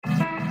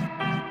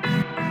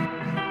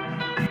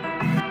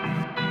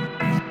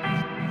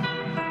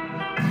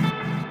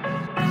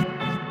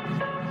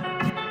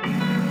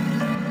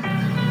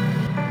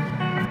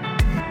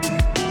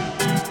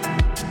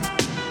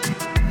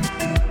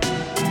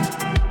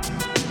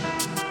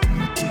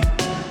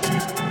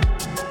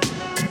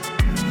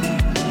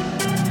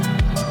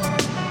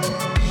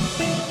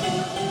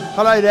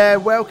Hello there,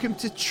 welcome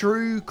to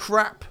True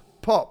Crap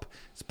Pop.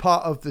 It's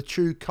part of the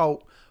True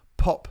Cult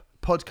Pop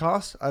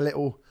podcast, a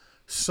little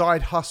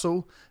side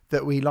hustle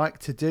that we like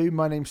to do.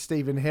 My name's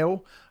Stephen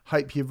Hill.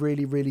 Hope you're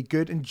really, really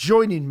good. And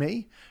joining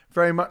me,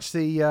 very much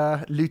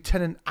the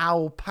Lieutenant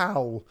Al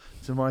Powell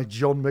to my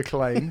John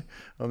McClane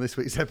on this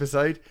week's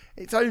episode.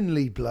 It's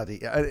only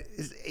it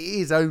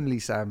is only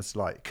Sam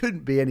Slight.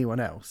 Couldn't be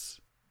anyone else.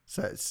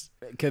 So it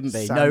couldn't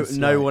be.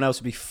 No one else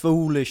would be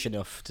foolish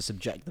enough to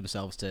subject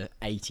themselves to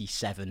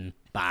 87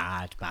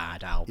 bad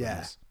albums.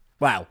 Yeah.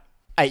 Well,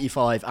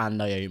 85 and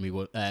Naomi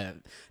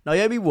Woman.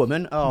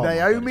 Oh,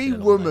 Naomi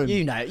Woman.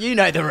 You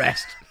know the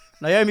rest.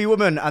 Naomi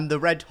Woman and the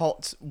Red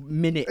Hot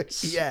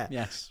Minutes. Yeah.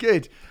 Yes.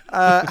 Good.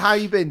 How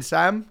you been,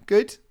 Sam?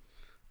 Good?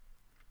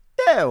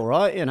 Yeah, all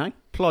right.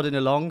 Plodding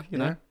along,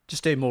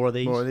 Just doing more of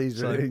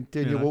these. Doing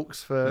your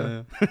walks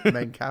for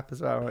Men Cap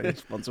as well, aren't you?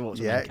 Sponsor walks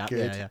for Yeah, Men Cap.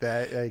 good. Yeah.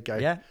 There you go.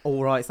 Yeah,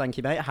 all right, thank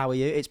you, mate. How are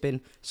you? It's been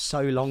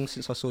so long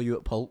since I saw you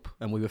at Pulp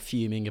and we were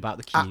fuming about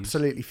the queues.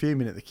 Absolutely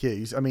fuming at the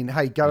queues. I mean,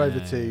 hey, go over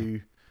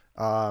to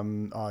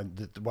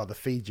the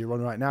feed you're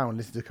on right now and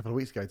listen to a couple of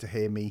weeks ago to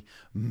hear me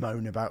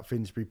moan about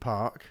Finsbury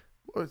Park.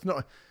 Well, it's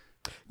not...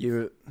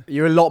 You're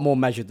a lot more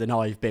measured than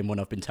I've been when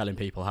I've been telling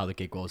people how the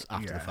gig was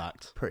after the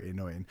fact. Pretty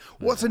annoying.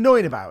 What's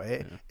annoying about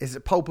it is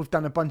that Pulp have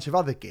done a bunch of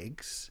other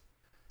gigs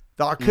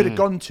that I could have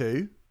gone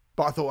to,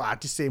 but I thought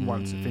I'd just see him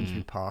once at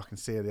Finsbury Park and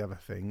see the other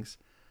things.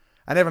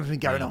 And everyone's been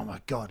going, oh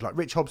my God. Like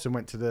Rich Hobson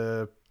went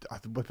to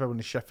one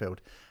in Sheffield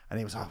and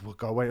he was, oh, well,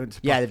 God, went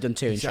to they've done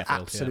two in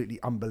Sheffield.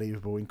 Absolutely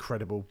unbelievable,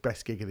 incredible,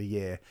 best gig of the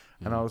year.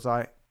 And I was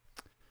like,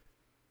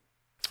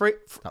 Three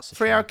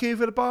hour queue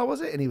for the bar, was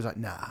it? And he was like,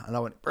 nah. And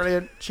I went,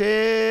 brilliant.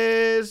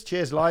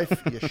 Cheers, life.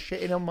 You're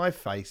shitting on my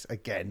face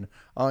again,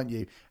 aren't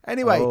you?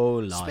 Anyway,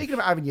 speaking of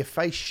having your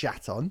face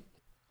shat on,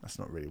 that's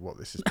not really what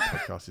this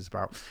podcast is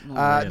about.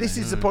 This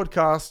is a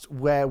podcast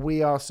where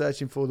we are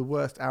searching for the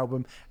worst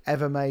album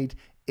ever made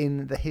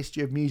in the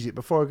history of music.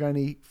 Before I go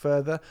any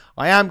further,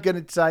 I am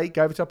going to say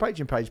go over to our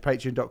Patreon page,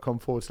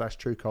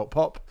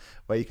 patreon.com/truecultpop,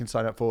 where you can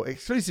sign up for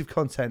exclusive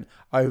content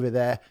over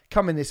there.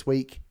 Coming this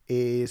week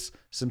is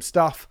some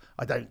stuff.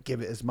 I don't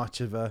give it as much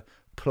of a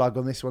plug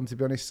on this one, to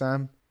be honest,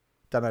 Sam.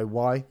 Don't know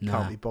why. Nah.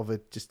 Can't be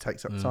bothered. Just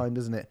takes up time,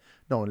 doesn't it?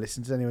 No one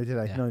listens anyway, do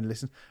they? Yeah. No one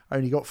listens.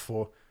 Only got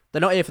 4.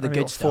 They're not here for the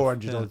good stuff.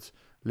 400 odd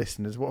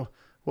listeners. What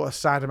a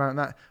sad amount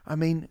of that. I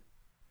mean,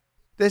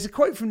 there's a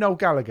quote from Noel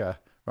Gallagher,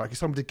 right? Because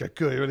someone did go,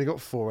 good, we only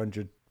got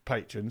 400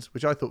 patrons,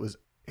 which I thought was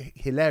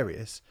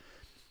hilarious.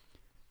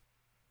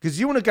 Because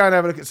you want to go and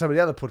have a look at some of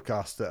the other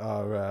podcasts that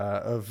are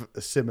of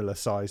a similar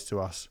size to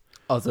us.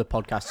 Other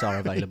podcasts are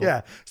available.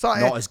 Yeah. It's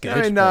like, not as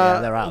good,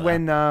 but they're out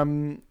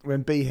there.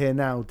 When Be Here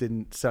Now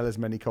didn't sell as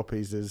many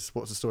copies as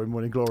What's the Story,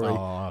 Morning Glory.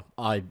 Oh,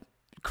 I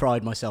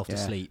cried myself to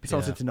sleep.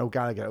 Someone said to Noel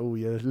Gallagher, oh,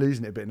 you're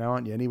losing it a bit now,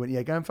 aren't you? And he went,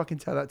 yeah, go and fucking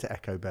tell that to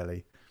Echo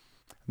Belly.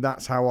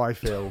 That's how I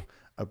feel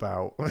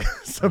about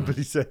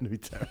somebody saying we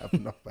don't have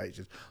enough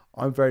patrons.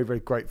 I'm very, very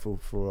grateful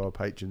for our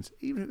patrons,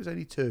 even if it was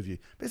only 2 of you.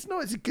 But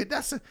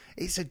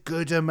it's a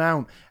good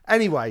amount.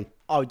 Anyway,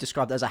 I would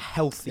describe that as a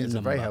healthy number. It's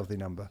a very healthy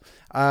number.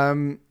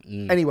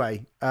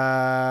 Anyway,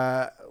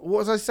 what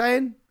was I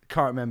saying?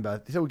 Can't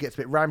remember. This all gets a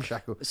bit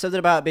ramshackle. Something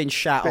about being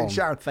shat on.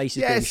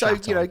 Faces being shat on.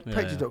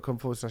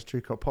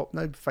 patreon.com/truecultpop.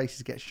 No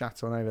faces get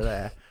shat on over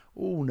there.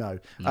 Oh, no.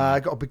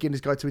 Got a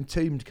beginner's guide to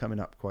Entombed coming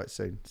up quite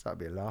soon. So that'd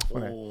be a laugh,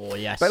 wouldn't it? Oh,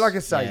 yes. But like I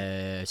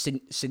say...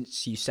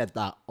 Since you said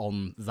that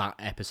on that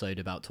episode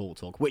about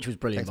Talk, which was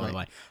brilliant, by the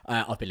way,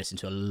 I've been listening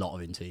to a lot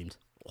of Entombed.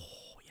 Oh,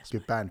 yes.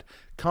 Good band.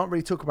 Can't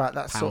really talk about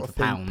that sort of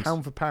thing.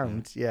 Pound for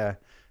pound, yeah.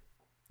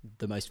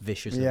 The most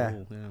vicious of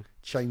all, yeah.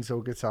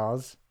 Chainsaw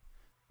guitars.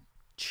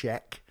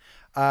 Check.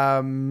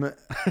 Vocals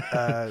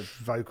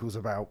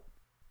about,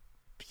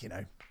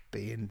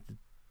 being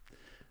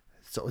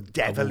sort of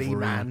devilly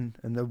man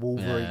and the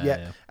Wolverine.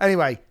 Yeah.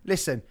 Anyway,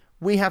 listen,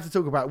 we have to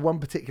talk about one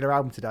particular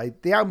album today.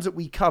 The albums that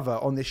we cover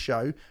on this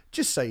show,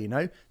 just so you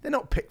know, they're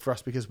not picked for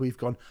us because we've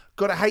gone,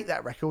 gotta hate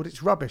that record,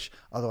 it's rubbish.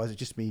 Otherwise, it'd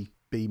just be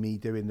me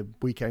doing the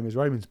We Came as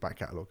Romans back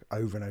catalogue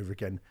over and over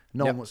again.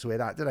 No one wants to hear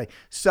that, do they?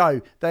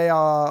 So they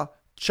are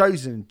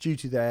chosen due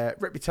to their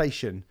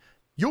reputation,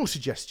 your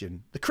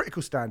suggestion, the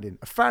critical standing,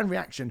 a fan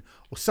reaction,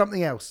 or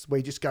something else where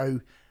you just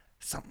go,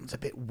 something's a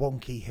bit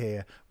wonky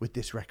here with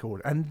this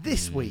record. And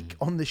this week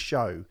on the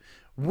show,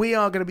 we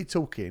are going to be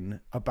talking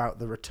about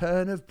the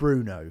return of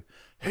Bruno.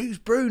 Who's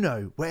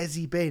Bruno? Where's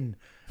he been?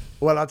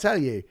 Well, I'll tell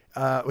you,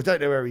 we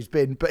don't know where he's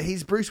been, but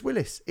he's Bruce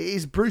Willis. It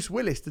is Bruce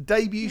Willis, the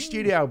debut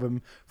studio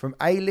album from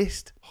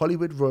A-list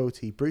Hollywood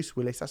royalty. Bruce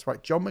Willis, that's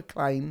right, John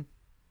McClane.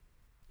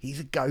 He's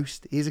a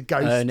ghost. He's a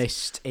ghost.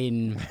 Ernest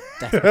in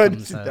Death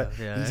Becomes Her.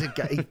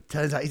 Yeah. He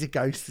turns out he's a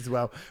ghost as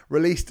well.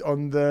 Released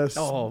on the...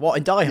 Oh, what,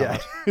 in Die Hard?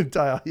 Yeah,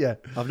 Die Hard, yeah.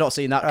 I've not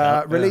seen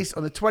that. Released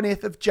on the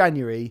 20th of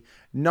January,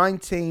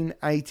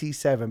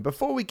 1987.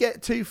 Before we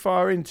get too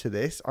far into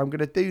this, I'm going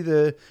to do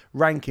the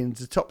rankings,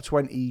 the top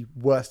 20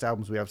 worst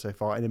albums we have so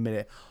far in a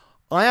minute.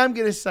 I am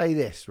going to say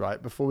this, right,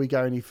 before we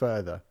go any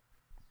further.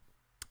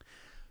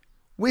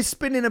 We're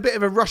spinning a bit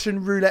of a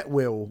Russian roulette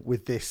wheel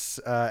with this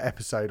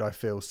episode, I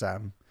feel,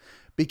 Sam.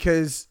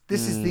 because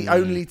this is the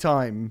only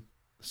time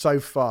so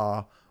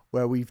far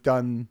where I've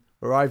done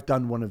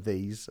one of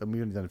these, and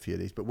we've only done a few of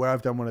these, but where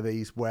I've done one of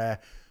these where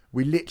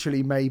we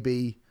literally may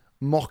be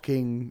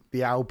mocking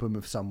the album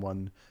of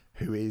someone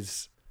who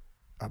is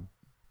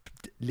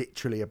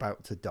literally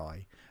about to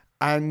die.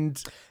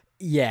 And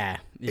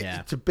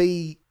to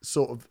be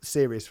sort of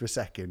serious for a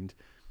second,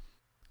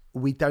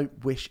 we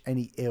don't wish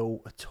any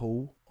ill at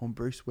all on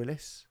Bruce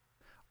Willis.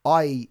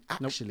 I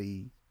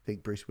actually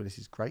think Bruce Willis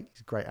is great.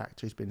 He's a great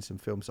actor. He's been in some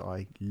films that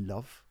I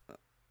love.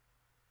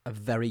 A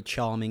very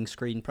charming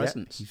screen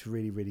presence. He's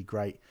really, really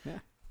great. Yeah.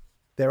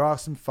 There are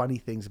some funny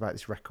things about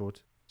this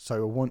record.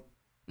 So I want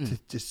to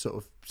just sort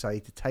of say,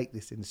 to take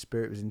this in the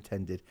spirit it was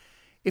intended.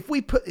 If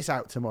we put this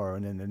out tomorrow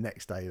and then the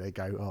next day they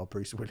go, oh,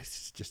 Bruce Willis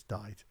has just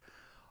died.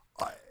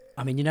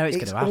 I mean, you know it's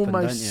going to happen,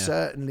 almost don't you?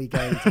 Certainly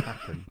going to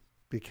happen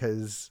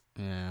because...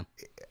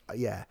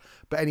 Yeah.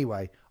 But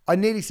anyway, I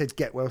nearly said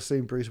get well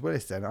soon, Bruce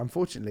Willis then.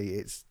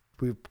 Unfortunately,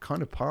 we've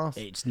kind of passed.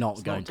 It's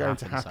not going to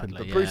happen. Sadly,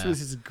 but Bruce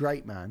Willis is a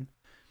great man.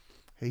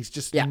 He's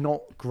just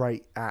not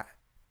great at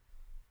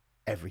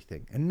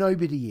everything. And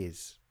nobody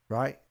is,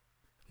 right?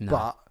 No.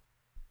 But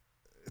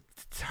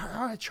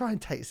try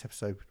and take this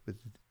episode with the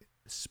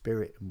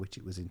spirit in which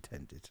it was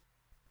intended.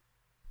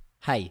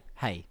 Hey.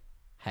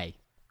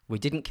 We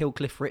didn't kill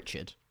Cliff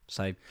Richard,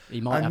 so he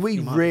might and have, we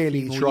he might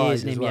really have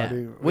tried as well.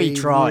 We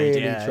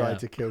tried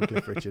to kill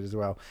Cliff Richard as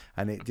well,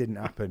 and it didn't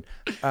happen.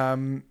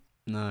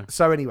 No.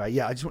 So anyway,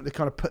 I just wanted to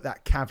kind of put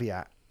that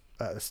caveat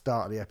at the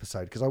start of the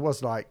episode, because I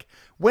was like,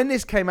 when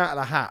this came out of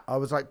the hat, I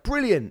was like,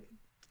 brilliant.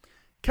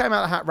 Came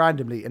out of the hat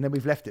randomly, and then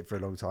we've left it for a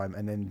long time,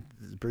 and then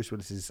Bruce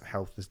Willis's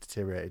health has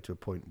deteriorated to a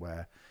point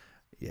where,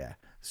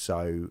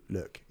 So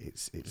look,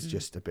 it's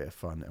just a bit of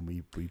fun, and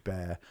we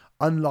bear,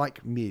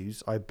 unlike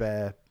Muse, I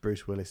bear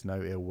Bruce Willis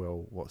no ill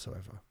will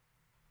whatsoever.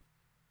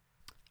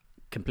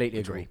 Completely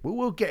agree.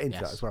 We'll get into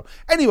that as well.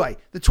 Anyway,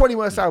 the 20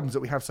 worst albums that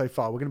we have so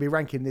far. We're going to be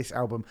ranking this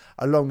album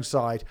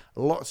alongside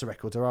lots of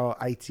records. There are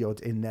 80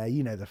 odd in there.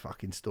 You know the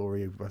fucking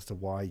story as to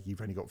why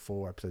you've only got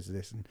 4 episodes of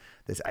this and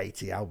there's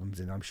 80 albums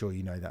in. I'm sure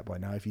you know that by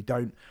now. If you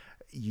don't,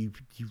 you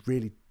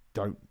really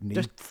don't need.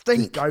 Just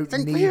think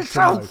for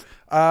yourself.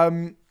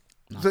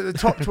 The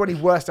top 20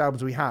 worst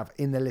albums we have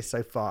in the list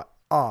so far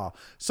are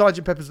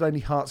Sgt. Pepper's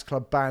Lonely Hearts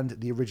Club Band,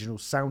 the original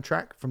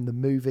soundtrack from the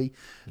movie,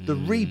 The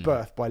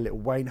Rebirth by Lil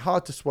Wayne,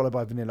 Hard to Swallow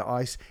by Vanilla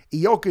Ice,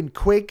 Eoghan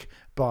Quigg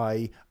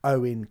by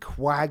Owen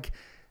Quagg,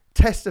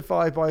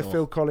 Testify by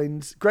Phil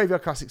Collins,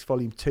 Graveyard Classics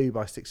Volume 2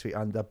 by 6 Feet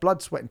Under,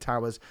 Blood, Sweat and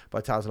Towers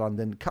by Towers of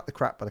London, Cut the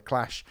Crap by The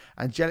Clash,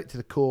 Angelic to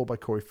the Core by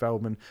Corey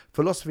Feldman,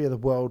 Philosophy of the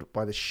World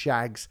by The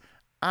Shags,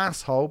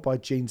 Asshole by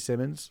Gene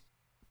Simmons,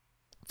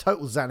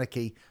 Total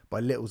Zanarchy by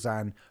Little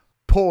Xan,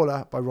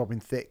 Paula by Robin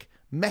Thicke,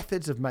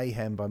 Methods of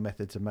Mayhem by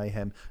Methods of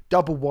Mayhem,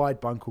 Double Wide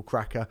by Uncle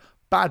Cracker,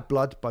 Bad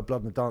Blood by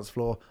Blood on the Dance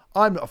Floor,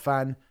 I'm Not a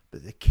Fan,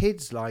 but the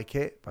Kids Like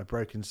It by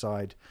Broken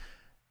Side,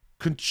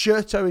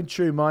 Concerto in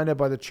True Minor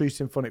by the True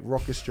Symphonic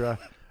Orchestra,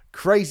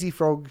 Crazy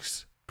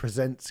Frogs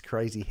presents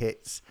Crazy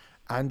Hits,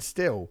 and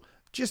still,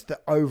 just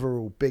the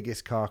overall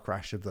biggest car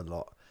crash of the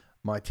lot,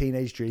 My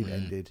Teenage Dream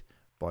Ended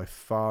by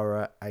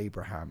Farrah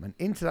Abraham. And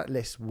into that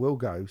list will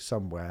go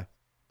somewhere,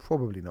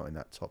 probably not in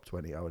that top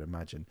 20, I would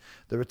imagine,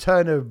 The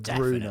Return of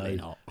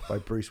Bruno by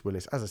Bruce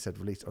Willis, as I said,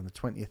 released on the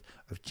 20th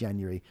of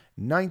January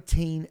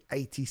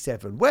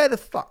 1987. Where the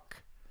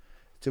fuck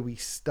do we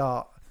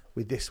start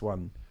with this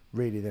one,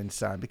 really, then,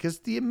 Sam? Because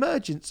the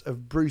emergence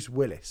of Bruce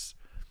Willis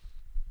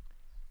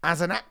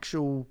as an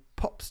actual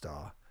pop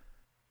star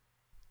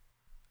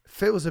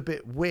feels a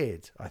bit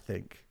weird, I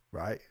think,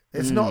 right?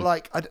 It's not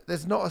like,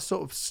 there's not a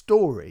sort of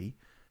story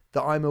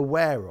that I'm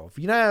aware of.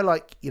 You know,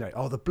 like,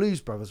 the Blues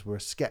Brothers were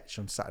a sketch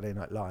on Saturday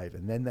Night Live,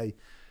 and then they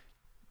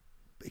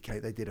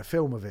did a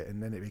film of it,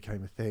 and then it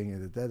became a thing,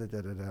 and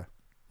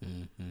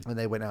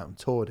they went out and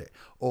toured it.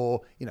 Or,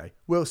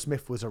 Will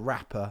Smith was a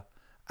rapper,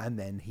 and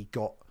then he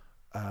got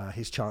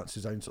his chance,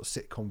 his own sort of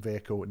sitcom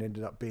vehicle, and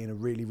ended up being a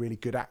really, really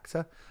good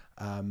actor,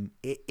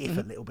 if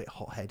a little bit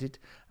hot-headed.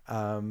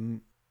 A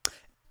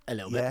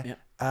little bit,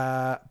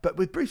 yeah. But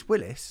with Bruce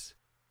Willis,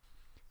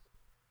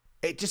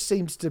 it just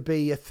seems to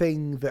be a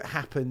thing that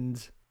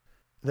happened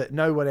that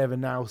no one ever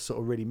now sort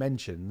of really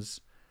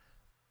mentions.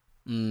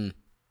 And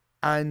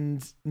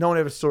no one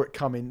ever saw it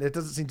coming. There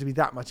doesn't seem to be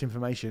that much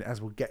information,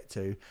 as we'll get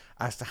to,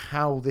 as to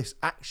how this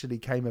actually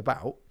came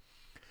about.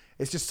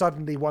 It's just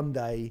suddenly one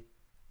day,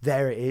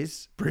 there it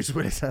is. Bruce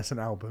Willis has an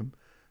album.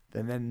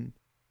 And then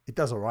it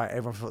does all right.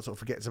 Everyone sort of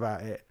forgets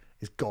about it.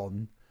 It's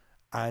gone.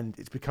 And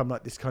it's become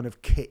like this kind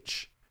of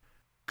kitsch,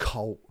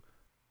 cult,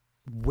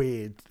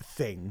 weird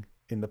thing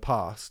in the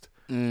past.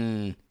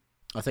 I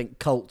think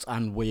cult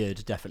and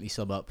weird definitely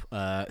sum up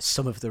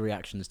some of the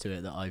reactions to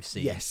it that I've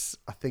seen. Yes,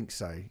 I think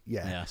so.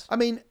 Yeah. Yes. I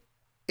mean,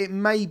 it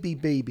may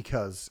be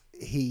because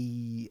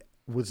he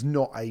was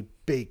not a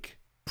big,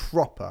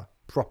 proper,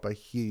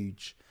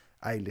 huge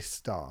A-list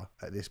star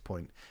at this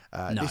point.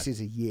 No. This is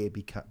a year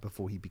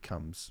before he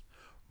becomes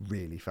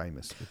really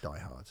famous with Die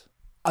Hard.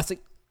 I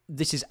think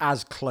this is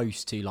as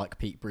close to like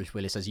Pete Bruce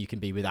Willis as you can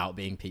be without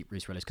being Pete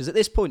Bruce Willis. Because at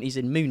this point, he's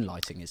in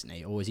Moonlighting, isn't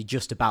he? Or is he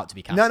just about to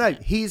be cast? No,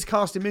 he's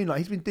cast in Moonlight.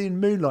 He's been doing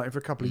Moonlighting for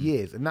a couple of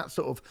years, and that's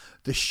sort of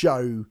the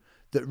show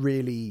that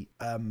really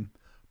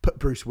put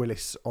Bruce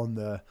Willis on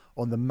the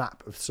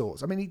map of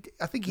sorts. I mean,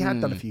 I think he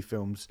had done a few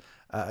films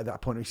at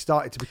that point. He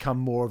started to become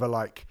more of a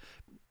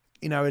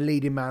a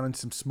leading man in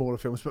some smaller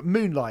films. But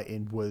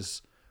Moonlighting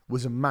was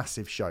a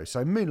massive show.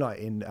 So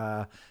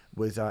Moonlighting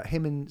was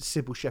him and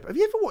Sybil Shepherd. Have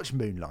you ever watched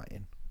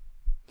Moonlighting?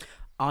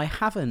 I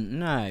haven't.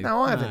 No,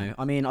 I haven't.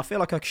 I mean, I feel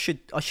like I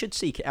should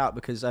seek it out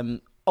because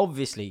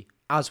obviously,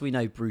 as we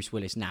know, Bruce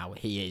Willis now,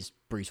 he is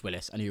Bruce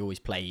Willis, and he always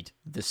played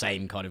the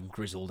same kind of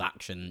grizzled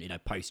action,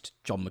 post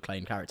John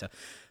McClane character.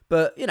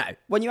 But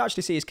when you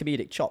actually see his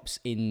comedic chops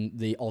in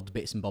the odd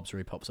bits and bobs where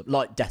he pops up,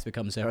 like Death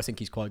Becomes Her, I think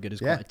he's quite good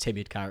as quite a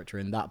timid character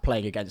in that,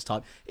 playing against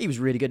type. He was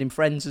really good in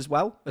Friends as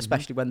well,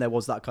 especially when there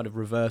was that kind of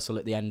reversal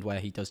at the end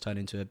where he does turn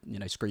into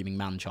a screaming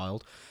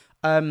man-child.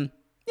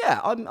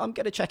 Yeah, I'm going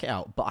to check it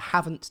out, but I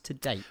haven't to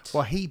date.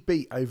 Well, he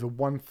beat over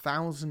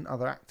 1,000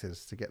 other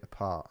actors to get the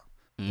part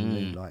in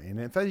Moonlighting.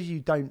 And for those of you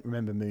who don't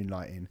remember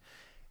Moonlighting,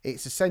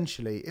 it's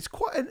essentially, it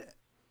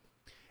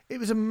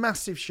was a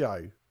massive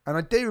show. And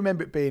I do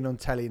remember it being on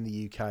telly in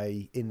the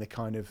UK in the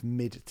kind of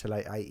mid to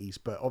late 80s.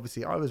 But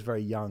obviously I was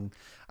very young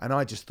and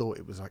I just thought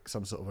it was like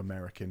some sort of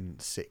American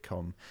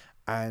sitcom.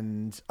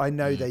 And I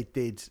know they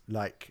did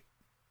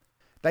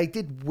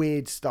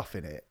weird stuff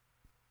in it.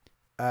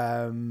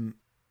 And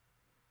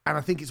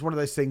I think it's one of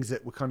those things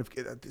that were kind of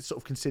sort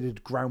of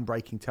considered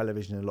groundbreaking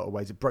television in a lot of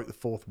ways. It broke the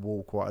fourth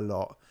wall quite a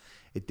lot.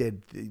 It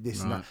did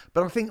this and that.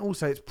 But I think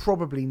also it's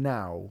probably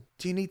now.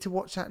 Do you need to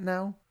watch that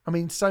now? I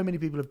mean, so many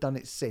people have done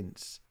it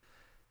since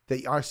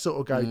that I sort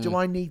of go, do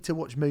I need to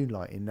watch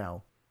Moonlighting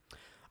now?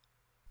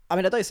 I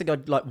mean, I don't think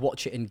I'd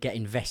watch it and get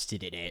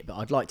invested in it, but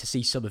I'd like to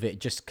see some of it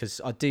just because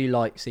I do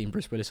like seeing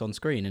Bruce Willis on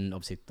screen, and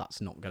obviously that's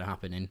not going to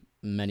happen in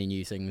many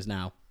new things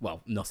now.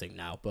 Well, nothing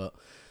now, but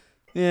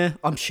yeah,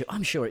 I'm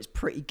sure it's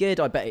pretty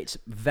good. I bet it's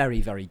very,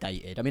 very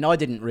dated. I mean, I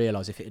didn't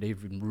realise if it had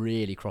even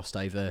really crossed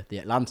over the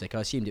Atlantic. I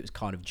assumed it was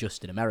kind of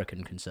just an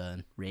American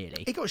concern,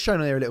 really. It got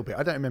shown on there a little bit.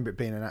 I don't remember it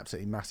being an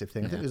absolutely massive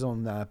thing. I think it was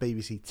on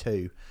BBC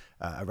Two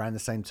around the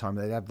same time.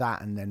 They'd have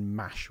that, and then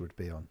MASH would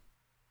be on.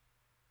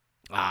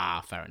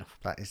 Ah, fair enough.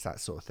 That is that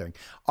sort of thing.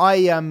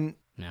 But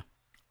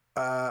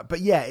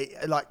yeah,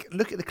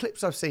 look at the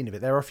clips I've seen of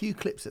it. There are a few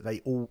clips that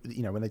they all,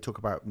 when they talk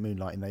about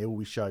Moonlighting, they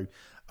always show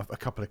a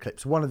couple of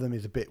clips. One of them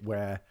is a bit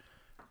where,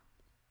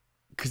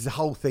 because the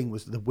whole thing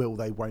was the will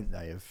they, won't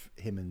they of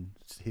him and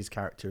his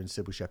character and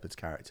Sybil Shepherd's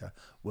character.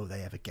 Will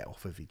they ever get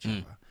off of each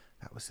other?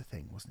 That was the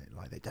thing, wasn't it?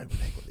 Like they've got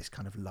this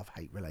kind of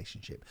love-hate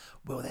relationship.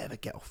 Will they ever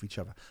get off each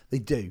other? They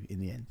do in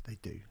the end. They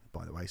do.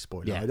 By the way,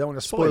 spoiler. Yeah. I don't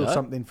want to spoil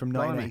something from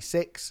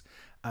 1986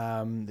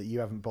 that you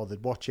haven't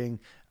bothered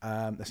watching.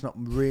 That's not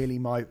really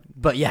my.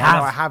 But you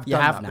have. I have you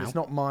done have that. Now. But it's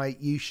not my.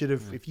 You should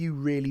have. If you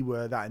really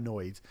were that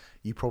annoyed,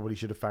 you probably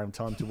should have found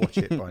time to watch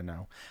it by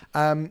now.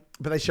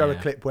 But they show a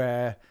clip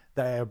where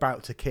they're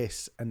about to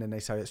kiss, and then they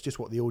say it's just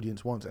what the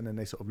audience wants, and then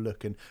they sort of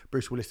look, and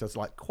Bruce Willis does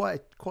like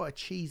quite a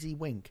cheesy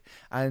wink,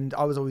 and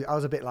I was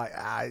a bit like,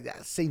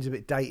 that seems a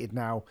bit dated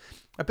now,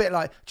 a bit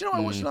like. Do you know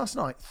what I watched last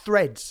night?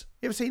 Threads.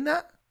 You ever seen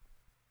that?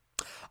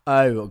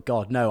 Oh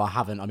God, no, I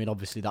haven't. I mean,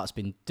 obviously that's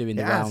been doing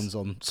the rounds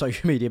on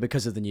social media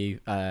because of the new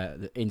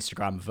the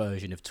Instagram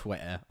version of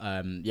Twitter.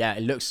 Yeah,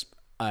 it looks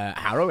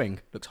harrowing.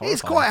 Looks horrifying.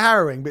 It's quite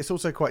harrowing, but it's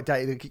also quite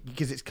dated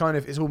because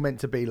it's all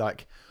meant to be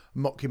like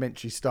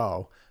mockumentary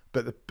style.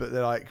 But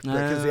they're like,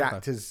 because the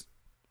actors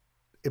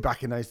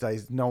back in those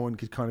days, no one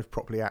could kind of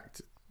properly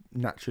act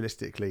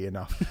naturalistically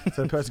enough.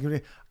 So the person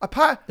could be,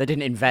 they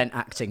didn't invent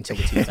acting till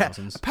the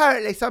 2000s.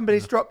 Apparently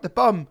somebody's dropped the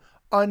bomb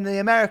on the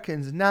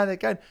Americans and now they're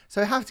going, so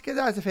we have to get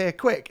out of here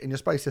quick. And you're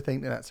supposed to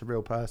think that that's a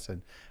real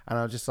person. And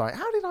I was just like,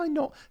 how did I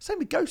not? Same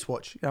with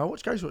Ghostwatch. I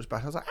watched Ghostwatch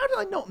back. I was like, how did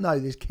I not know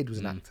this kid was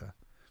an actor?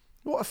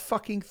 What a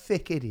fucking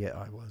thick idiot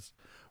I was.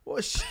 What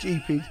a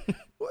stupid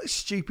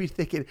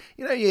thick idiot.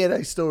 You hear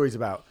those stories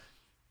about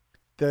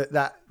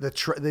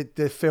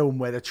the film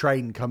where the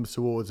train comes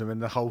towards them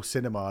and the whole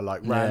cinema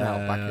ran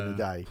out back in the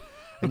day,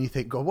 and you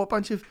think, God, what a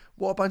bunch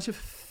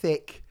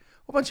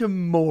of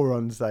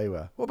morons they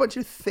were. What a bunch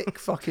of thick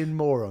fucking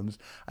morons.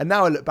 And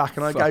now I look back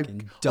and I go,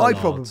 I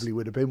probably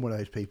would have been one of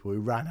those people who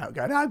ran out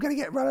going, I'm going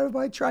to get run over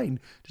by a train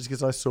just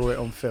because I saw it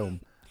on film.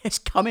 It's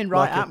coming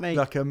right at me.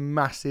 Like a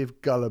massive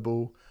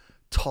gullible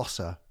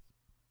tosser.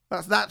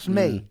 That's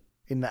me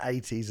in the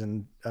 80s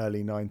and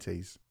early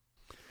 90s.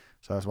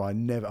 So that's why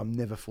I'm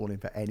never falling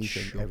for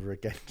anything ever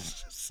again,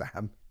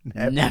 Sam.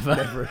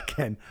 Never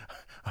again.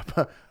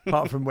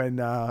 Apart from when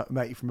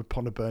mate from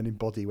Upon a Burning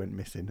Body went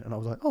missing, and I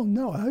was like, oh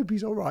no, I hope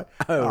he's all right.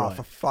 Right.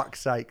 For fuck's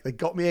sake, they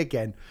got me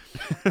again.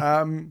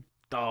 Anyway,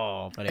 I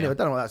don't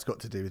know what that's got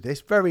to do with this.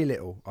 Very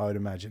little, I would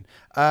imagine.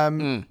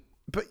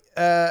 But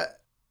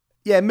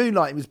yeah,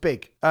 Moonlighting was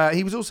big.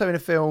 He was also in a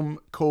film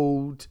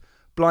called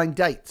Blind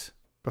Date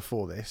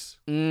before this.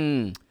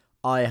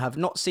 I have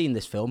not seen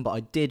this film, but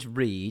I did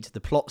read the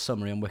plot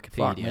summary on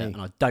Wikipedia,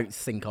 and I don't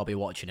think I'll be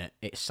watching it.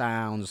 It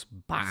sounds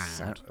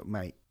bad.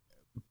 Mate,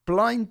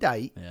 Blind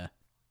Date Yeah.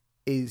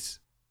 is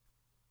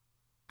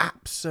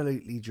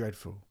absolutely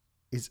dreadful.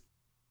 Is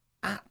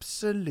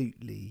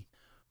absolutely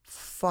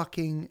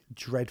fucking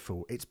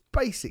dreadful. It's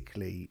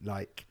basically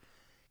like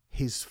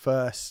his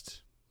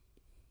first...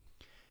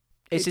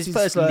 It's his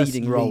first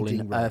leading role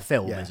in a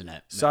film, isn't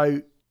it?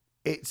 So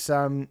it's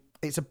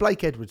a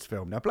Blake Edwards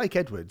film. Now, Blake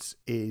Edwards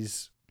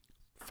is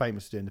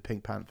famous for doing the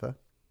Pink Panther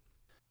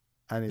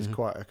and is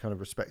quite a kind of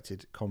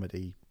respected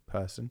comedy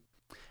person.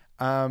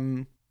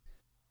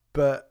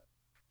 But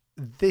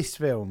this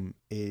film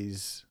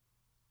is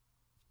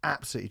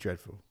absolutely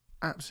dreadful.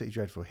 Absolutely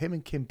dreadful. Him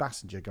and Kim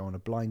Basinger go on a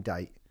blind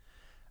date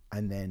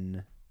and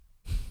then...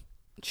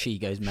 She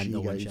goes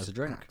mental when she has a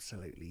drink.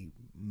 Absolutely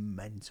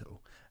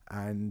mental.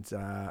 And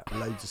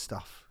loads of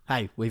stuff.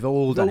 Hey, we've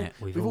all done it.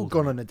 We've all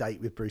gone on a date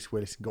with Bruce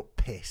Willis and got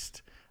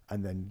pissed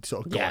and then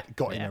sort of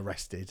got him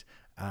arrested.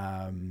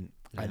 And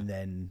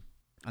then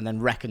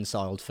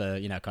reconciled for,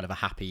 kind of a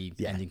happy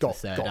ending to the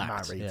third act.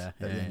 Got married at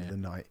the end of the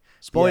night.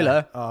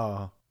 Spoiler. Yeah.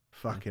 Oh,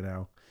 fucking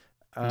hell.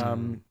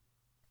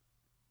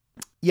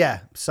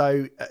 Yeah,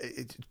 so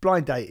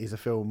Blind Date is a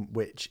film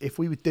which, if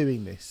we were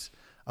doing this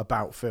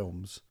about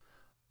films,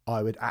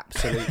 I would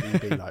absolutely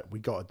be like, we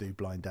got to do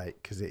Blind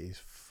Date because it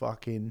is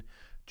fucking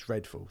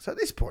dreadful. So at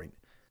this point,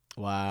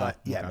 wow,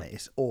 mate,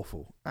 it's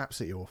awful,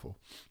 absolutely awful.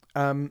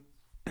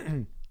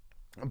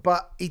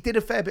 But he did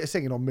a fair bit of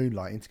singing on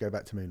Moonlighting, to go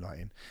back to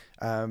Moonlighting.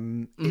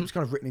 It was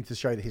kind of written into the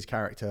show that his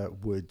character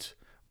would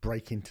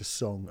break into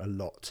song a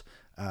lot,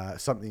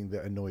 something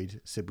that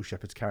annoyed Sybil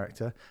Shepherd's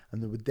character,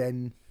 and that would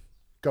then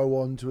go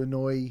on to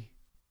annoy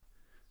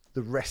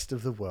the rest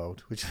of the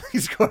world, which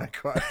is quite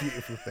a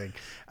beautiful thing.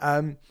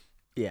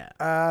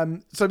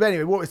 So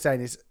anyway, what we're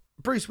saying is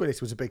Bruce Willis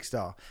was a big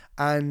star,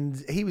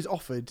 and he was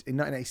offered in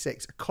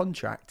 1986 a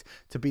contract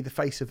to be the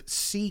face of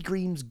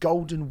Seagram's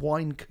Golden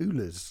Wine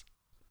Coolers.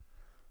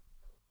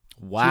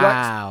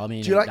 Wow.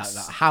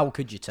 How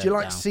could you turn it down? Do you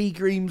like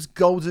Seagram's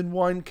Golden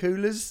Wine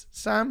Coolers,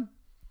 Sam?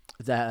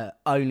 They're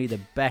only the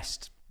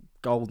best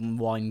golden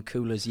wine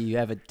coolers you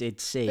ever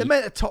did see. They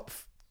made a top...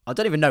 I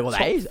don't even know what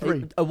that is.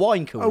 A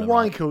wine cooler. A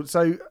wine cooler.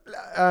 So...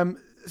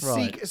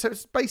 Right. So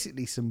it's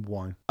basically some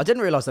wine. I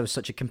didn't realise there was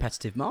such a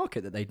competitive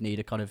market that they'd need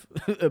a kind of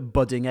a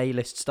budding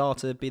A-list star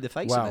to be the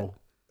face of it. Well,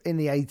 in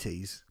the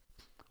 80s,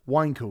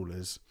 wine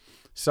coolers.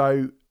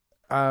 So...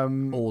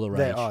 all the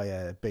rage. Oh,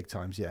 yeah, big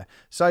times, yeah.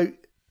 So...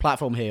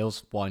 Platform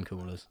heels, wine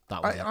coolers.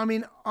 That was it. I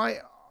mean, I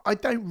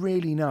don't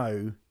really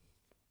know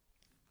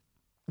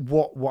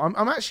what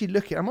I'm actually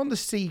looking. I'm on the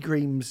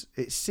Seagram's.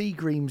 It's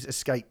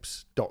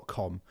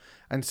seagramsescapes.com.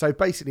 And so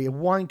basically a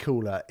wine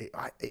cooler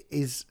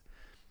it's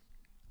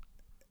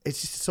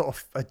just sort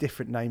of a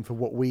different name for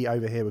what we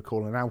over here would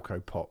call an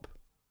Alco Pop,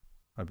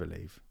 I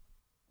believe.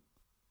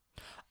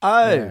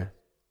 Oh, yeah.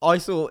 I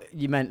thought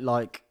you meant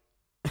like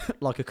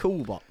a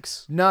cool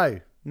box.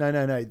 No.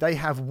 They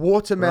have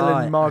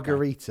watermelon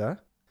margarita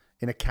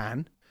in a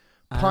can,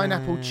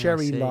 pineapple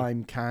cherry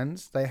lime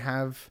cans. They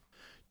have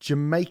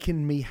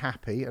Jamaican Me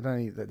Happy. I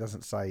don't know, that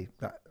doesn't say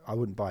that. I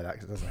wouldn't buy that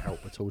because it doesn't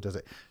help at all, does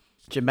it?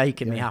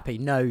 Jamaican Me Happy.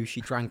 No,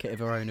 she drank it of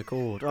her own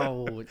accord.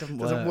 Oh, it doesn't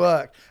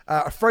work.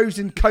 A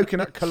frozen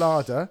coconut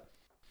colada.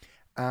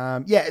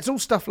 It's all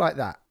stuff like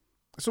that.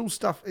 It's all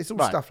stuff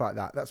like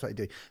that. That's what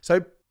they do.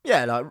 So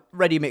yeah, like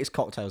ready mixed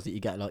cocktails that you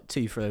get like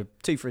two for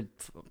 £5,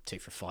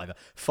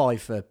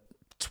 5 for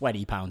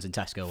 £20 in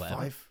Tesco or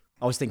whatever. 5?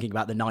 I was thinking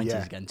about the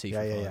 90s again, 2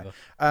 for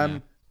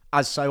 £5.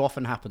 As so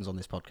often happens on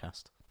this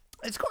podcast.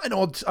 It's quite an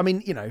odd... I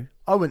mean,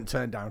 I wouldn't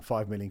turn down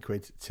 £5 million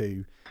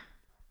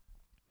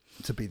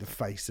to be the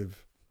face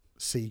of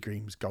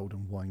Seagram's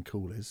Golden Wine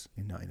Coolers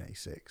in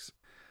 1986.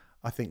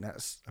 I think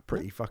that's a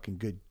pretty fucking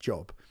good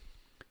job.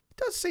 It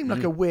does seem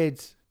like a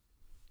weird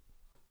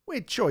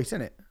choice,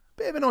 isn't it? A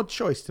bit of an odd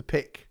choice to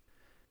pick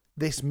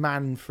this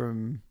man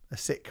from a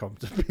sitcom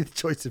to be the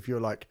choice of your,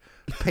 like,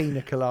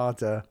 pina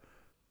colada.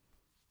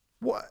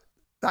 What...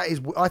 That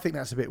is, I think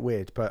that's a bit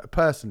weird, but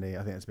personally, I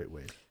think that's a bit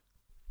weird.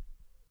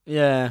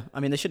 Yeah, I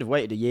mean, they should have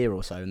waited a year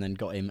or so and then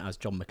got him as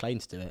John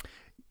McClane to do it.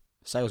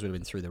 Sales would have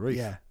been through the roof.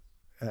 Yeah.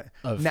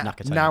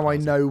 Now I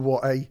know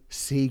what a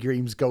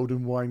Seagram's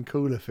Golden Wine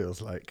Cooler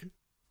feels like.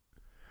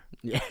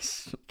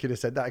 Yes. Could have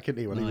said that, couldn't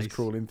he, when he was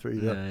crawling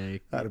through the... Yeah,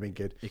 that would have been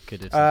good. It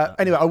could have said that.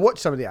 Anyway, I watched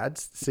some of the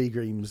ads,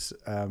 Seagram's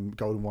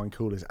Golden Wine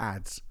Coolers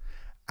ads,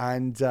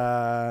 and...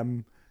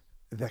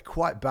 they're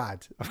quite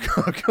bad.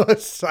 I've got to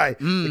say,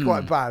 they're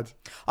quite bad.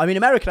 I mean,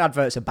 American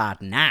adverts are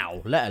bad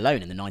now, let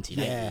alone in the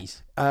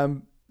 1980s. Yeah.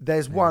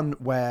 There's one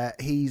where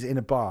he's in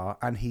a bar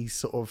and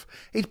he's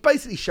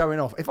basically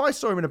showing off. If I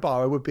saw him in a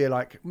bar, I would be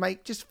like,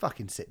 mate, just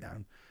fucking sit down. Do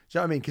you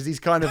know what I mean? Because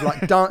he's kind of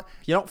like,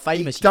 you're not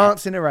famous yet.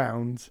 Dancing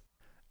around.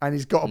 And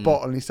he's got a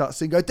bottle and he starts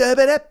singing,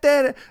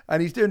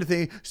 and he's doing the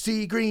thing,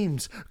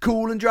 Seagram's,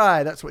 cool and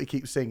dry. That's what he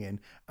keeps singing.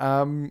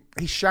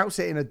 He shouts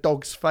it in a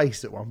dog's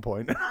face at one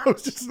point. And I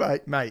was just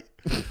like, mate,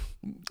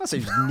 That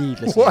seems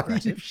needlessly Why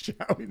aggressive. are you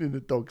shouting in the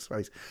dog's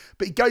face?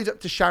 But he goes up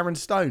to Sharon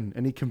Stone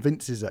and he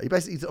convinces her. He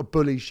basically sort of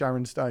bullies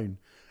Sharon Stone.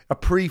 A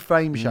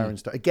pre-fame Sharon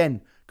Stone.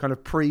 Again, kind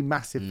of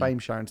pre-massive fame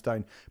Sharon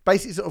Stone.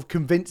 Basically sort of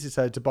convinces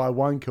her to buy a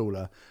wine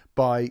cooler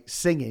by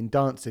singing,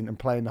 dancing and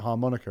playing the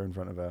harmonica in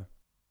front of her.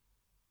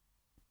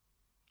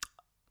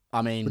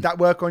 I mean... Would that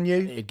work on you?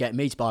 It'd get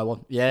me to buy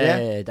one.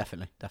 Yeah,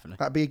 definitely.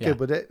 That'd be good,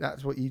 would it?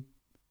 That's what you...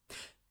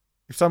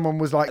 If someone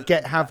was like,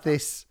 have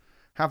this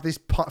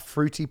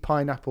fruity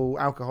pineapple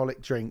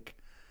alcoholic drink.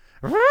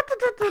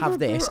 Have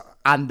this,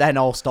 and then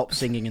I'll stop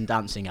singing and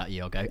dancing at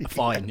you. I'll go,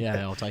 fine,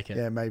 yeah, I'll take it.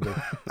 Yeah, maybe.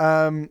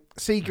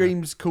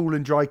 Seagram's Cool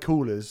and Dry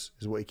Coolers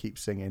is what he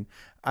keeps singing.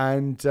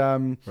 And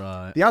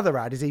the other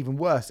ad is even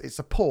worse. It's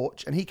a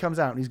porch, and he comes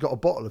out and he's got a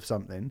bottle of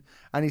something,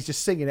 and he's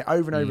just singing it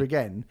over and over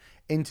again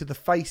into the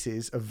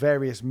faces of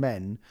various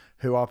men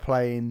who are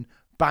playing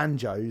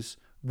banjos,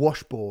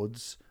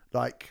 washboards,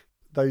 like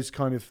those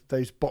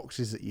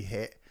boxes that you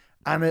hit.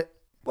 And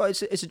well,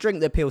 it's a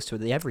drink that appeals to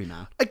the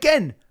everyman.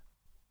 Again,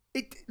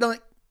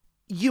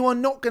 you are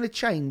not going to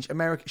change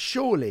America.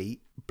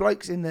 Surely,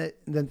 blokes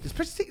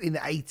particularly in the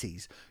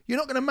 80s, you're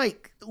not going to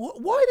make...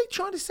 Why are they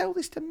trying to sell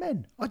this to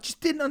men? I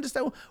just didn't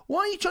understand.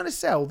 Why are you trying to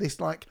sell this,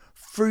 like,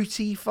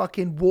 fruity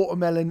fucking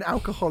watermelon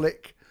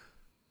alcoholic,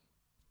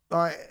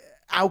 like,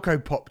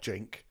 alco pop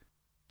drink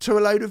to a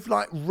load of,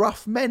 like,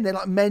 rough men? They're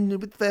like men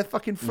with their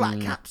fucking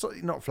flat caps,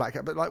 not flat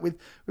cap, but like with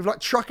like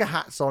trucker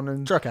hats on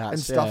and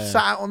stuff,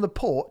 sat out on the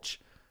porch,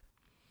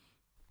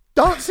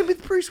 dancing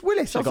with Bruce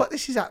Willis. I was like,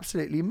 this is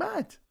absolutely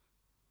mad.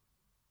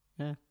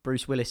 Yeah,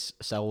 Bruce Willis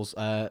sells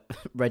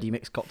ready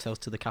mixed cocktails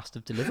to the cast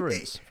of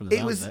Deliverance. From the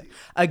sounds of it.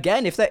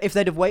 Again, if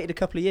they'd have waited a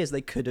couple of years,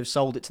 they could have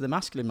sold it to the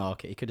masculine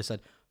market. He could have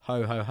said,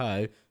 "Ho ho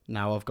ho!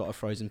 Now I've got a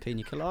frozen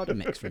pina colada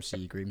mix from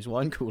Seagram's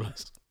wine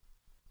coolers."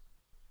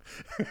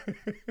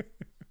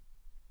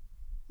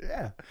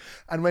 Yeah,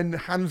 and when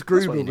Hans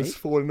Gruber was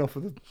falling off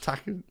of the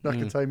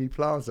Nakatomi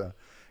Plaza,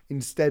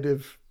 instead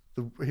of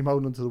him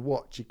holding onto the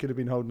watch, he could have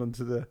been holding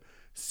onto the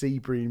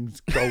Seagram's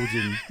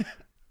golden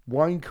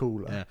wine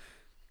cooler. Yeah.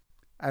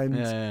 And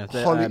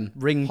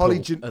Holly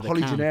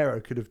Gennaro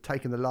could have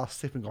taken the last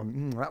sip and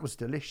gone, that was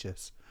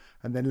delicious,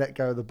 and then let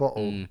go of the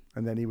bottle,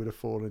 and then he would have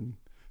fallen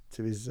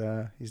to his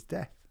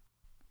death.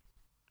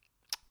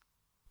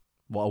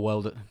 What a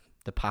world,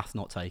 the path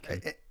not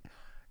taken.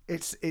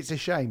 It's a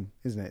shame,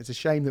 isn't it? It's a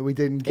shame that we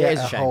didn't get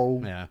a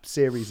whole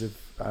series of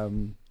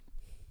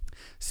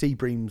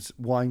Seagram's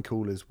wine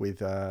coolers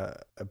with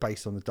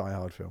based on the Die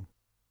Hard film.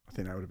 I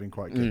think that would have been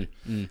quite good.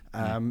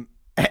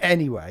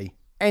 Anyway,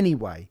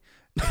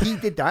 he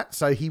did that.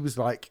 So he was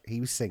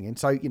singing.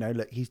 So,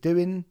 look, he's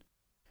doing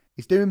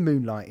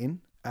moonlighting.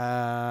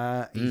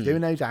 He's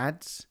doing those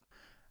ads,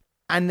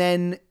 and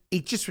then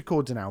he just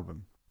records an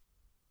album.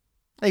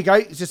 There you go.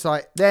 It's just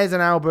like, there's an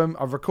album.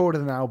 I've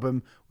recorded an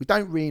album. We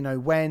don't really know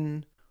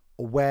when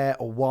or where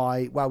or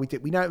why. Well, we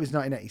know it was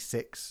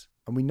 1986,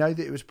 and we know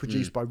that it was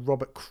produced by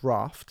Robert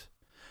Kraft,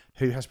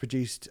 who has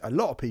produced a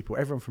lot of people,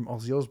 everyone from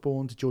Ozzy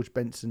Osbourne to George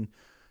Benson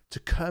to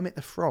Kermit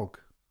the Frog.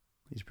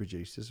 He's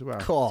produced as well.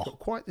 Cool. He's got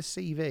quite the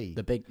CV.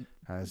 The big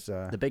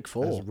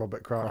four. As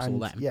Robert Kraft.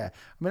 And, yeah,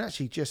 I mean,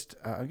 actually, just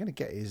I'm going to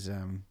get his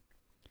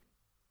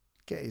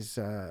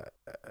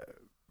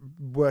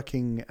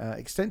working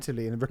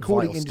extensively in the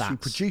recording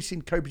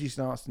industry,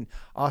 co-producing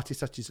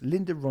artists such as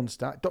Linda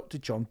Ronstadt, Dr.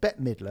 John,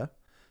 Bette Midler,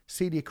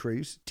 Celia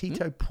Cruz,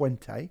 Tito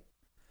Puente,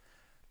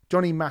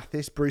 Johnny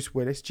Mathis, Bruce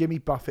Willis, Jimmy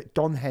Buffett,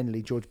 Don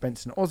Henley, George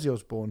Benson, Ozzy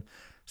Osbourne,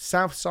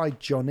 Southside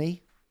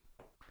Johnny,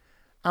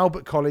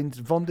 Albert Collins,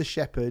 Vonda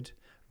Shepherd,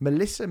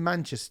 Melissa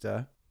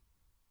Manchester.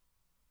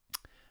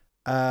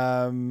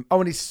 And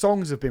his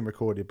songs have been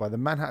recorded by the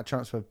Manhattan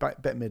Transfer,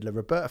 Bette Midler,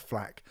 Roberta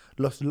Flack,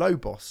 Los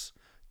Lobos,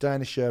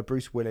 Diana Sher,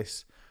 Bruce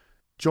Willis,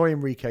 Joy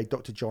Enrique,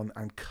 Dr. John,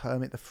 and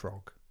Kermit the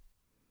Frog.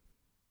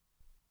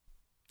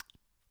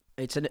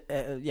 It's an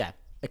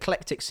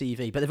eclectic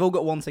CV, but they've all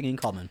got one thing in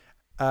common.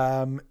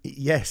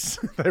 Yes,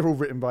 they're all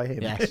written by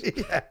him. Yes.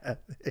 Yeah.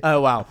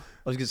 Oh wow!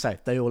 I was going to say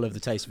they all have the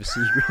taste of a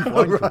Seagram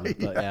wine cooler,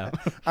 but yeah,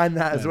 and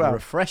that as well.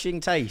 Refreshing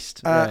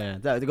taste.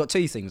 They've got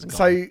two things in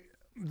common. So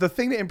the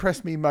thing that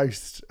impressed me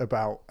most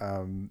about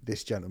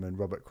this gentleman,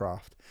 Robert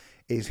Kraft,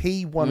 is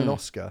he won an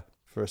Oscar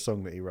for a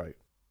song that he wrote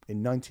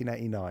in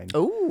 1989.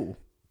 Ooh!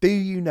 Do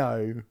you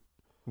know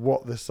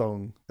what the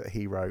song that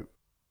he wrote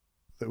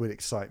that would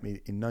excite me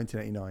in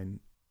 1989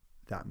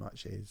 that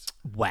much is?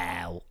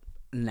 Well,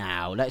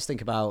 now let's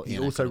think about. He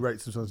also wrote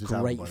some songs for his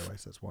album, by the way,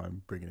 so that's why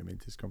I'm bringing him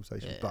into this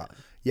conversation. Yeah. But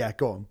yeah,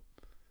 go on.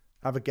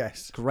 Have a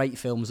guess. Great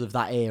films of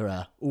that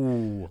era.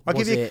 Ooh,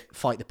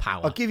 Fight the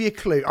Power? I'll give you a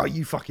clue. Oh,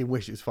 you fucking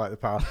wish it was Fight the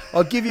Power.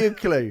 I'll give you a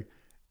clue.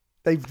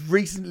 They've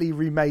recently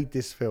remade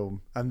this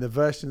film, and the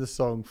version of the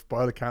song,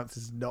 by all accounts,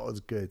 is not as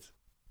good.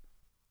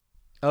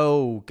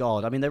 Oh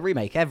God! I mean, they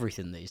remake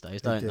everything these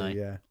days, don't they?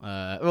 Yeah.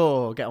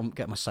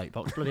 Get my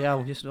soapbox. Bloody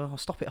hell! Just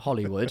stop it,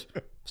 Hollywood.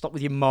 Stop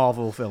with your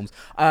Marvel films.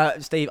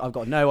 Steve, I've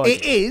got no idea.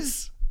 It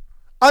is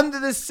Under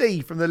the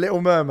Sea from The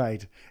Little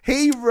Mermaid.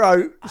 He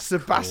wrote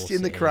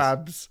Sebastian the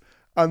Crab's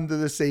Under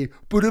the Sea.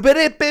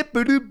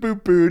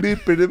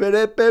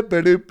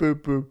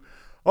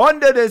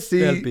 Under the Sea.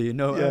 There'll be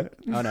no... Yeah.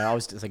 Oh, no, I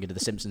was thinking of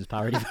the Simpsons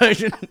parody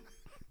version.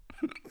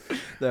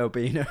 There'll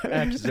be no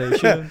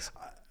accusations.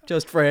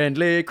 Just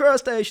friendly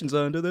crustaceans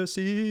under the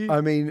sea.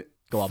 I mean,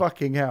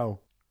 fucking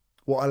hell.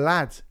 What a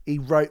lad. He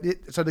wrote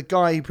it. So the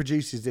guy who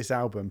produces this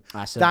album,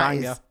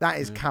 that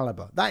is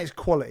caliber. That is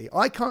quality.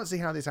 I can't see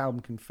how this album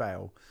can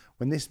fail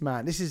when this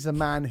is a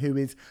man who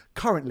is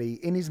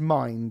currently in his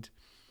mind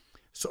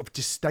sort of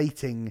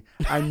gestating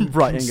and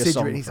writing considering. A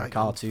song he's for like, a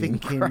cartoon.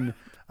 thinking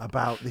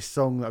about this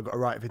song that I've got to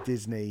write for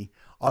Disney.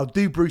 I'll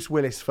do Bruce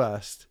Willis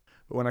first.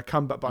 But when I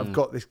come back, I've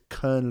got this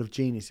kernel of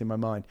genius in my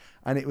mind,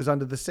 and it was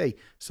Under the Sea.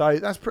 So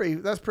that's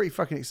pretty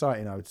fucking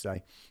exciting, I would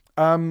say.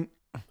 I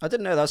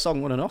didn't know that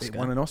song won an Oscar. It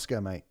won an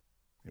Oscar, mate.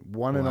 It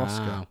won an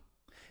Oscar.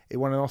 It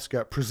won an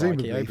Oscar,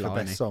 presumably for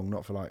best song,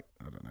 not for I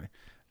don't know.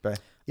 But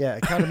yeah,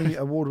 Academy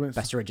Award winners.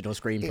 Best original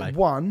screenplay. It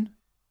won.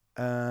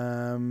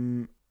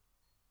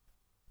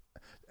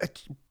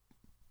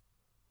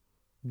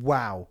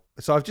 Wow.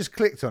 So I've just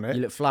clicked on it.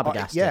 You look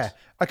flabbergasted. Yeah.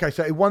 Okay,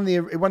 so it won the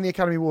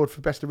Academy Award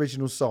for best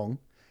original song.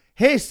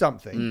 Here's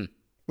something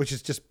which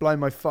has just blown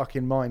my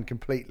fucking mind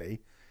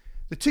completely.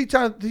 The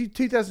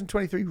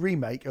 2023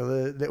 remake of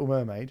The Little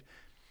Mermaid.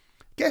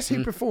 Guess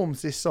who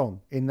performs this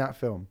song in that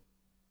film?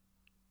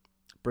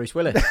 Bruce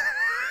Willis.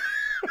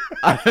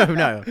 Oh,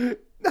 no.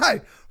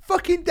 No.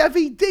 Fucking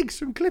Daveed Diggs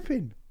from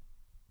Clipping.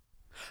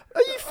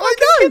 Are you fucking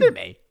kidding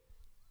me?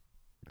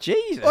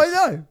 Jesus. I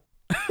know.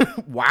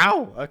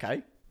 Wow.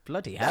 Okay.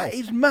 Bloody hell. That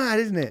is mad,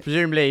 isn't it?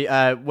 Presumably,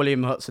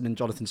 William Hudson and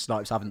Jonathan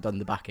Snipes haven't done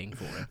the backing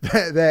for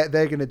it.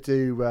 They're going to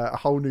do A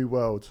Whole New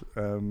World.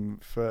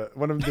 For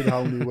one of them did A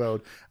Whole New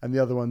World, and the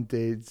other one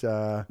did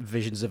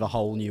Visions of a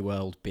Whole New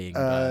World being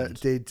burned.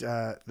 Did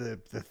the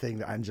thing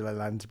that Angela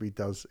Lansbury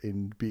does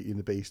in Beauty and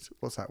the Beast.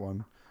 What's that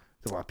one?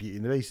 Beauty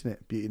and the Beast, isn't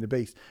it? Beauty and the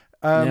Beast.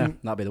 Yeah,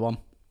 that'll be the one.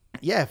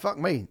 Yeah, fuck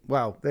me.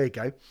 Well, there you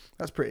go.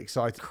 That's pretty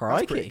exciting. Crikey.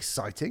 That's pretty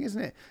exciting,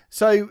 isn't it?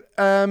 So,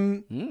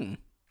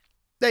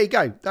 there you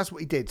go. That's what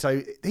he did.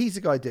 So he's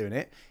the guy doing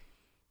it.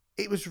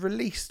 It was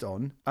released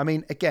on. I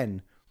mean,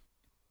 again,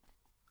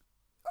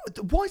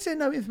 why is there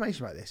no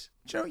information about this?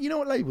 Do you know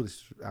what label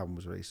this album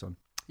was released on?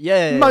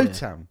 Yeah,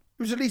 Motown. Yeah.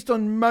 It was released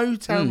on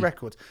Motown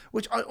Records,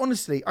 which I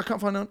can't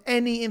find on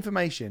any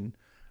information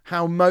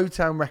how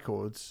Motown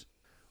Records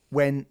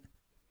went.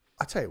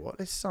 I tell you what,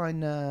 let's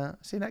sign.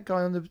 See that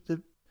guy on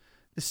the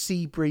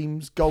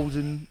Seabream's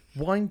golden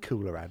wine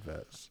cooler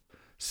adverts.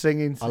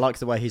 Singing. I like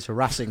the way he's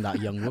harassing that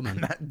young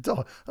woman. That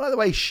dog. I like the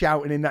way he's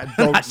shouting in that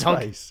dog's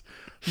face.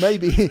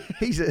 Maybe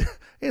he's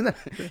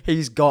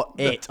got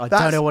it. I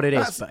don't know what it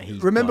is, but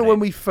he's remember got when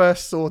it. we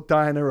first saw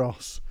Diana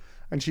Ross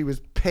and she was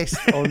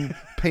pissed on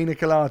Pina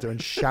Colada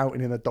and shouting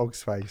in a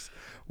dog's face?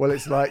 Well,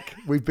 it's like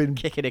we've been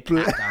kicking a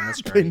cat down the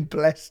street. Been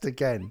blessed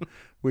again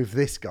with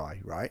this guy,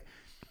 right?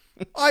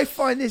 I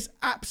find this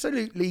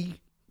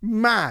absolutely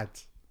mad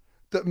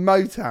that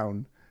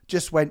Motown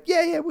just went,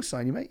 yeah, we'll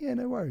sign you, mate. Yeah,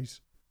 no worries.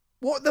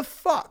 What the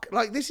fuck?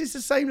 Like, this is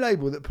the same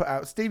label that put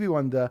out Stevie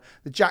Wonder,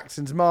 the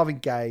Jacksons, Marvin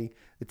Gaye,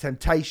 the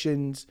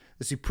Temptations,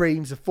 the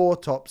Supremes, the Four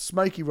Tops,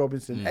 Smokey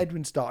Robinson,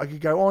 Edwin Starr. I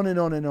could go on and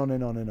on and on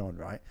and on and on,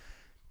 right?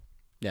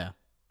 Yeah.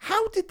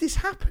 How did this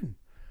happen?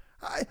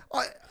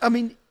 I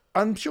mean,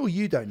 I'm sure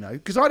you don't know,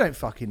 because I don't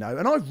fucking know,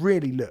 and I've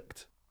really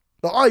looked.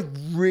 Like, I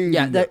really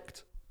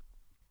looked.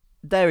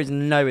 There is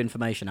no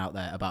information out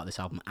there about this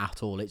album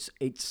at all. It's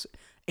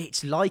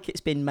like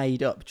it's been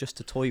made up just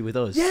to toy with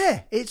us.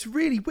 Yeah, it's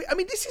really weird. I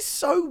mean, this is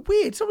so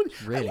weird.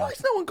 Why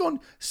has no one gone,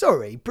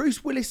 sorry,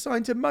 Bruce Willis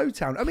signed to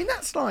Motown? I mean,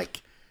 that's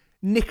like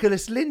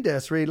Nicholas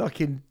Lyndhurst really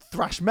like in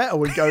thrash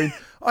metal and going,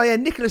 oh yeah,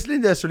 Nicholas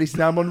Lyndhurst released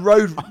an album on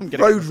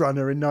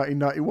Roadrunner in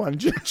 1991.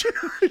 Do you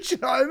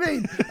know what I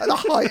mean? At the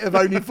height of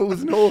Only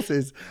Fools and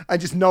Horses,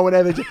 and just no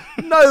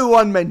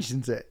one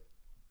mentions it.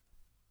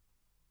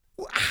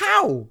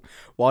 How?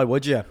 Why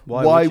would you?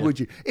 Why would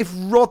you? If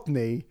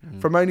Rodney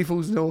from Only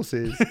Fools and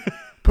Horses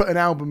put an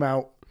album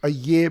out a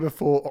year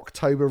before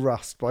October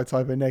Rust by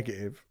Typo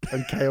Negative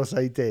and Chaos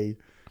AD and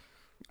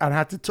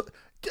had to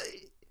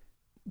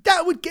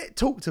that would get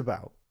talked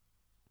about.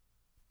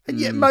 And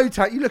yet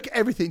Motown, you look at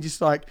everything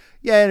just like,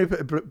 yeah, they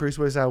put a Bruce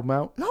Willis album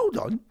out. Hold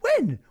on.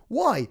 When?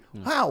 Why?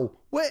 How?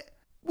 Where?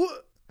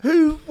 What?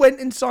 Who went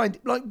and signed?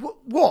 Like,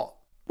 what?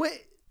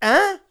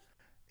 Where?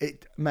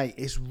 Mate,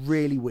 it's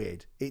really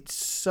weird. It's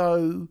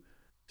so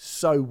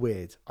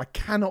weird. I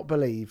cannot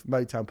believe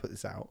Motown put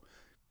this out.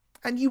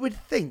 And you would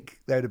think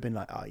they would have been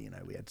like, oh,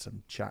 we had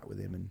some chat with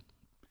him and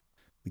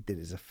we did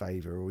it as a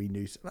favour, or we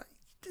knew.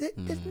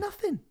 There's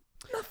nothing.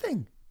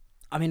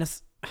 I mean,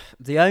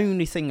 the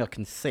only thing I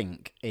can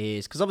think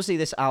is, because obviously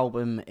this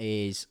album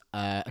is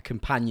a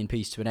companion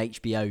piece to an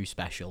HBO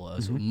special,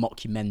 a sort of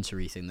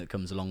mockumentary thing that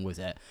comes along with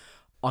it.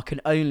 I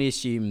can only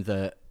assume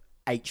that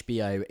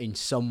HBO in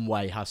some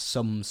way has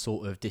some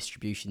sort of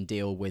distribution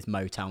deal with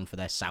Motown for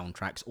their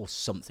soundtracks or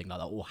something like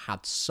that, or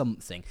had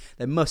something.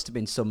 There must have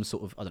been some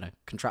sort of, I don't know,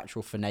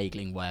 contractual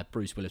finagling where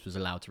Bruce Willis was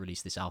allowed to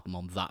release this album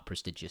on that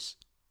prestigious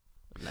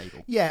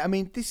label. Yeah, I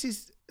mean, this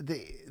is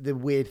the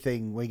weird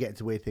thing when we get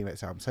into weird thing about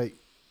this album. So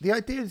the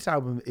idea of this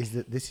album is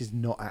that this is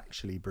not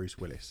actually Bruce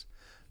Willis.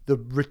 The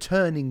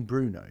returning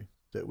Bruno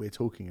that we're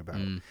talking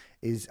about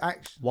is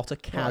actually what a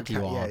cad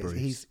you are, Bruce.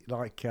 He's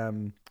like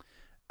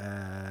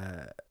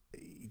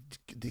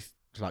this,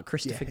 like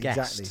Christopher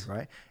Guest. Exactly,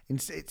 right?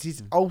 It's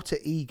his alter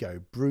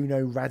ego,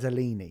 Bruno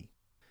Radellini.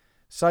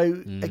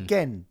 So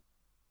again,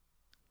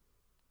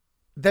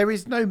 there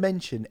is no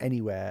mention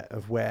anywhere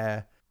of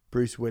where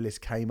Bruce Willis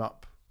came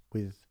up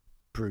with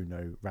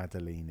Bruno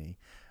Radellini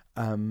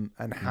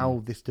and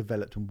how this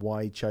developed and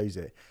why he chose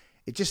it.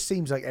 It just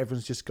seems like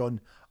everyone's just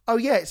gone, oh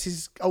yeah, it's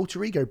his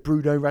alter ego,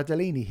 Bruno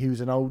Radellini,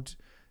 who's an old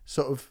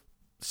sort of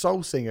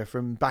soul singer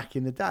from back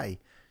in the day.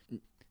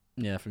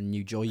 Yeah, from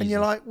New Jersey. And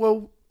you're like,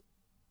 well,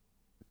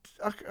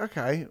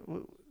 okay,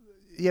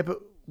 yeah, but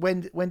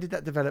when did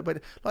that develop?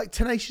 But like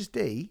Tenacious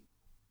D,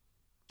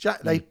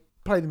 they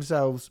play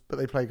themselves, but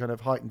they play kind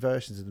of heightened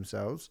versions of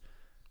themselves.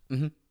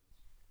 Mm-hmm.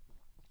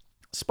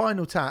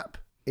 Spinal Tap,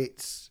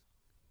 it's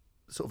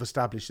sort of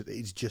established that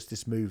it's just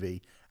this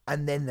movie,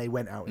 and then they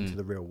went out into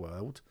the real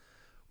world.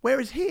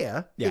 Whereas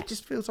here, it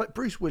just feels like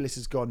Bruce Willis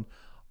has gone,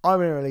 I'm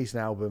going to release an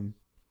album,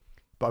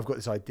 but I've got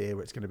this idea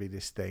where it's going to be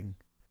this thing.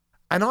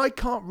 And I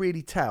can't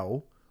really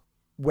tell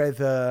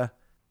whether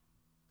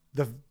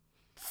the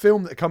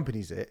film that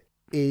accompanies it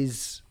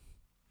is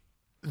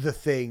the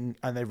thing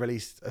and they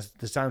released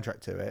the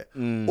soundtrack to it,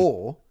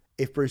 or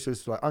if Bruce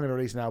was like, I'm going to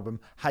release an album,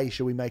 hey,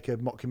 shall we make a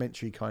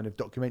mockumentary kind of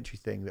documentary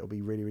thing that'll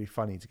be really, really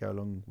funny to go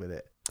along with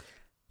it?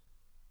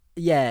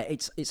 Yeah,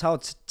 it's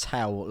hard to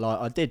tell. Like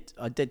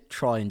I did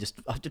try and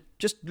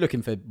just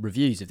looking for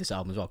reviews of this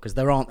album as well, because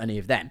there aren't any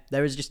of them.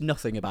 There is just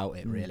nothing about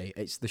it really.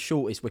 It's the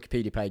shortest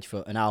Wikipedia page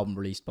for an album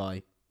released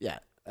by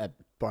a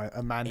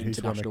man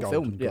who's won a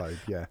Golden Globe.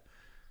 Yeah,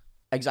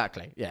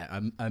 exactly. Yeah,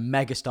 a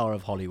megastar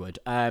of Hollywood.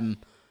 I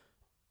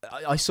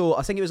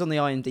think it was on the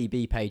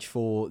IMDb page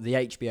for the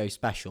HBO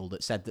special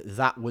that said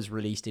that was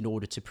released in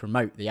order to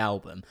promote the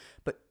album.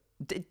 But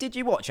did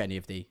you watch any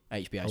of the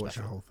HBO special? I watched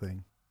the whole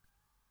thing.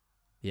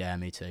 Yeah,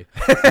 me too.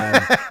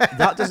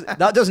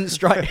 That doesn't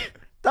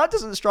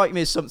strike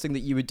me as something that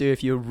you would do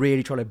if you were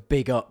really trying to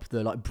big up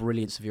the like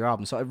brilliance of your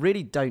album. So I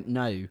really don't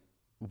know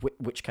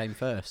which came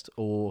first,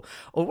 or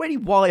really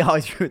why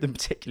either of them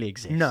particularly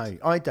exist. No,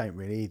 I don't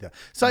really either.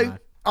 So no.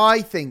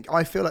 I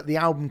feel like the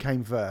album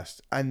came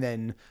first, and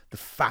then the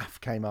faff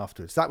came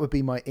afterwards. That would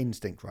be my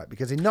instinct, right?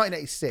 Because in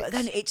 1986, but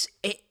then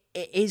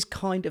it is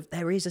kind of,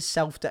 there is a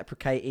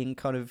self-deprecating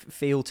kind of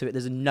feel to it.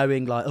 There's a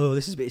knowing like, oh,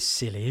 this is a bit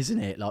silly, isn't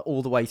it? Like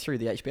all the way through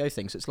the HBO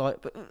thing. So it's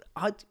like, but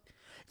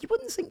you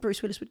wouldn't think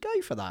Bruce Willis would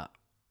go for that.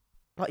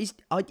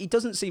 Like he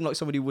doesn't seem like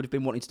somebody who would have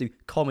been wanting to do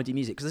comedy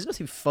music, because there's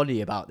nothing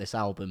funny about this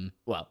album.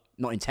 Well,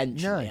 not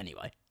intentionally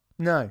anyway.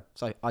 No.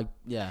 So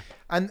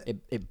and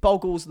it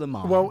boggles the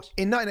mind. Well,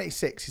 in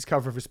 1986, his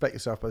cover of "Respect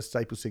Yourself" by the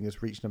Staple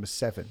Singers reached number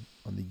 7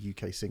 on the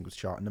UK singles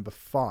chart and number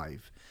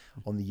 5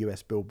 on the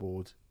US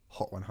Billboard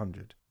Hot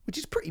 100. Which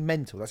is pretty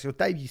mental. That's your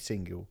debut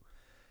single,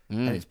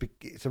 and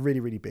it's a really,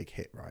 really big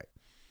hit, right?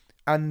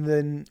 And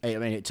then I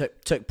mean, it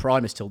took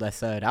Primus till their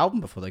third album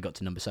before they got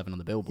to number 7 on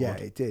the Billboard.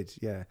 Yeah, it did.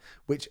 Yeah,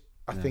 which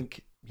I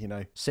think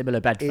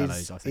similar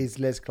bedfellows. I think is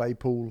Les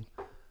Claypool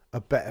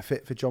a better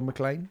fit for John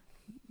McClane?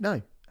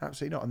 No,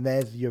 absolutely not. And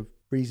there's your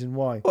reason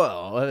why.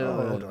 Well,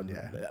 hold on,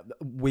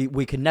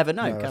 we can never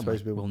know. Can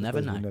we? We'll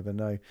never know. We'll never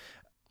know.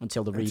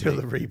 Until the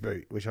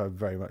reboot, which I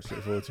very much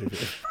look forward to.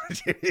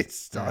 It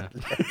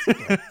started.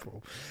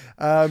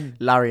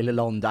 Larry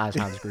Lalonde as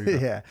Hans Gruber.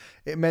 Yeah,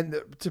 it meant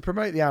that to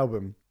promote the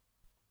album,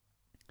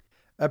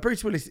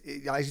 Bruce Willis,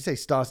 as you say,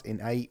 stars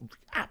in a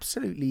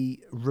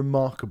absolutely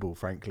remarkable,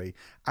 frankly,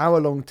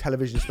 hour-long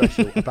television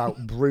special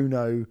about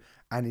Bruno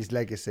and his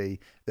legacy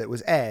that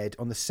was aired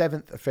on the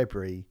 7th of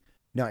February,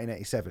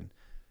 1987.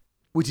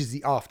 Which is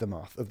the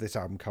aftermath of this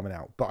album coming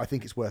out, but I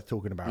think it's worth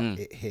talking about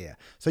it here.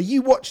 So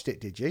you watched it,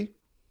 did you?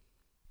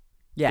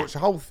 Yeah. Watched the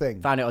whole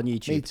thing. Found it on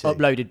YouTube.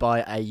 Uploaded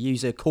by a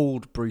user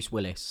called Bruce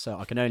Willis. So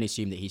I can only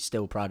assume that he's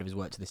still proud of his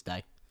work to this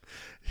day.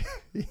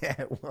 Yeah,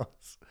 it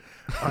was.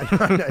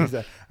 I know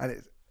that.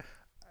 And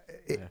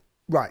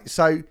right.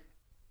 So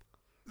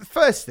the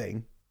first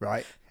thing,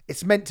 right?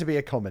 It's meant to be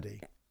a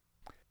comedy.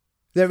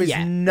 There is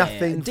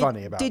nothing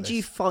funny about this. Did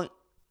you find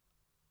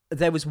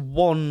there was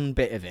one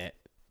bit of it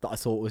that I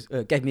thought was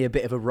gave me a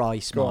bit of a wry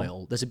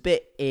smile? There's a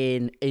bit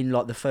in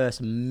like the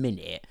first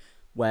minute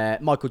where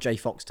Michael J.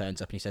 Fox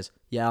turns up and he says,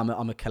 "Yeah,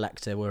 I'm a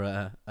collector.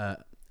 We're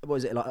what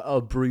is it, like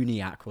a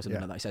Bruniac or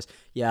something like that?" He says,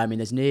 "Yeah, I mean,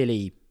 there's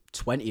nearly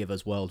 20 of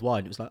us worldwide."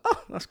 And it was like,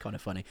 oh, that's kind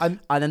of funny. And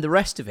then the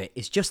rest of it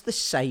is just the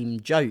same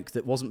joke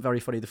that wasn't very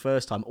funny the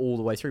first time all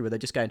the way through, where they're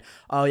just going,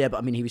 oh yeah, but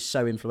I mean, he was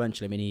so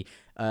influential. I mean,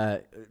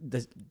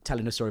 they're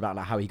telling a story about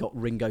like how he got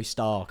Ringo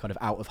Starr kind of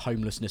out of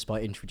homelessness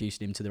by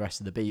introducing him to the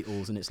rest of the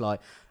Beatles. And it's like,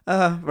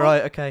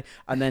 right, okay.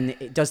 And then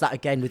it does that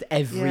again with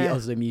every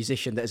other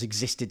musician that has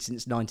existed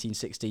since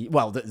 1960.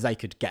 Well, that they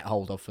could get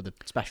hold of for the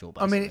special,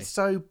 basically. I mean, it's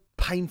so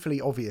painfully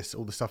obvious,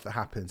 all the stuff that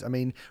happens. I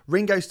mean,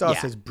 Ringo Starr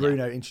says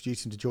Bruno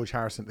introduced him to George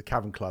Harrison at the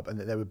Cavern Club and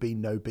that there would be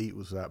no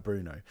Beatles without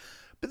Bruno.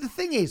 But the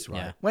thing is,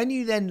 right, when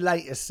you then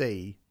later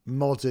see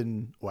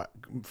modern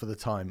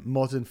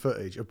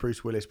footage of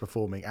Bruce Willis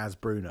performing as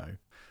Bruno,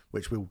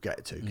 which we'll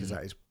get to because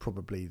that is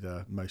probably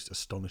the most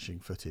astonishing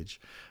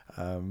footage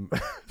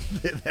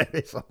there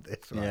is on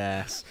this. Right?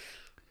 Yes.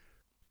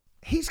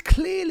 He's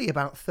clearly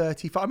about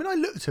 35. I mean, I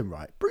looked at him,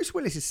 right? Bruce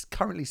Willis is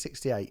currently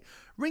 68.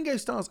 Ringo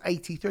Starr's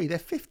 83. They're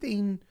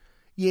 15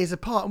 years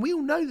apart. And we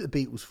all know that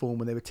the Beatles formed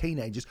when they were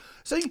teenagers.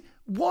 So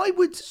why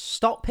would...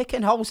 Stop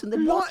picking holes in the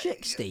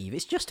logic, Steve.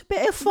 It's just a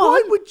bit of fun.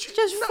 Why would... It's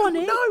just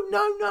funny.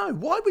 No.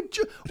 Why would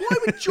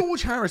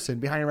George Harrison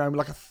be hanging around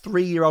with like a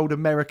 3-year-old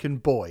American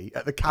boy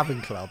at the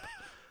Cavern Club?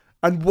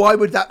 And why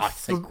would that... I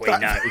think we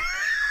know.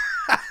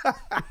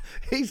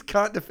 He's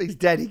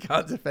dead. He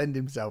can't defend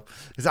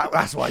himself.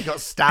 That's why he got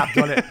stabbed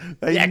on it.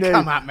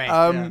 Come at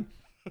me.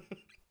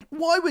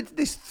 Why would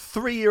this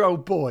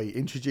 3-year-old boy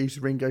introduce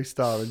Ringo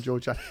Starr and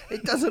George Harrison?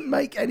 It doesn't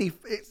make any.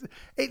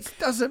 It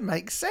doesn't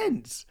make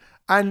sense.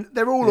 And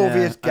they're all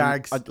obvious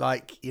gags,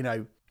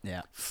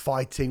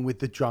 fighting with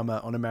the drummer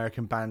on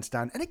American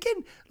Bandstand. And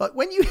again, like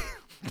when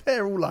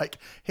they're all like,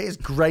 here's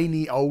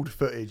grainy old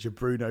footage of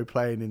Bruno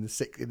playing in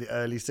the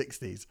early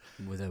 60s.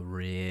 With a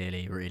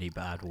really, really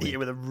bad wig. Yeah,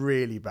 with a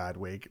really bad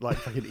wig, like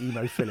fucking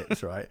Emo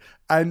Phillips, right?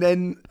 And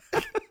then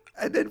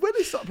when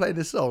they start playing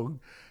the song,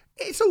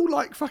 it's all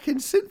like fucking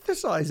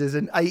synthesizers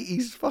and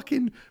 80s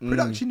fucking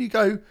production. You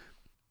go,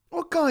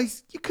 well,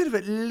 guys, you could have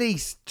at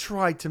least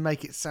tried to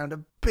make it sound a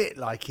bit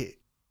like it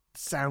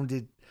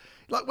sounded.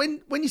 Like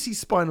when you see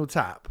Spinal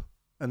Tap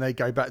and they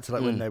go back to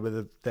like when they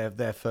were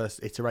their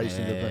first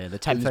iteration of the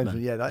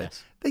Thamesmen. Yeah,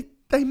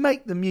 they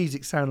make the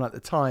music sound like the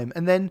time.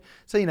 And then,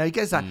 so, he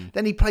gets that.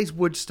 Then he plays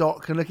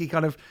Woodstock and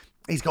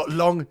he's got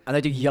long... And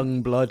they do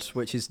Young Blood,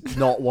 which is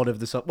not one of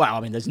the songs... Well, I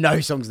mean, there's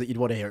no songs that you'd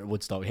want to hear at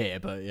Woodstock here,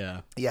 but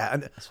yeah. Yeah,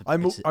 and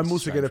I'm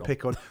also going to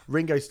pick on...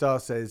 Ringo Starr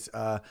says,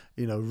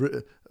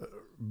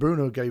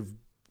 Bruno gave...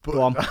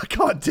 I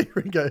can't do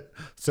Ringo,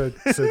 said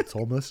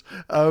Thomas.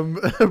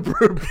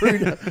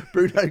 Bruno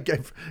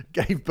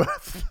gave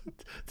birth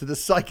to the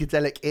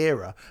psychedelic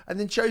era and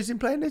then chose him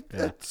playing a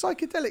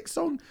psychedelic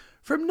song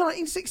from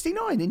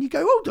 1969. And you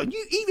go, hold on,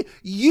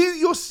 you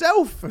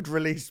yourself had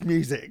released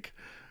music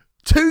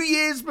 2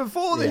 years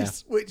before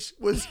this, which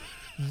was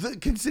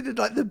considered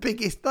like the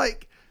biggest.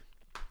 Like,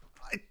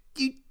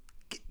 you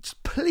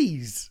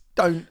please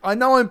don't. I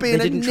know I'm being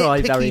a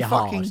nitpicky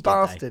fucking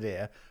bastard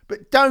here,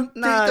 but don't.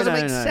 It doesn't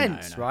make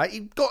sense, right?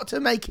 You've got to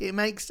make it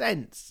make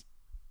sense.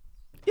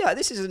 Yeah,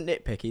 this isn't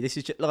nitpicky. This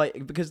is just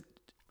like because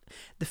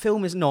the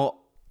film is not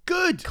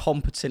good,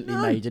 competently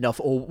made enough,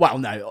 or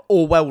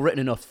well written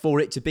enough for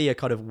it to be a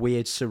kind of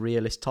weird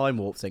surrealist time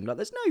warp thing. Like,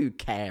 there's no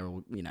care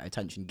or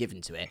attention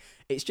given to it.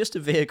 It's just a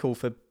vehicle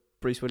for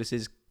Bruce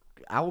Willis's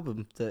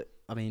album. That,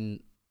 I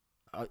mean,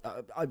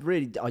 I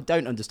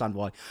don't understand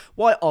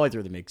why either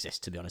of them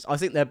exist. To be honest, I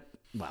think they're.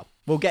 Well,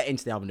 we'll get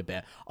into the album in a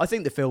bit. I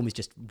think the film is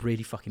just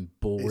really fucking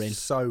boring. It's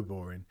so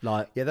boring.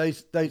 Like, yeah,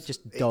 those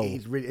just dull.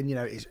 It's really, and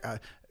it's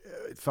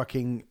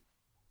fucking.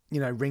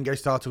 Ringo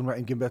Starr talking about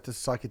him giving birth to the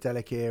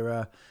psychedelic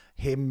era,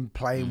 him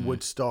playing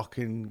Woodstock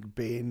and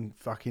being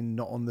fucking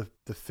not on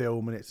the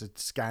film and it's a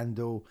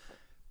scandal,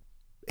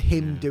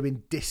 him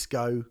doing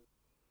disco,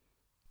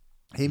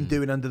 him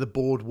doing Under the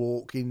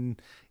Boardwalk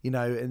and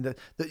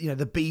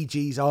the Bee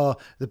Gees are,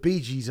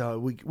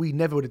 we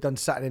never would have done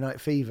Saturday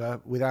Night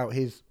Fever without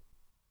his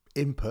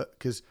input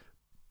because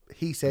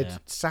he said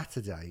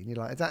Saturday and you're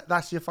like,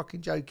 that's your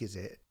fucking joke, is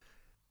it?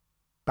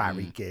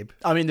 Barry Gibb.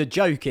 I mean, the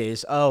joke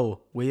is,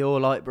 we all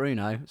like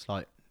Bruno. It's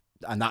like,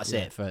 and that's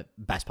it for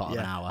best part of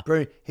an hour.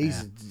 Bruno,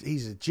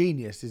 he's a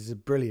genius. He's a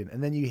brilliant.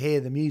 And then you hear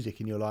the music,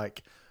 and you're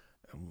like,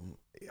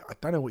 I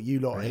don't know what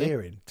you lot are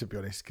hearing, to be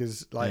honest,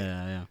 because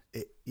And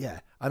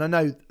I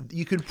know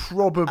you could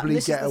probably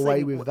get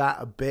away with that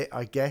a bit,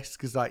 I guess,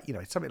 because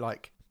something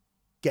like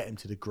Get Him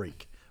to the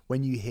Greek.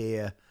 When you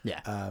hear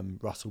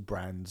Russell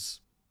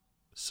Brand's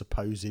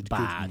supposed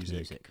bad good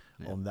music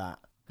on that.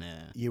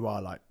 Yeah. You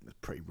are like,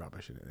 pretty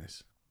rubbish, isn't it?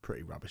 This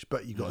pretty rubbish,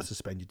 but you got to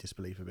suspend your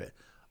disbelief a bit.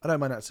 I don't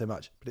mind that so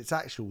much, but it's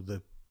actual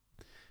the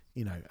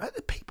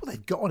people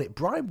they've got on it: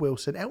 Brian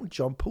Wilson, Elton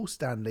John, Paul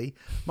Stanley,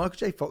 Michael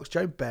J. Fox,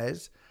 Joan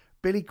Baez,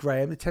 Billy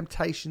Graham, The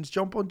Temptations,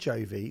 John Bon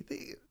Jovi.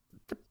 The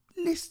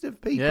list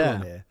of people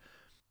on here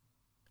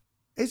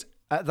is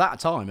at that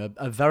time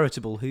a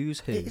veritable who's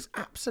who. It's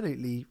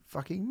absolutely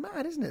fucking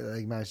mad, isn't it? That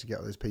they managed to get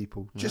all those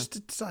people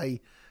just to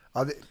say.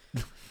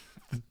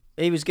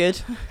 He was good.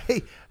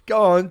 Hey,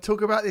 go on,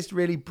 talk about this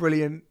really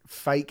brilliant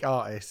fake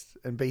artist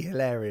and be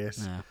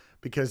hilarious. Yeah.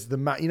 Because the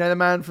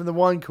man from the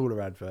wine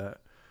cooler advert,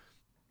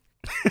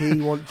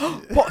 he wants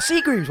what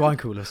Seagram's wine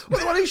coolers?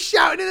 The one who's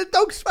shouting in the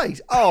dog's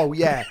face. Oh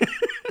yeah.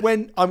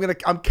 When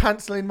I'm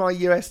cancelling my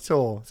US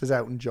tour, says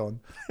Elton John.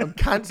 I'm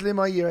cancelling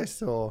my US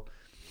tour,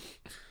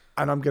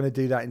 and I'm going to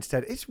do that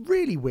instead. It's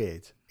really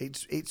weird.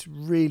 It's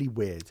really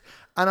weird,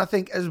 and I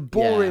think as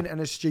boring and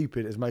as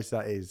stupid as most of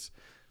that is.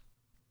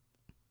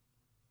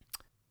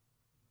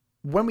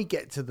 When we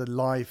get to the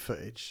live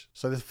footage,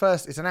 so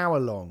it's an hour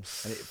long,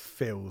 and it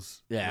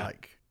feels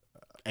like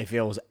it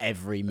feels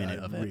every minute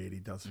of it. It really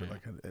does feel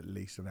like at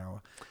least an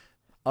hour.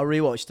 I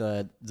rewatched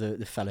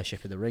the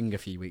Fellowship of the Ring a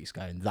few weeks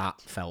ago, and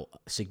that felt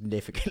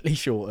significantly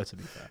shorter, to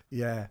be fair.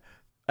 Yeah.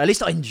 At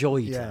least I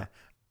enjoyed it.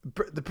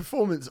 The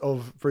performance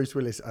of Bruce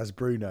Willis as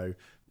Bruno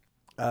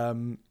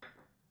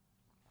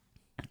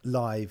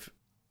live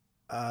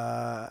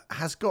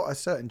has got a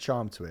certain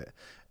charm to it.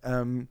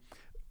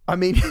 I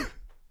mean,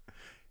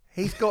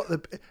 he's got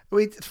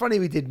it's funny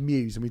we did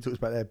Muse and we talked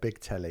about their big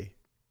telly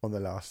on the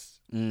last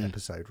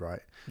episode,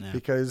 right? Yeah.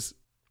 Because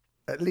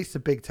at least the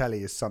big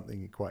telly is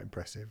something quite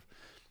impressive.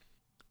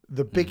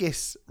 The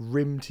biggest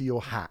rim to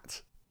your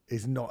hat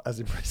is not as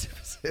impressive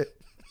as it.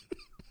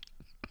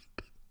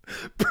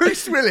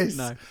 Bruce Willis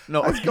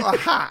has got a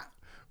hat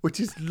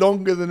which is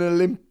longer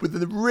than with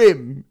the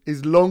rim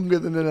is longer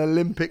than an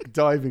Olympic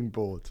diving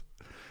board.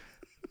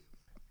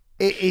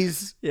 It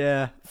is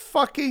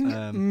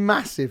fucking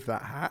massive,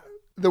 that hat.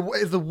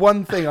 It's the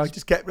one thing I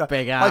just kept...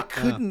 Big hat. I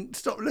couldn't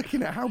stop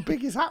looking at how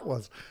big his hat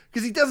was.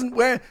 Because he doesn't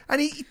wear...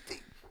 And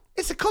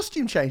it's a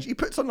costume change. He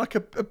puts on like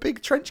a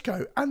big trench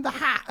coat and the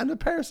hat and a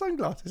pair of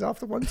sunglasses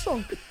after one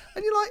song.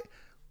 And you're like,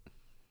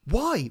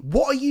 why?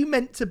 What are you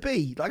meant to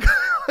be? Like,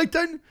 I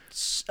don't...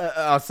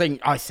 I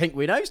think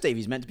we know, Steve.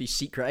 He's meant to be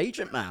secret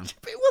agent, man.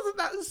 But it wasn't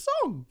that the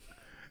song.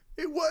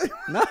 It was...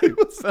 No. It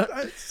wasn't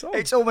that song.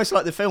 It's almost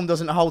like the film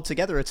doesn't hold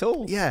together at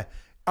all. Yeah.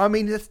 I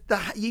mean,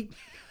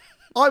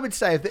 I would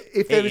say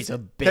if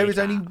there was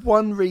only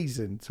one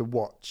reason to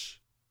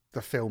watch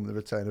the film The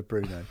Return of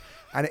Bruno,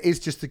 and it is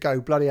just to go,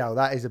 bloody hell,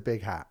 that is a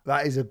big hat.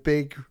 That is a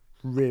big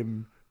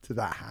rim to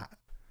that hat.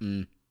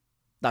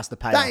 That's the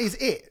payoff. That is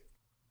it.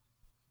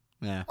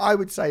 Yeah. I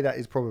would say that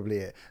is probably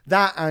it.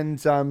 That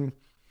and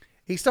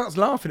he starts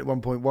laughing at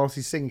one point whilst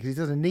he's singing because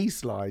he does a knee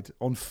slide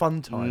on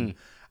Fun Time.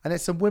 And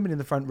there's some women in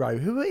the front row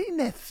who are in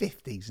their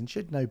 50s and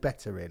should know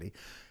better, really,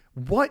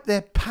 wipe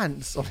their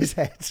pants on his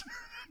head.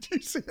 Do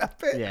you see that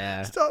bit?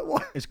 Yeah.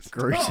 It's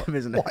gruesome,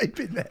 isn't it?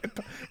 Wiping their...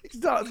 He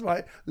starts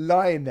like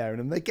lying there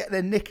and they get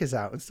their knickers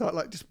out and start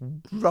like just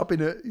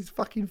rubbing at his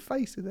fucking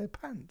face with their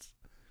pants.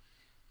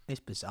 It's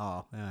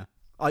bizarre, yeah.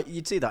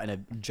 You'd see that in a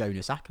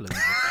Jonas Ackland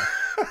video.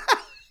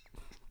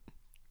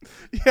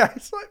 Yeah,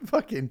 it's like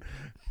fucking...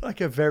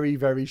 Like a very,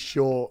 very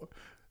short,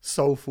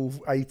 soulful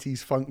 80s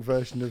funk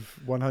version of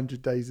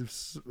 100 Days of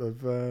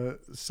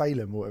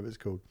Salem, or whatever it's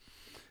called.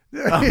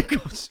 Oh,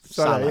 God.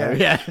 Sorry,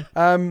 yeah.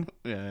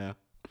 Yeah.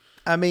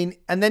 I mean,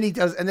 and then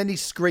he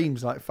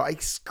screams like he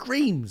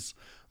screams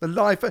the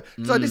life. So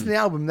I listened to the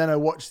album, then I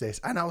watched this,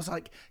 and I was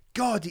like,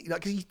 God,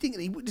 because you think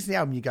you listen to the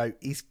album, you go,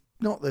 he's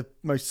not the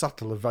most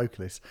subtle of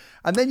vocalists,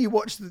 and then you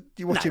watch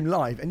him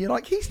live, and you're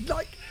like, he's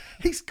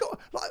got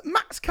like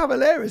Max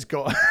Cavalera's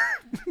got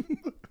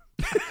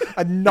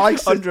a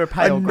nice under a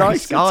pale grey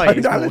sky,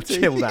 he's more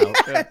chilled out.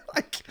 Yeah.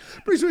 Like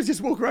Bruce Willis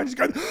just walk around, just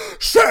going,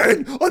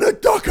 sitting on a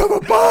dock of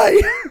a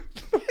bay.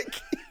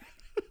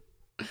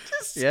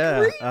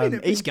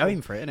 He's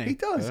going for it, isn't he? He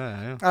does.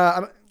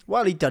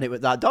 Well, he'd done it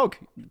with that dog.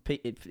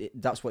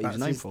 That's what he was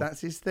known for.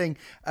 That's his thing.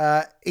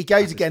 He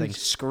goes again.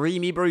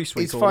 Screamy Bruce.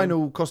 His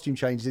final costume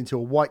changes into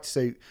a white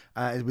suit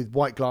with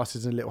white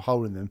glasses and a little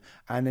hole in them,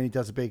 and then he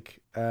does a big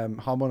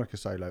harmonica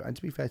solo. And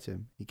to be fair to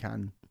him, he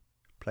can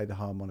play the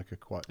harmonica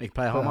quite. He can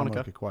play a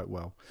harmonica quite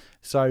well.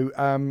 So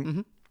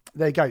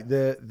there you go.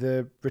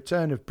 The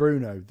Return of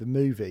Bruno, the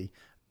movie,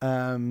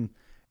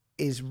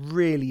 is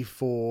really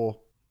for,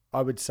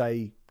 I would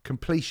say,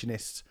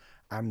 completionists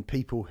and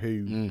people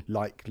who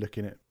like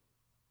looking at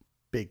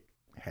big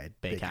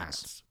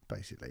hats,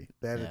 basically.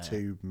 They're the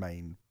two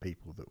main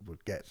people that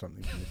would get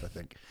something from this, I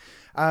think.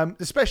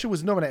 The special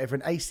was nominated for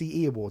an ACE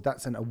Award.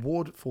 That's an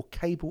award for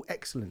cable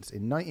excellence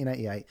in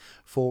 1988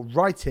 for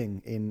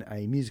writing in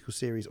a musical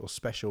series or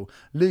special,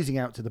 losing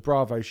out to the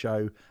Bravo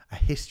show, A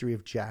History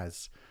of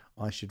Jazz.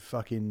 I should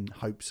fucking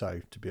hope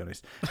so, to be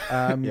honest.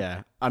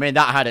 Yeah. I mean,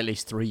 that had at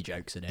least 3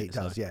 jokes in it. It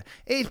does, yeah.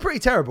 It's pretty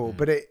terrible,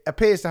 but it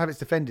appears to have its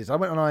defenders. I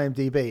went on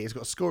IMDb. It's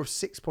got a score of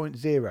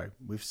 6.0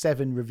 with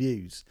 7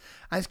 reviews.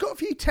 And it's got a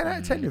few 10 out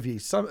of 10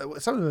 reviews. Some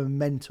of them are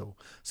mental.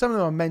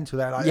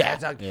 They're like,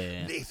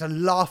 it's a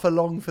laugh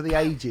along for the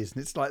ages.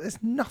 And it's like,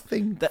 there's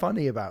nothing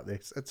funny about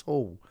this at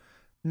all.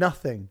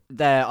 Nothing.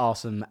 There are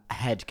some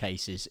head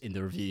cases in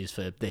the reviews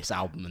for this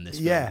album and this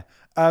film. Yeah.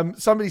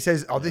 Somebody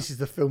says, this is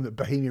the film that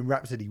Bohemian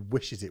Rhapsody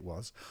wishes it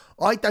was.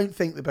 I don't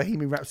think that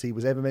Bohemian Rhapsody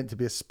was ever meant to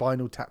be a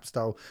Spinal Tap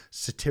style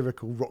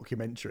satirical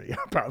rockumentary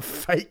about a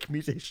fake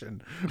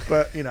musician.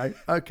 But,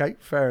 okay,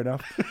 fair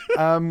enough.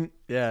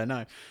 Yeah,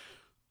 no.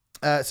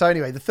 So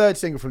anyway, the third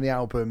single from the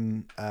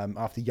album,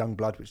 after Young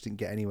Blood, which didn't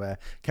get anywhere,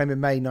 came in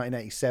May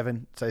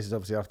 1987. So this is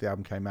obviously after the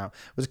album came out.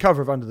 Was a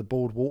cover of Under the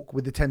Boardwalk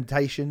with the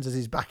Temptations as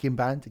his backing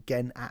band.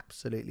 Again,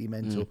 absolutely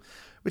mental.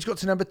 Which got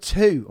to number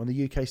 2 on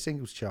the UK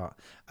singles chart.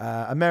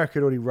 America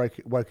had already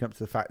woken up to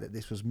the fact that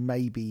this was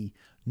maybe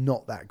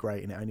not that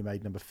great, and it only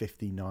made number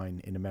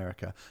 59 in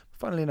America.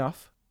 Funnily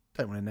enough,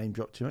 don't want to name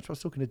drop too much. I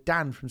was talking to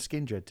Dan from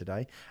Skindred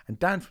today, and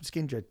Dan from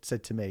Skindred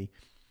said to me,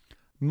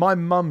 my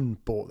mum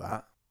bought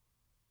that,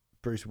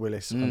 Bruce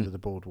Willis, Under the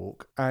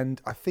Boardwalk,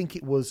 and I think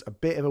it was a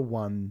bit of a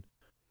one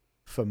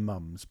for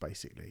mums,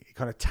 basically. It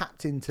kind of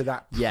tapped into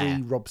that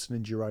pre-Robson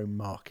and Jerome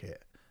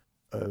market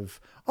of,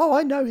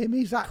 I know him.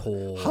 He's that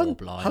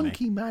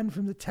hunky man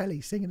from the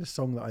telly singing a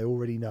song that I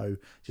already know,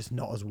 just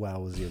not as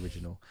well as the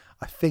original.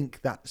 I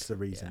think that's the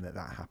reason that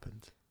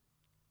happened.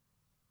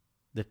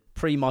 The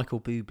pre-Michael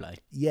Bublé.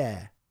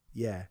 Yeah.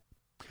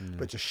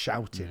 But just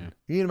shouting.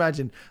 You can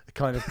imagine the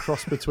kind of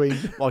cross between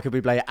Michael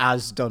Bublé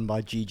as done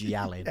by Gigi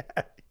Allen.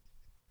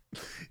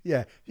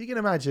 Yeah. If you can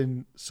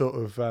imagine sort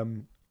of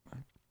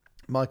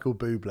Michael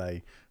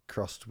Bublé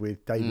crossed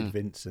with David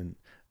Vincent,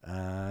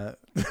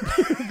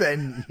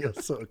 then you're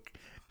sort of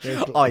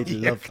I'd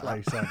love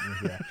close, aren't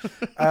you?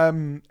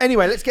 Yeah.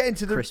 Anyway, let's get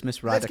into the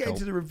Christmas Radical. Let's get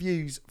into the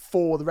reviews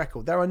for the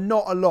record. There are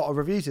not a lot of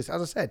reviews.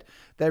 As I said,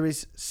 there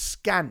is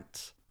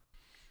scant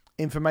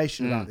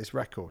information about this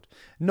record.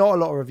 Not a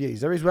lot of reviews.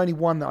 There is only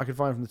one that I could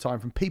find from the time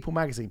from People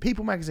Magazine.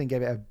 People Magazine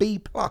gave it a B+.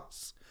 I'm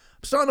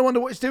starting to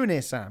wonder what it's doing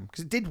here, Sam,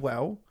 because it did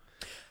well.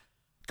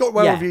 Got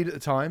well reviewed at the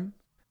time.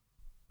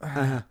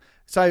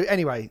 So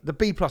anyway, the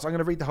B+, I'm going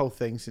to read the whole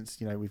thing since,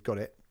 we've got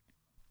it.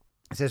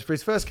 It says, for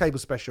his first cable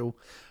special,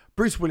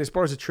 Bruce Willis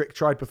borrows a trick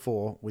tried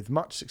before with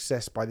much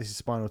success by This Is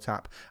Spinal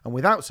Tap and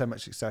without so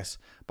much success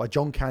by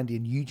John Candy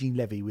and Eugene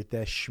Levy with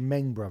their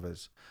Schmeng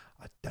brothers.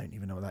 I don't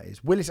even know what that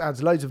is. Willis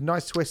adds loads of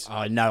nice twists.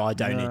 Oh, no, I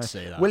don't need to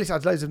see that. Willis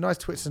adds loads of nice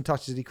twists and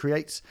touches as he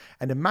creates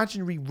an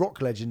imaginary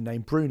rock legend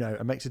named Bruno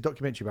and makes a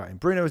documentary about him.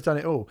 Bruno has done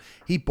it all.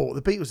 He brought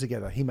the Beatles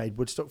together. He made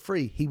Woodstock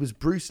free. He was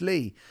Bruce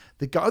Lee.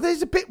 The guy.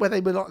 There's a bit where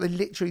they're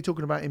literally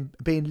talking about him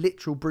being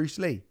literal Bruce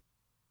Lee.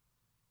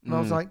 And I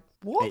was like,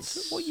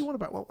 what? What are you on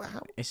about? What?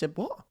 How? It's a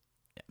what?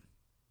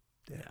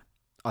 Yeah.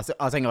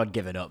 I think I'd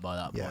give it up by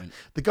that point.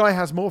 The guy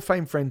has more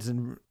fame friends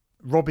than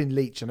Robin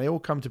Leach, and they all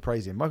come to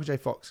praise him. Michael J.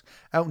 Fox,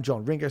 Elton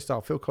John, Ringo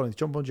Starr, Phil Collins,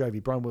 John Bon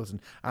Jovi, Brian Wilson,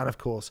 and of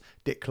course,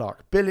 Dick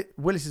Clark.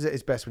 Willis is at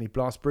his best when he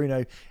blasts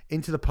Bruno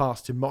into the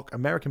past to mock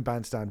American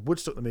Bandstand,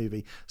 Woodstock the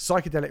movie,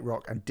 psychedelic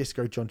rock, and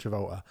disco John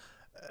Travolta.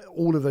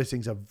 All of those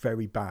things are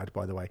very bad,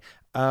 by the way.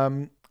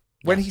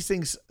 When he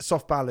sings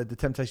Soft Ballad, The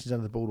Temptations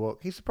Under the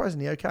Boardwalk, he's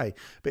surprisingly okay.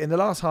 But in the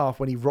last half,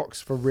 when he rocks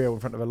for real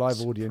in front of a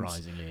live audience...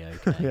 Surprisingly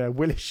okay.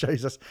 Willis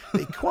shows us that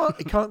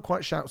he can't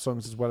quite shout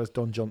songs as well as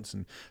Don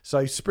Johnson.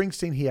 So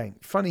Springsteen, he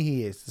ain't. Funny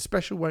he is. The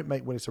special won't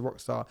make Willis a rock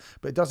star,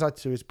 but it does add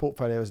to his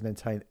portfolio as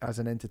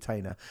an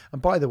entertainer.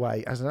 And by the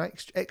way, as an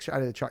extra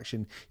added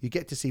attraction, you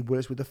get to see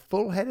Willis with a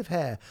full head of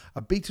hair,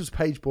 a Beatles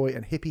page boy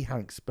and hippie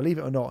Hanks. Believe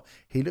it or not,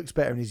 he looks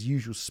better in his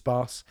usual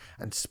sparse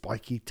and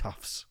spiky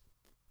tufts.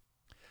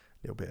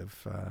 Little bit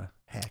of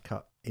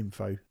haircut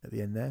info at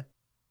the end there.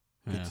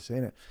 Good to see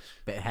it.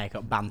 Bit of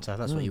haircut banter.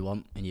 That's what you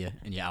want in your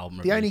album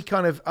reviews. The only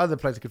kind of other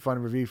place I could find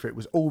a review for it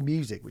was All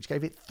Music, which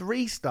gave it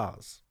 3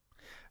 stars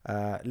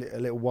a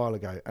little while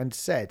ago, and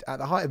said, at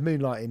the height of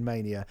Moonlighting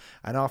Mania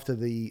and after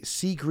the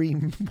Sea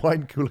Green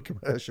wine cooler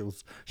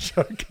commercials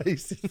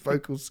showcased his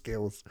vocal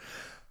skills.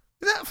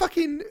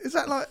 Is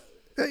that like,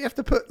 you have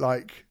to put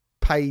like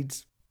paid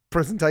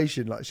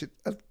presentation, like shit.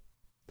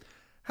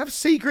 Have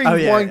Sea Green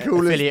wine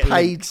coolers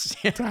paid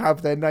to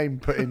have their name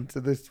put into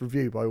this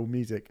review by All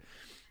Music?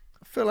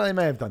 I feel like they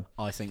may have done.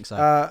 I think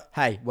so.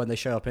 Hey, when they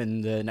show up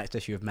in the next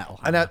issue of Metal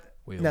Hammer,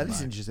 this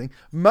is interesting.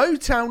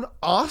 Motown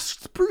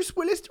asked Bruce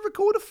Willis to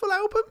record a full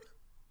album.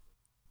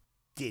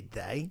 Did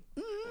they?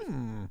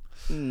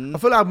 A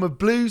full album of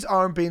blues,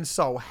 R&B and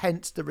soul,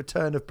 hence the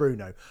return of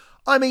Bruno.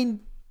 I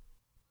mean,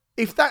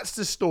 if that's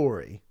the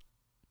story...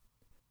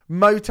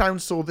 Motown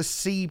saw the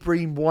Sea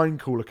Bream wine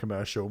cooler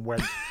commercial and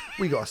went,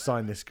 we got to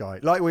sign this guy.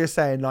 Like we were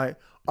saying, like,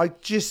 I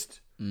just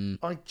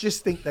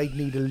think they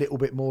need a little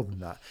bit more than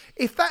that.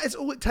 If that is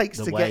all it takes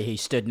to get... The way he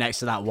stood next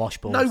to that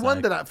washboard. No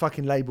wonder that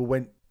fucking label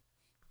went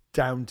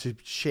down to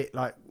shit,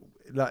 like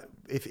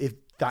if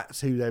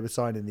that's who they were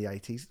signing in the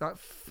 80s. Like,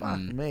 fuck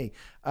me.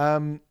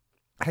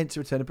 Hence the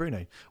return of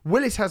Bruno.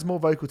 Willis has more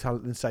vocal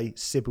talent than, say,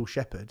 Sybil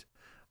Shepherd.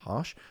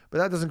 Harsh. But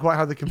that doesn't quite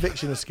have the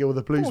conviction or skill of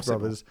the Blues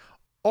Brothers.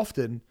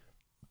 Often...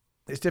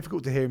 It's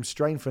difficult to hear him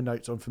strain for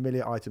notes on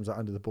familiar items like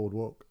Under the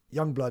Boardwalk,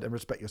 Young Blood and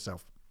Respect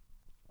Yourself.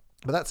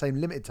 But that same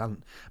limited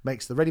talent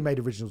makes the ready-made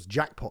originals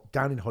jackpot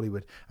down in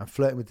Hollywood and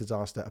Flirting with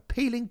Disaster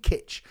appealing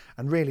kitsch.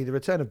 And really, the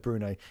return of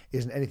Bruno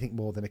isn't anything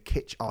more than a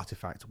kitsch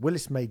artifact.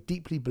 Willis may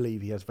deeply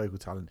believe he has vocal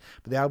talent,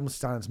 but the album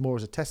stands more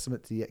as a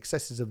testament to the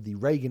excesses of the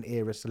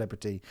Reagan-era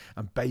celebrity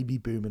and baby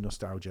boomer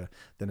nostalgia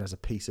than as a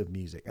piece of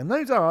music. And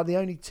those are the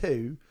only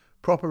 2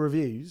 proper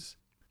reviews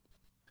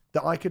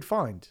that I could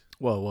find.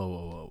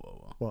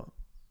 Whoa. What?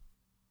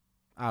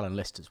 Alan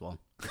Lister's one.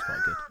 That's quite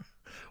good.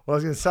 Well, I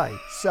was going to say,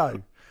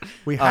 so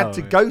we had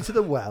to go to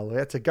the well. We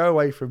had to go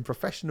away from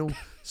professional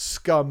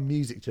scum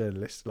music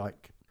journalists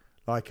like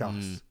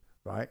us,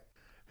 right?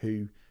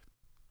 Who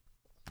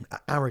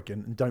are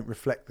arrogant and don't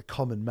reflect the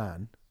common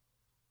man.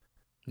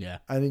 Yeah.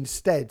 And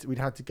instead, we'd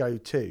had to go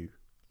to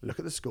look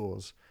at the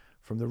scores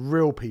from the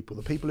real people,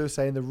 the people who are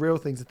saying the real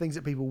things, the things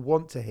that people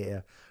want to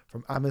hear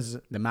from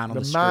Amazon. The man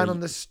on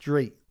the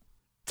street.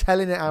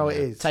 Telling it how it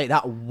is. Take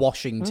that,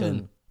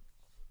 Washington.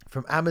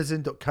 From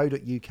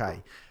Amazon.co.uk.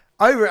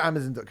 Over at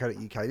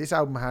Amazon.co.uk, this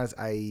album has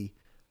a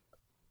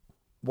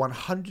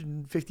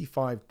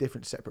 155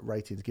 different separate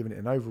ratings, giving it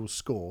an overall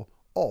score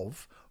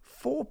of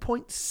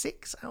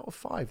 4.6 out of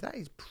 5. That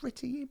is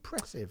pretty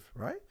impressive,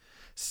 right?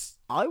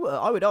 I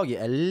would argue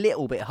a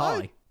little bit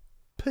high.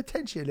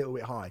 Potentially a little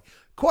bit high.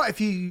 Quite a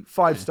few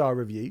 5-star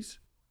reviews.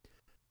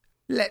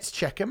 Let's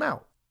check them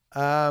out.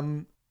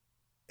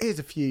 Here's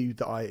a few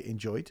that I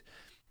enjoyed.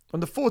 On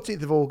the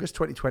 14th of August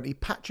 2020,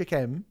 Patrick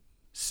M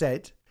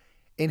said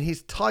in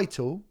his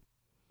title,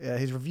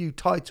 his review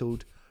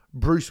titled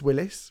Bruce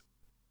Willis.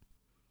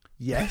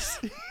 Yes.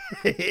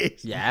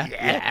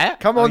 Yeah.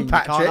 Come on,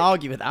 Patrick. You can't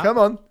argue with that. Come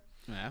on.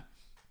 Yeah.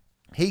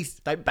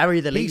 Don't bury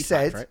the lead, He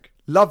said, Patrick.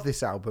 Love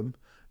this album.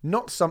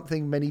 Not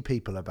something many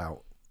people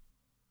about.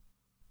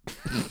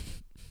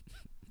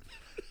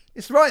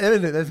 It's right there,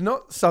 isn't it? There's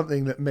not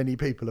something that many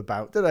people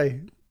about, do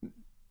they?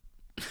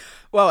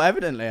 Well,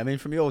 evidently, I mean,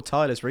 from your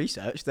tireless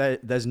research,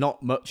 there's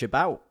not much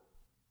about.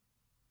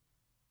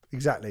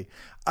 Exactly.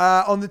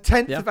 On the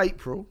 10th of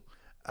April,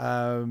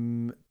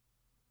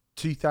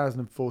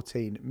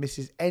 2014,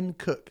 Mrs. N.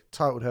 Cook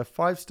titled her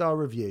 5-star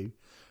review,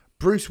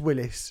 Bruce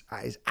Willis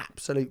at his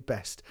absolute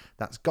best.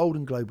 That's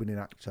Golden Globe winning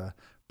actor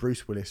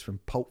Bruce Willis from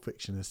Pulp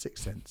Fiction and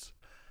Sixth Sense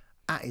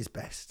at his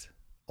best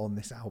on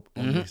this album.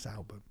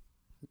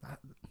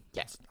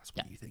 That's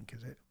what you think,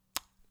 is it?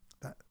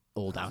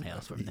 All downhill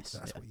from this.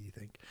 That's what you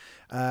think.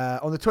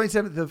 On the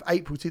 27th of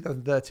April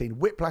 2013,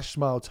 Whiplash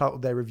Smile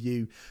titled their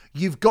review,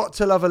 You've Got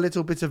to Love a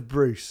Little Bit of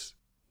Bruce.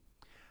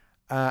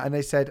 And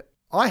they said,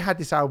 I had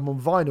this album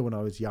on vinyl when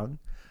I was young,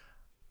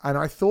 and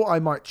I thought I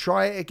might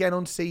try it again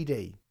on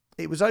CD.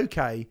 It was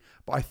okay,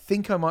 but I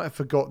think I might have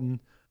forgotten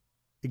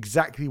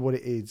exactly what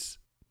it is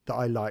that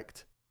I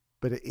liked,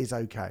 but it is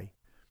okay.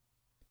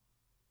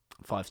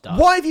 5 stars.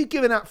 Why have you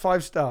given out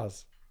 5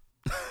 stars?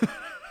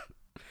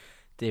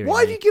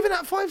 Why have you given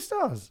out 5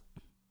 stars?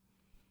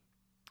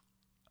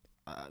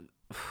 I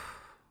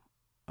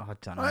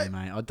don't know,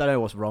 mate. I don't know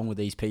what's wrong with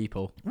these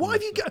people. Why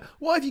have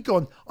you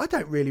gone? I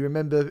don't really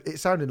remember it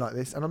sounding like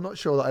this, and I'm not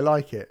sure that I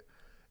like it.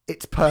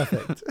 It's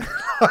perfect.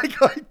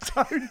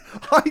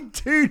 I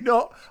do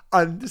not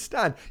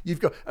understand.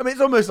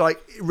 It's almost like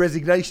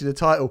resignation, the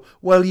title.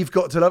 Well, you've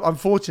got to love.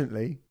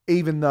 Unfortunately,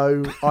 even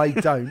though I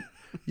don't,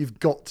 you've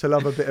got to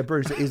love a bit of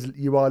Bruce.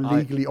 You are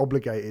legally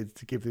obligated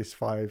to give this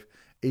 5,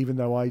 even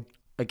though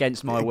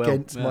against my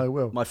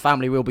will. My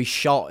family will be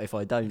shot if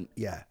I don't.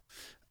 Yeah.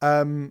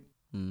 On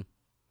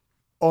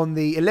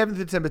the 11th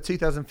of December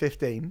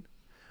 2015,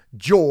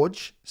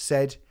 George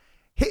said,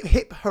 "Hip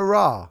hip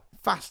hurrah!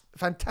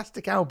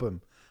 Fantastic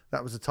album."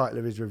 That was the title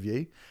of his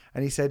review,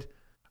 and he said,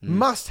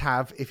 "Must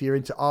have if you're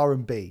into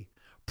R&B,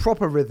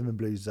 proper rhythm and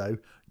blues though,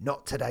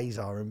 not today's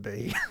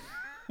R&B."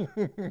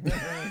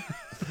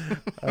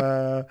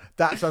 That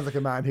sounds like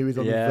a man who is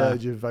on the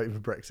verge of voting for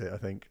Brexit, I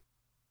think.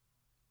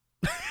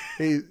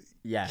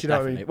 Yeah, do you know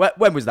definitely. what I mean?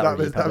 When was that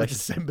That published? was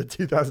December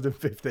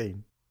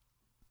 2015.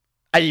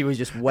 And he was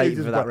just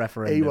waiting for that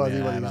referendum. He was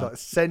like,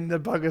 send the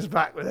buggers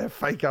back with their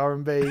fake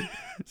R&B.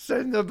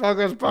 Send the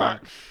buggers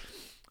back.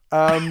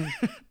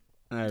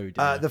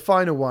 The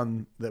final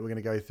one that we're going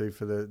to go through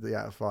for the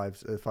out of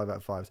 5s, 5 out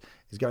of 5s,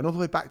 is going all the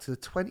way back to the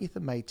 20th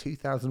of May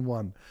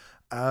 2001.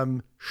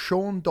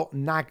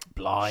 Sean.Nagel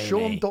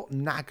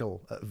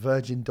at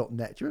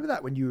virgin.net. Do you remember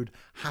that, when you would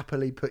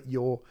happily put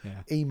your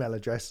email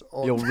address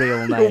on your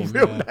real name,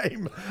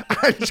 name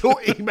and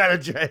your email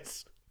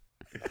address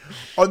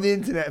on the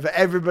internet for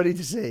everybody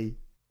to see?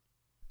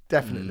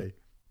 Definitely.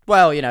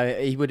 Well,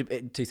 he would have,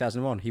 in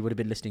 2001, he would have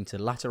been listening to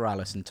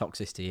Lateralis and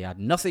Toxicity. He had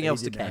nothing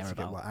else to care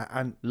about.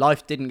 And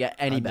life didn't get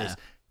any better.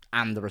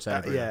 And the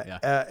return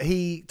of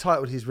he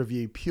titled his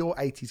review Pure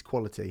 80s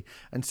Quality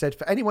and said,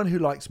 for anyone who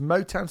likes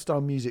Motown style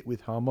music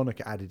with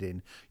harmonica added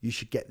in, you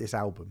should get this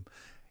album.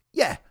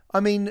 Yeah, I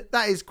mean,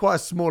 that is quite a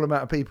small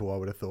amount of people, I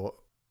would have thought.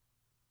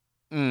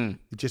 You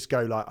just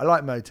go like, I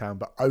like Motown,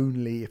 but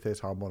only if there's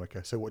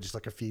harmonica. So what, just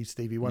like a few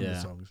Stevie Wonder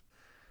songs?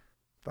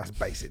 That's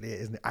basically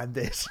it, isn't it? And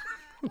this.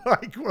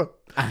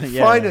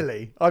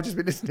 Finally, I've just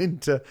been listening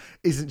to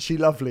Isn't She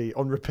Lovely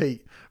on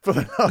repeat for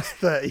the last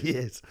 30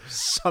 years.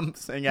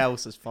 Something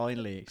else has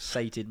finally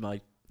sated my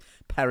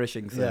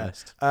perishing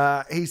thirst.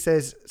 He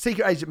says,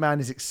 Secret Agent Man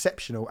is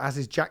exceptional, as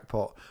is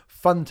Jackpot,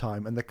 Fun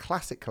Time, and the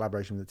classic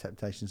collaboration with the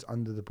Temptations,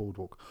 Under the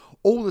Boardwalk.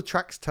 All the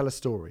tracks tell a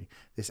story.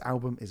 This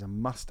album is a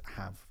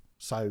must-have.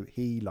 So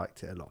he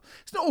liked it a lot.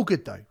 It's not all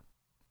good, though.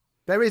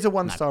 There is a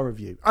 1-star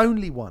review.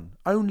 Only one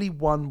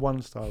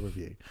 1-star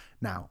review.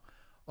 Now,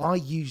 I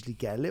usually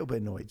get a little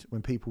bit annoyed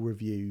when people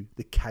review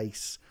the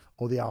case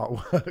or the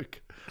artwork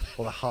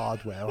or the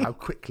hardware or how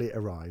quickly it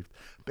arrived.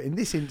 But in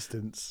this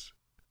instance,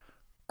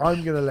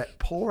 I'm going to let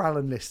poor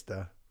Alan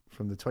Lister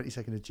from the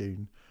 22nd of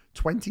June,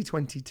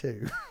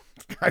 2022,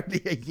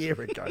 only a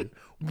year ago,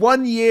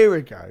 1 year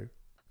ago,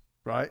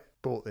 right,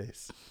 bought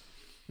this.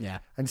 Yeah.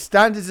 And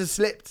standards have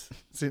slipped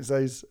since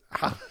those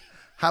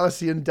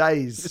halcyon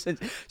days.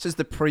 Since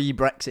the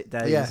pre-Brexit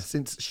days. Yeah,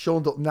 since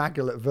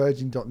Sean.Nagel at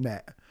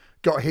virgin.net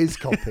got his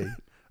copy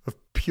of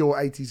Pure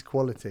 80s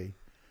Quality.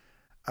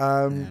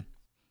 Alan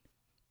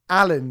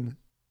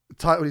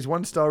titled his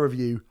 1-star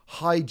review,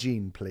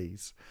 Hygiene,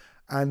 Please.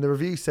 And the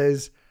review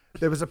says,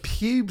 there was a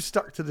pube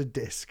stuck to the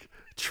disc.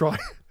 Try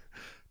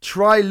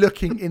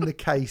looking in the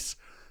case.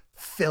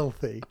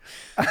 Filthy.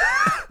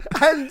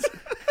 And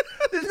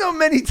there's not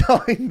many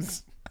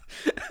times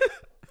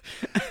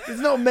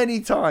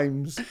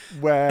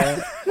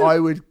where I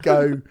would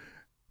go,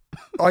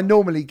 I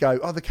normally go,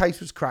 oh, the case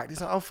was cracked. It's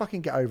like, I'll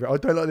fucking get over it. I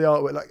don't like the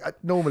artwork.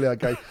 Normally I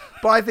go.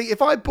 But I think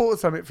if I bought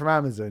something from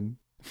Amazon,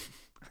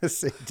 a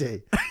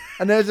CD,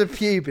 and there's a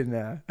pube in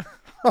there,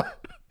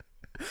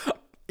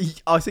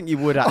 I think you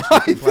would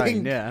actually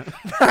complain, yeah.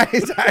 That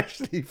is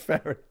actually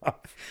fair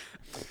enough.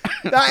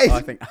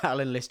 I think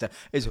Alan Lister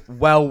is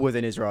well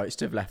within his rights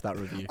to have left that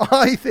review.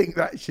 I think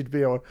that should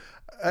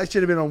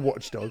have been on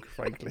Watchdog,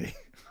 frankly.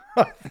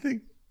 I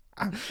think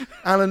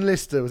Alan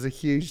Lister was a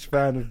huge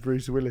fan of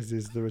Bruce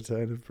Willis's The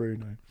Return of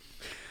Bruno.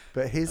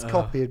 But his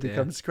copy had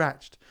become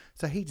scratched.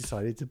 So he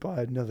decided to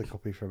buy another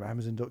copy from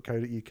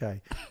Amazon.co.uk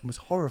and was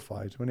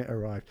horrified when it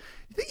arrived.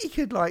 You think he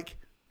could,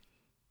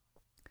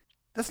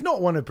 that's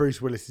not one of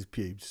Bruce Willis's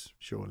pubes,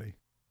 surely.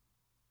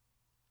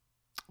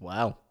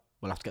 Wow.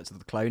 We'll have to get to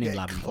the cloning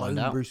lab and find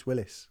out. Bruce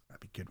Willis. That'd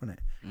be good, wouldn't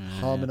it?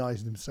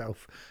 Harmonising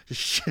himself.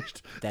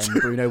 Just then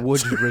Bruno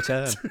would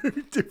return.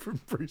 Two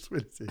different Bruce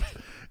Willises.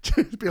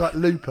 Just be like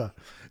Looper.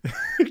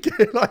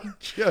 Get like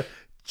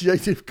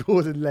Joseph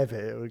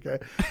Gordon-Levitt. Okay?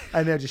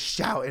 And they'll just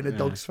shout in a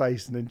dog's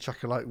face and then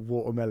chuck a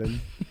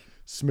watermelon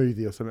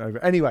smoothie or something over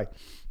it. Anyway,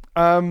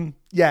 Alan,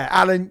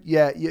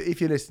 if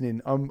you're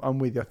listening, I'm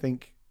with you. I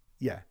think,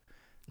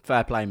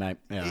 fair play, mate.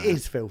 Yeah, it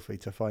is filthy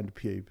to find a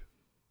pube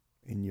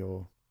in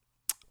your...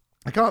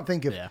 I can't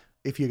think of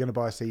if you're going to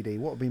buy a CD,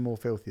 what would be more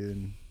filthy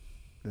than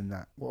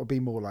that? What would be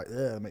more like,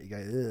 make you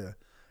go, ugh?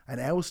 An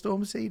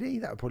Elstorm CD?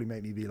 That would probably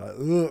make me be like,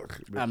 ugh.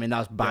 I mean,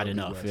 that's bad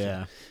enough,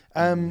 yeah.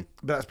 But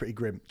that's pretty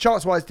grim.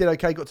 Charts-wise, did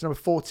okay. Got to number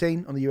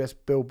 14 on the US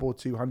Billboard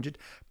 200.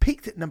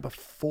 Peaked at number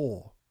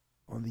 4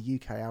 on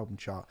the UK album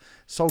chart.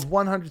 Sold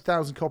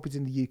 100,000 copies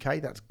in the UK.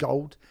 That's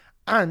gold.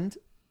 And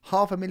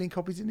 500,000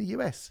 copies in the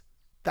US.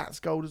 That's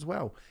gold as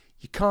well.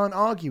 You can't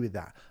argue with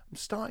that. I'm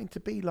starting to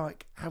be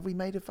like, have we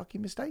made a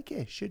fucking mistake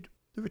here? Should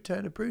The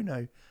Return of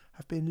Bruno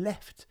have been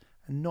left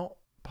and not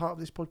part of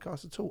this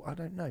podcast at all? I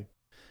don't know.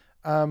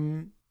 So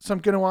I'm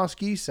going to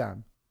ask you,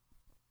 Sam,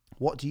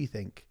 what do you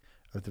think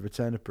of The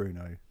Return of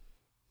Bruno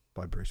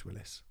by Bruce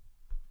Willis?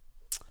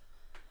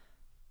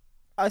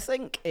 I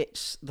think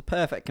it's the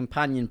perfect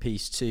companion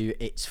piece to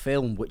its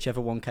film, whichever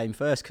one came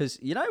first. Because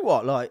you know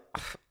what?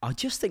 I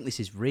just think this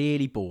is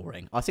really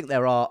boring. I think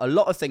there are a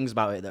lot of things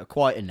about it that are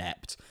quite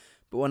inept.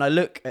 But when I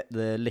look at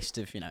the list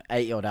of,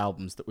 80-odd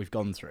albums that we've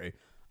gone through,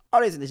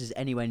 I don't think this is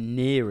anywhere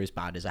near as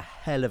bad as a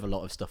hell of a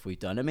lot of stuff we've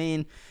done. I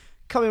mean,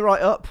 coming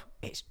right up,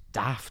 it's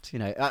daft.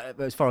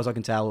 As far as I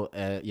can tell,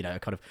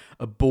 kind of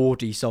a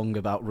bawdy song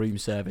about room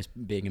service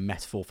being a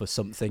metaphor for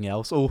something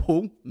else.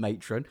 Oh,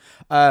 matron.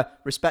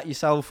 Respect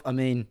Yourself. I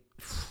mean,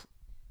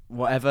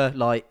 whatever,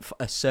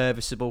 a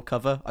serviceable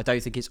cover. I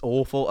don't think it's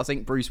awful. I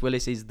think Bruce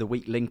Willis is the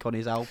weak link on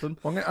his album.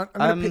 Well, I'm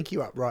going to pick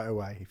you up right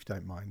away, if you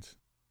don't mind.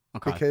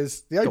 Okay.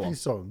 Because the opening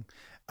song,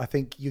 I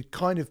think you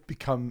kind of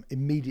become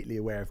immediately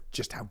aware of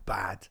just how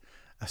bad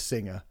a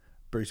singer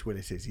Bruce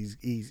Willis is. He's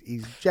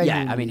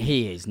genuinely... Yeah, I mean,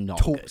 he is not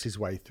talks good. His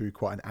way through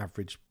quite an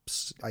average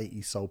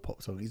 80s soul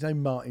pop song. He's no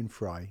Martin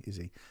Fry, is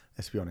he?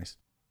 Let's be honest.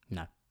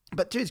 No.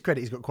 But to his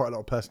credit, he's got quite a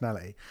lot of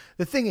personality.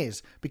 The thing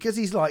is, because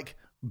he's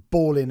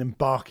bawling and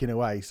barking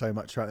away so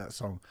much throughout that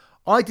song,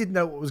 I didn't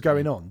know what was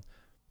going on.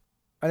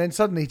 And then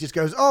suddenly he just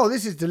goes, oh,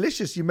 this is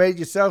delicious. You made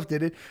yourself,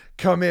 did it?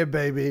 Come here,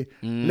 baby.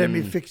 Let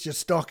me fix your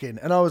stocking.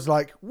 And I was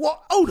like,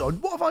 what? Hold on.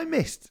 What have I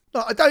missed?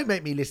 Don't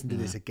make me listen to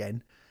this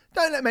again.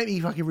 Don't make me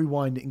fucking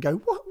rewind it and go,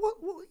 what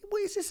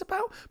is this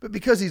about? But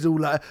because he's all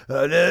like,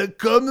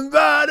 coming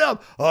right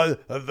up. I'm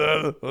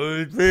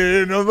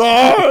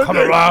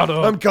coming right up.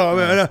 I'm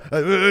coming up.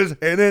 And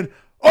then,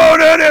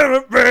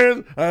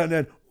 and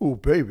then, oh,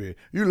 baby,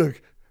 you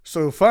look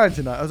so fine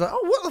tonight. I was like,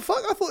 oh, what the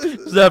fuck? I thought this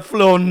was... The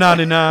floor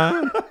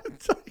 99.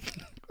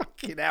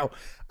 Fucking hell.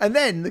 And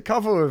then the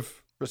cover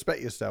of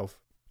Respect Yourself,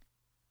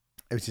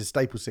 which is a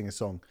Staple Singer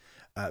song,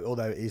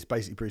 although it is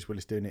basically Bruce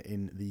Willis doing it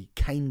in the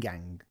Kane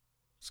Gang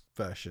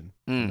version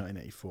in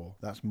 1984.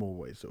 That's more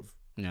what it's sort of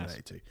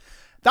related to.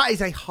 That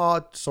is a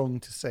hard song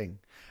to sing.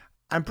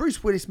 And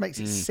Bruce Willis makes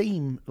it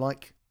seem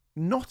like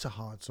not a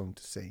hard song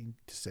to sing.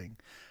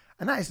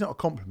 And that is not a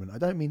compliment. I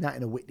don't mean that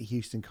in a Whitney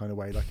Houston kind of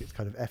way, like it's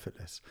kind of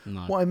effortless.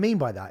 No. What I mean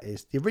by that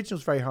is the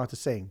original's very hard to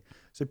sing.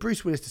 So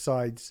Bruce Willis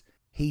decides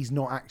he's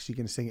not actually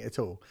going to sing it at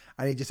all.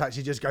 And he just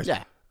goes,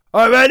 yeah.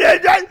 Respect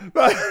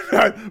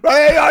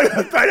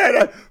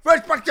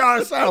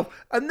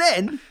yourself. And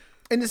then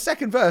in the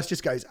second verse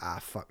just goes,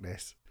 fuck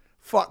this.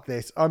 Fuck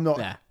this. I'm not.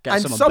 Yeah,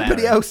 and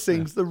somebody else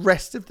sings the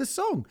rest of the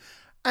song.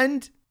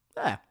 And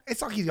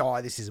it's like,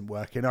 this isn't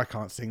working. I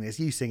can't sing this.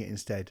 You sing it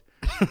instead.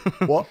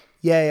 What?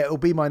 Yeah, it'll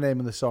be my name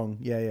on the song.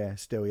 Yeah,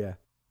 still, yeah.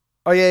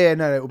 Oh, yeah,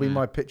 no, it'll be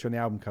my picture on the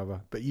album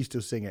cover, but you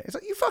still sing it. It's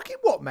like, you fucking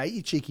what, mate,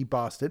 you cheeky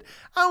bastard?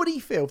 How would he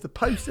feel if the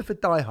poster for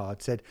Die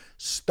Hard said,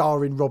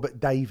 starring Robert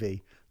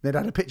Davey, then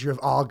had a picture of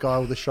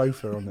Argyle the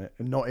chauffeur on it,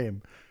 and not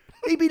him?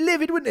 He'd be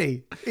livid, wouldn't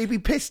he? He'd be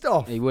pissed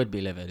off. He would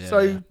be livid. Yeah,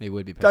 so he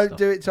would be pissed don't off.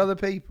 do it to other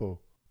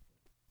people.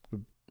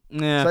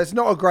 Yeah. So it's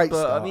not a great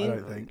start, I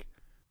don't think.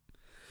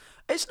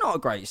 It's not a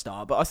great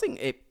start, but I think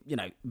it,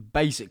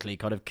 basically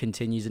kind of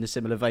continues in a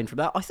similar vein from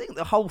that. I think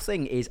the whole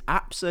thing is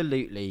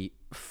absolutely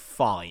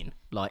fine.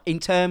 Like, in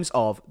terms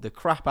of the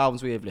crap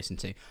albums we have listened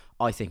to,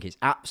 I think it's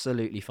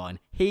absolutely fine.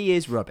 He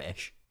is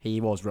rubbish.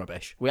 He was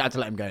rubbish. We had to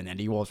let him go in the end.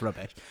 He was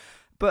rubbish.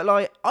 But,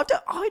 like, I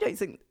don't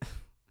think...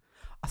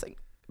 I think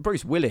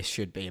Bruce Willis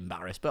should be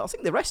embarrassed, but I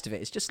think the rest of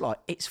it is just, like,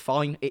 it's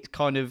fine. It's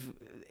kind of...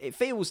 It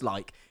feels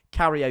like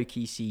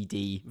karaoke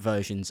CD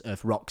versions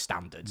of rock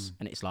standards.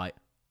 And it's like,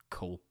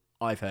 cool.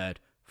 I've heard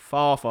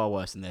far, far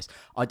worse than this.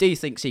 I do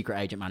think Secret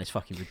Agent Man is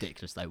fucking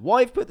ridiculous, though. Why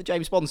have you put the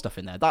James Bond stuff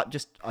in there?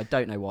 I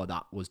don't know why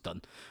that was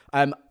done.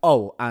 And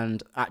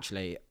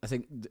actually, I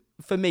think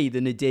for me,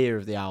 the nadir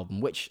of the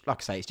album, which,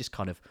 like I say, it's just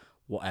kind of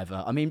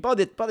whatever. I mean, by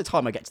the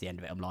time I get to the end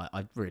of it, I'm like,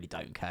 I really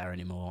don't care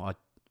anymore.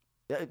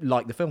 I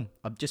like the film.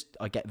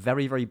 I get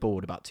very, very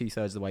bored about 2/3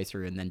 of the way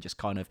through and then just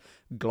kind of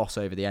gloss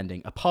over the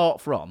ending.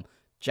 Apart from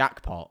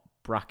Jackpot,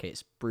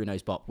 brackets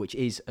Bruno's Bop, which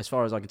is, as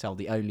far as I can tell,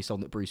 the only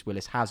song that Bruce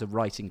Willis has a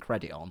writing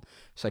credit on.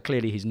 So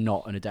clearly he's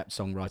not an adept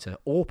songwriter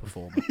or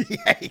performer.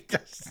 Yeah, he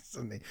does,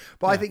 doesn't he?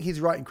 But I think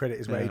his writing credit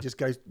is where he just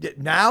goes,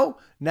 now,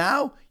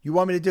 you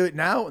want me to do it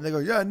now? And they go,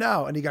 yeah,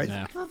 now. And he goes,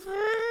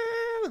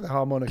 with the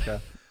harmonica.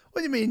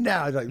 What do you mean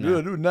now? He's like, do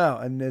it now.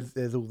 And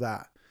there's all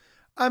that.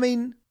 I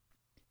mean,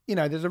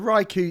 there's a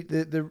Ry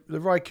Cooder, the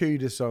Ry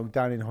Cooder song,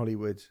 Down in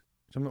Hollywood,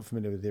 which I'm not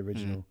familiar with the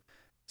original.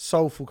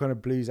 Soulful kind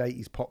of blues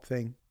 80s pop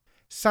thing.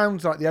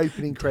 Sounds like the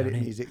opening credit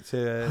music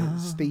to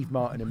Steve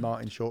Martin and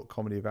Martin Short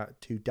comedy about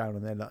two down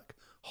on their luck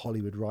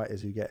Hollywood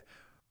writers who get,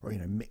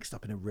 mixed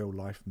up in a real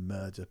life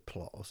murder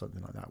plot or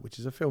something like that, which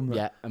is a film that...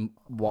 Yeah, and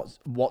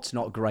what's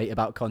not great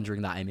about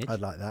conjuring that image?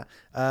 I'd like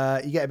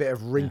that. You get a bit of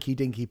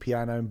rinky-dinky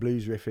piano and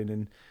blues riffing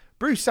and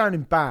Bruce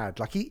sounding bad.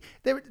 Like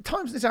there are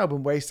times in this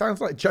album where he sounds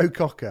like Joe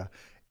Cocker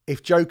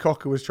if Joe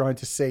Cocker was trying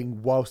to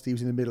sing whilst he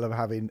was in the middle of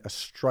having a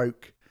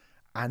stroke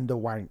and a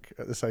wank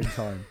at the same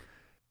time.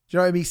 Do you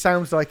know what I mean? He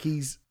sounds like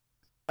he's...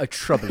 A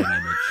troubling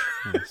image.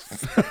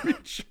 Yes. Very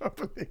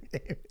troubling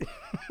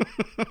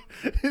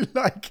image.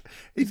 Like,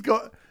 he's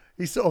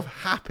sort of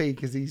happy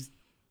because he's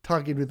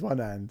tugging with one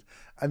hand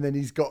and then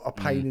he's got a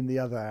pain in the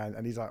other hand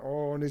and he's like,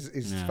 oh, and his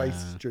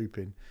face is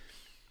drooping.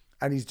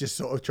 And he's just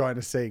sort of trying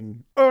to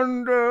sing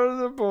Under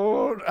the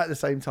Board at the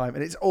same time.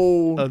 And it's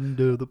all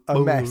Under the a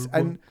mess.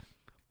 And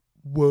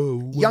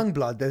whoa.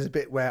 Youngblood, there's a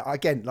bit where,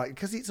 again, like,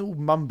 because it's all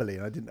mumbly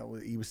and I didn't know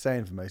what he was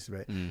saying for most of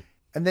it.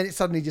 And then it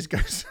suddenly just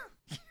goes,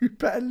 you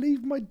better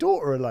leave my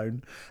daughter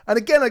alone. And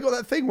again, I got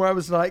that thing where I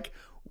was like,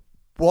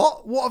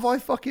 what? What have I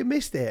fucking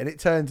missed here? And it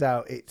turns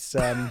out it's,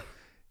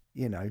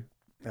 Youngblood,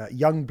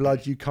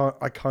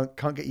 I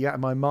can't get you out of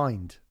my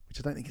mind, which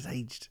I don't think is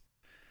aged.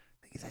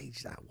 I think it's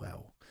aged that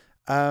well.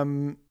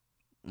 I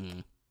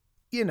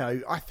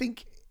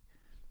think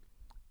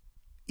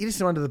you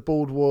listen to Under the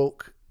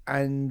Boardwalk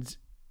and,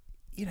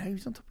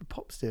 he's on top of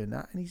Pop's doing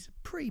that and he's a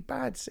pretty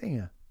bad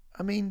singer.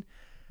 I mean...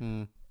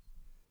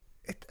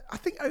 I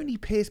think only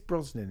Pierce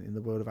Brosnan in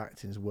the world of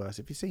acting is worse.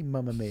 If you see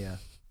Mamma Mia,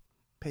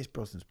 Pierce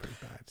Brosnan's pretty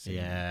bad.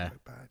 Yeah.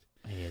 Bad.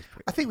 He is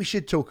pretty I think we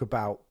should talk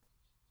about,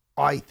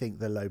 I think,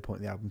 the low point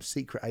of the album,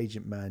 Secret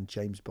Agent Man,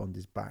 James Bond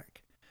is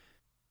back.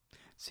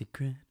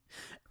 Secret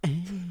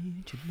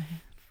Agent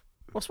Man.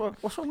 What's wrong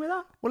with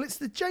that? Well, it's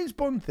the James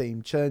Bond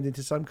theme turned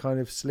into some kind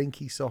of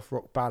slinky soft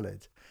rock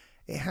ballad.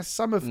 It has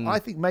some of, I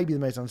think, maybe the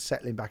most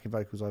unsettling backing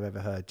vocals I've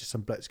ever heard. Just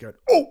some blokes going,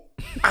 oh!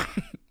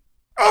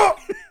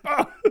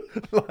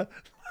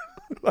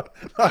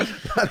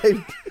 like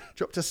they've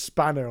dropped a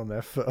spanner on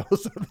their foot or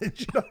something.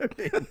 Do you know what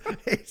I mean?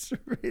 It's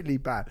really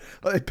bad.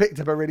 Like they picked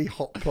up a really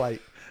hot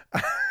plate.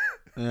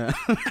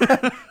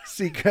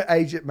 Secret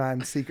Agent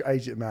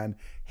Man.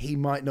 He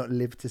might not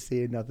live to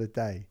see another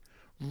day.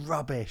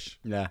 Rubbish.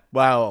 Yeah.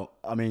 Well,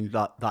 I mean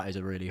that is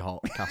a really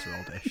hot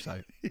casserole dish.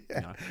 So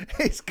yeah.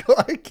 It's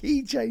got a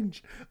key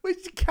change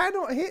which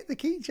cannot hit the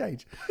key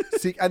change.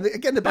 And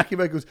again, the backing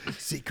vocals,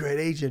 Secret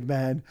Agent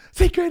Man,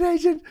 Secret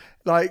Agent.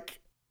 Like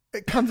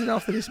it comes in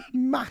after this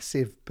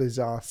massive,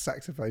 bizarre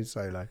saxophone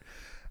solo,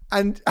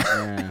 and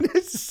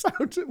there's a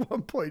sound at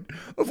one point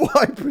of what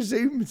I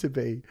presume to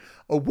be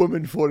a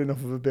woman falling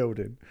off of a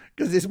building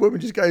because this woman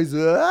just goes.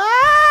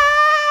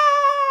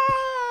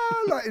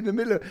 Like in the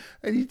middle of,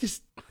 and you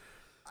just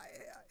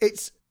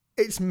it's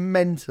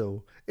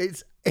mental.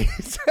 It's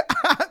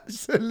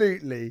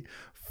absolutely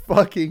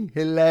fucking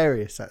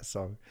hilarious, that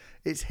song.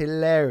 It's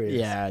hilarious.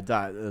 Yeah,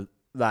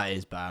 that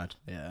is bad.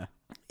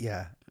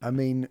 Yeah. I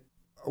mean,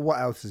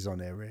 what else is on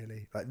here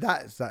really? Like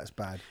that's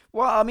bad.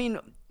 Well, I mean,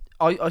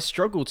 I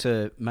struggle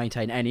to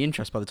maintain any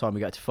interest by the time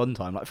we get to Fun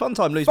Time. Like Fun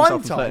Time, Lose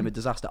Myself and Flirting with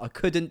Disaster. I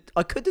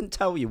couldn't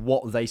tell you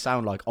what they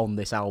sound like on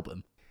this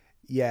album.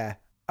 Yeah.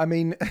 I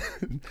mean,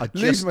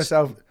 Lose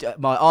Myself.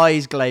 My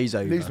eyes glaze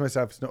over. Lose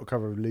Myself is not a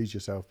cover of Lose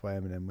Yourself by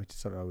Eminem, which is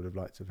something I would have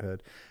liked to have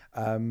heard.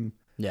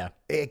 Yeah.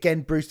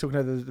 Again, Bruce talking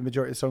over the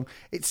majority of the song.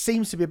 It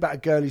seems to be about a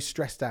girl who's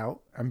stressed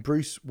out, and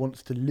Bruce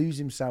wants to lose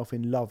himself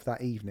in love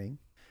that evening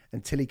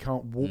until he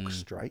can't walk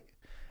straight.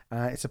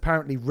 It's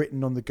apparently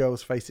written on the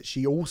girl's face that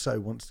she also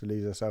wants to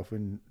lose herself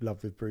in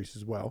love with Bruce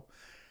as well,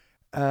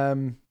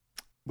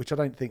 which I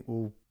don't think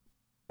will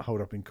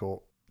hold up in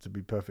court, to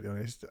be perfectly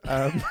honest.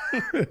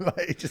 Like,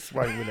 it just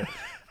won't, will it?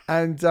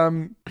 And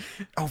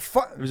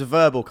it was a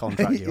verbal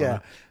contract. Yeah,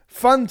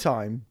 Fun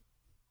Time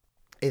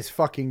is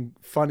fucking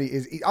funny.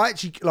 I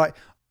actually like.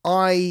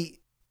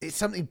 It's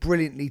something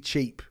brilliantly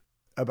cheap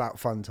about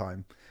Fun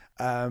Time,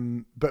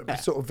 but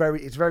sort of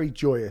it's very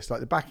joyous. Like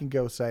the backing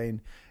girl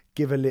saying,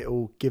 give a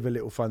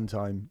little fun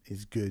time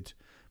is good.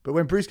 But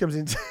when Bruce comes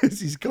in,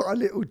 he's got a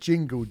little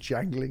jingle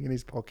jangling in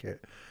his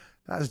pocket.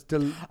 That's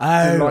delightful.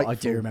 I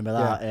do remember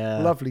that. Yeah.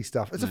 Lovely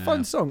stuff. It's a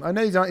fun song. I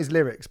know these aren't his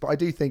lyrics, but I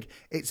do think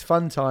it's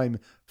fun time.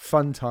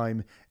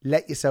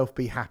 Let yourself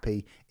be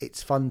happy.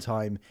 It's fun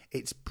time.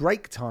 It's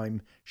break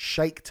time,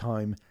 shake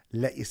time,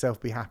 let yourself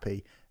be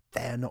happy.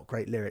 They're not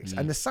great lyrics.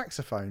 And the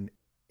saxophone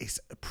is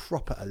a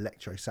proper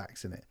electro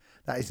sax in it.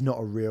 That is not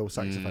a real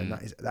saxophone.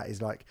 That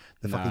is like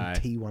the fucking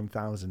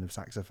T1000 of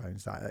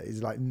saxophones. That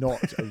is like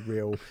not a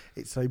real.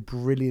 It's so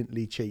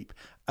brilliantly cheap.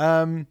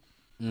 And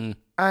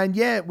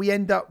yeah, we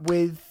end up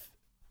with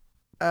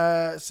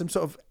some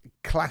sort of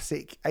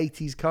classic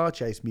 80s car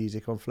chase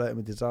music on Flirting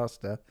with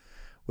Disaster,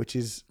 which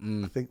is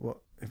I think what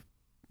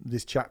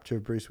this chapter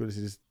of Bruce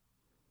Willis's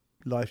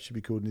life should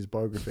be called in his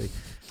biography.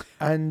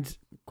 And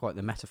quite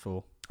the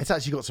metaphor. It's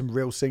actually got some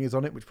real singers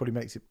on it, which probably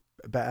makes it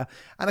better.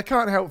 And I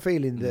can't help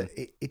feeling that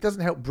it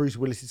doesn't help Bruce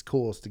Willis's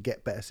cause to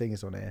get better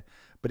singers on here,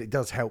 but it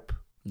does help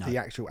the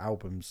actual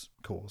album's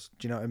cause.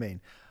 Do you know what I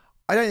mean?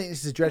 I don't think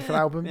this is a dreadful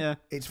album. Yeah.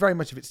 It's very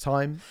much of its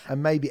time,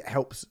 and maybe it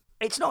helps.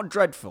 It's not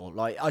dreadful.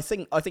 Like I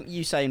think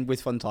you saying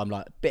with Fun Time,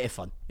 like bit of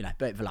fun,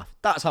 bit of a laugh.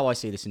 That's how I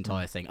see this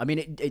entire thing. I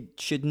mean, it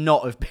should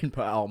not have been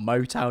put out on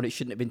Motown. It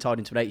shouldn't have been tied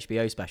into an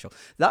HBO special.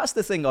 That's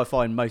the thing I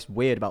find most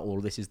weird about all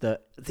of this, is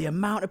that the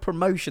amount of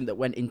promotion that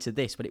went into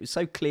this, but it was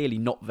so clearly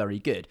not very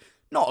good.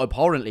 Not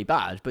abhorrently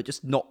bad, but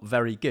just not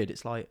very good.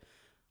 It's like,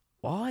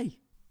 why?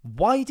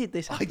 Why did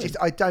this happen?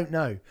 I don't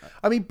know.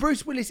 I mean,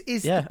 Bruce Willis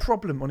is the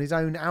problem on his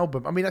own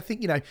album. I mean, I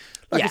think,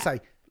 I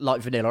say,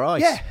 like Vanilla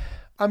Ice. Yeah.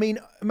 I mean,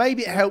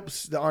 maybe it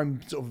helps that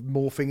I'm sort of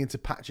morphing into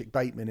Patrick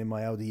Bateman in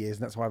my elder years,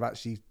 and that's why I've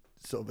actually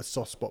sort of a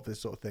soft spot for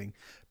this sort of thing.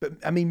 But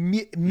I mean,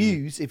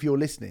 Muse, if you're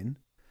listening,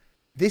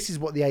 this is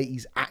what the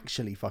 80s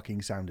actually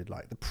fucking sounded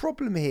like. The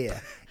problem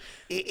here,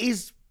 it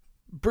is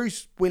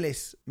Bruce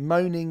Willis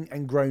moaning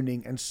and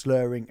groaning and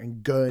slurring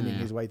and gurning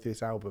his way through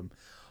this album.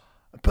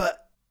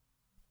 But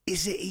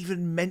is it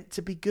even meant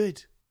to be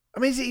good? I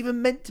mean, is it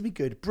even meant to be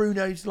good?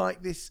 Bruno's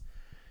like this,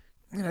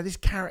 this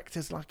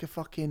character's like a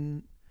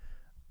fucking...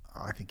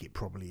 I think it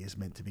probably is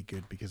meant to be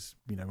good because,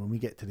 when we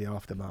get to the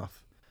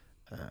aftermath,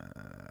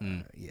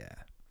 yeah.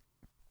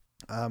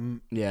 I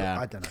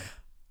don't know.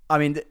 I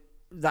mean,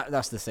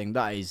 that's the thing.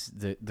 That is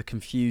the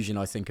confusion,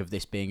 I think, of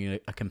this being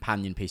a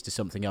companion piece to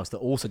something else that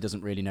also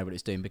doesn't really know what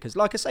it's doing. Because,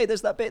 like I say,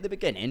 there's that bit at the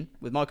beginning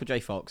with Michael J.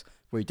 Fox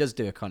where he does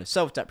do a kind of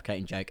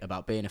self-deprecating joke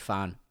about being a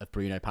fan of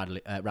Bruno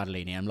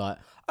Radellini. I'm like,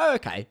 oh,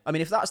 okay. I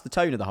mean, if that's the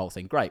tone of the whole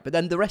thing, great. But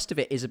then the rest of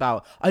it is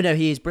about, oh, no,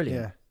 he is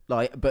brilliant.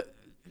 Yeah. But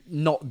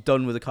not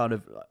done with a kind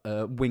of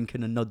wink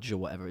and a nudge or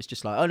whatever. It's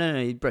just like, oh,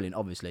 no, he's brilliant,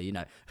 obviously.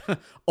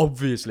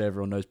 Obviously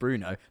everyone knows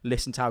Bruno.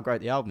 Listen to how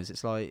great the album is.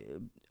 It's like...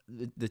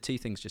 The two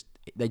things just,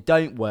 they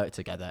don't work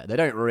together. They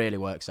don't really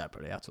work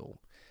separately at all.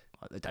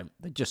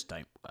 They just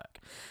don't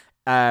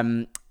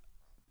work.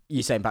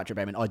 You're saying Patrick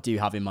Bateman. I do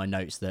have in my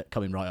notes that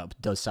Coming Right Up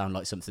does sound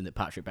like something that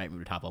Patrick Bateman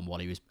would have on while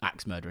he was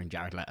axe murdering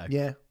Jared Leto.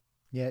 Yeah,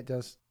 it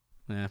does.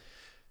 Yeah,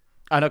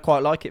 and I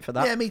quite like it for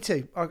that. Yeah, me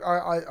too. I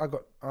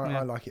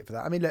like it for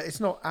that. I mean, look, it's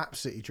not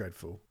absolutely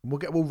dreadful.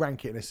 We'll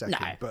rank it in a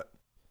second, but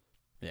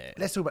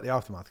let's talk about the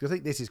aftermath, because I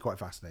think this is quite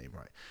fascinating,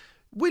 right?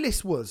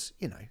 Willis was,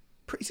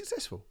 pretty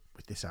successful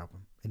with this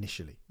album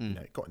initially.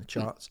 It got in the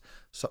charts,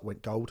 so it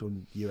went gold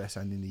on US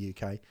and in the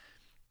UK,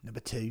 number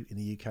 2 in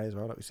the UK as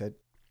well, like we said.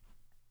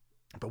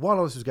 But while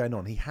all this was going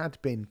on, he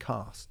had been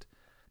cast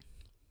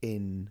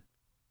in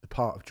the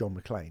part of John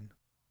McClane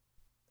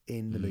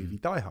in the movie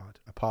Die Hard,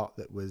 a part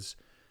that was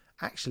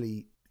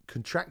actually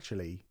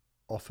contractually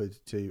offered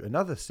to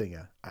another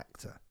singer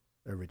actor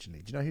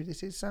originally. Do you know who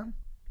this is, Sam?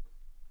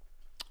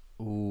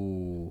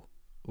 Ooh,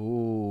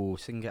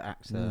 singer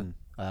actor.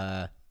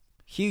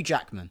 Hugh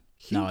Jackman.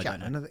 I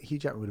don't know. Hugh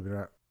Jackman would have been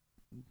about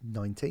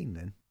 19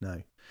 then.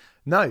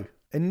 No.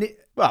 And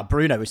well,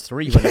 Bruno was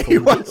 3 when he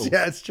was.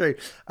 Yeah, it's true.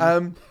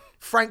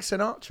 Frank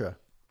Sinatra.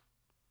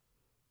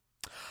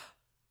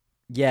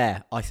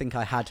 Yeah, I think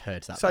I had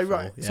heard that before.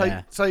 Right.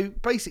 Yeah. So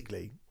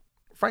basically,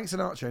 Frank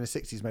Sinatra in the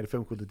 60s made a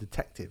film called The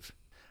Detective,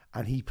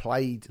 and he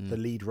played the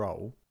lead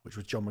role, which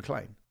was John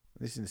McClane.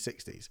 This is in the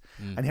 60s.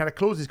 And he had a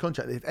clause in his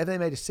contract that if ever they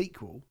made a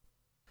sequel,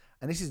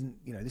 and this isn't,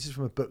 this is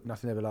from a book,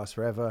 Nothing Ever Lasts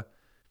Forever,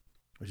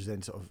 which is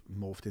then sort of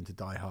morphed into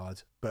Die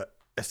Hard, but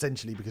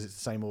essentially because it's the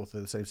same author,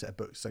 the same set of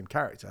books, same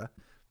character,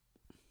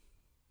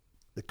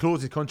 the clause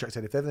in his contract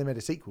said if ever they made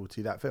a sequel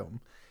to that film,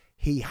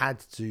 he had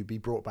to be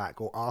brought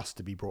back or asked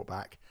to be brought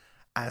back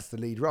as the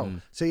lead role.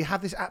 So you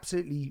have this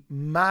absolutely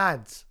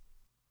mad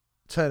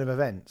turn of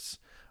events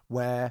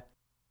where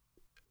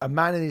a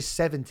man in his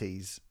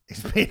 70s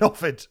is being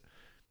offered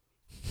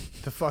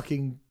the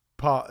fucking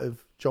part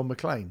of John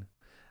McClane,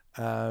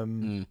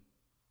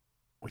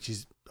 which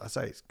is, I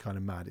say, it's kind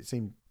of mad. It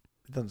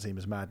doesn't seem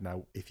as mad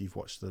now if you've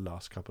watched the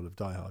last couple of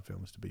Die Hard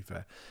films, to be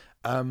fair.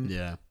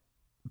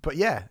 But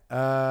yeah,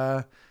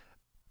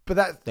 but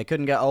that they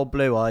couldn't get old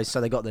Blue Eyes, so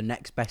they got the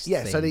next best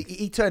thing. So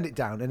he turned it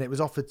down, and it was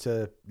offered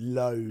to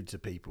loads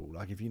of people.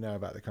 Like, if you know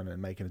about the kind of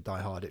making of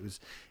Die Hard, it was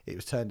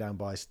turned down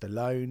by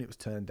Stallone, it was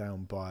turned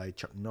down by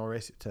Chuck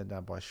Norris, it was turned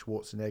down by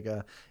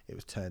Schwarzenegger, it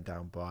was turned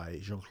down by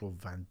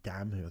Jean-Claude Van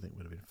Damme, who I think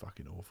would have been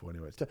fucking awful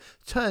anyway. It's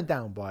turned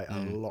down by a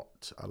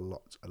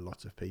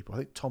lot of people. I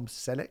think Tom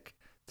Selleck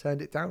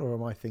turned it down, or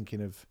am I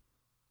thinking of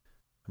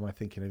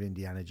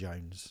Indiana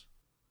Jones?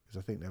 Because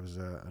I think there was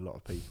a lot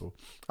of people.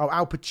 Oh,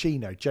 Al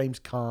Pacino, James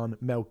Caan,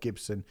 Mel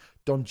Gibson,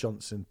 Don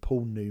Johnson,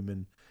 Paul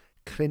Newman,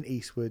 Clint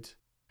Eastwood,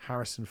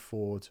 Harrison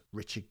Ford,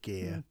 Richard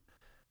Gere.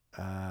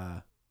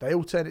 They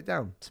all turned it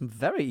down. Some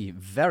very,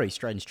 very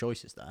strange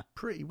choices there.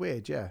 Pretty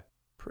weird, yeah.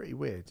 Pretty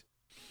weird.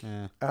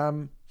 Yeah.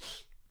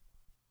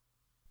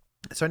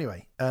 So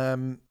anyway,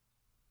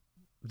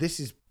 this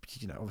is,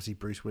 obviously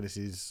Bruce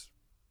Willis's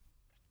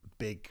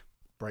big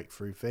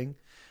breakthrough thing,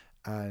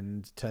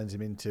 and turns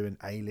him into an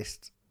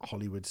A-list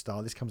Hollywood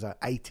star. This comes out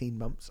 18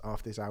 months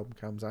after this album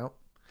comes out,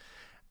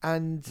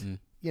 and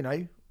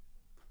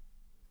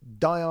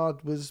Die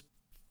Hard was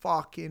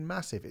fucking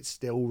massive. It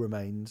still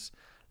remains,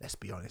 let's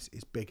be honest,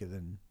 it's bigger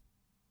than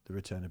The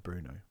Return of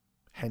Bruno,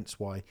 hence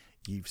why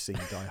you've seen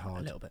Die Hard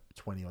a little bit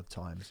 20 odd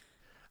times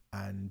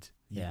and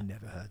you've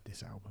never heard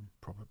this album,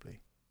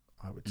 probably,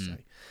 I would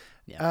say.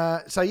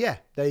 So yeah,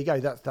 there you go.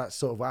 That's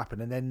sort of what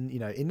happened. And then,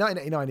 in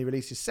 1989 he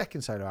released his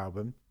second solo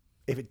album,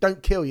 If It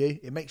Don't Kill You,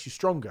 It Makes You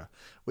Stronger,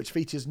 which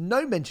features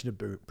no mention of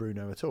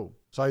Bruno at all.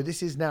 So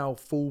this is now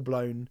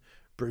full-blown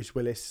Bruce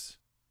Willis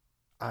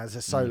as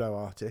a solo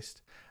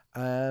artist.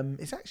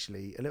 It's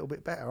actually a little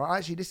bit better. I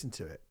actually listened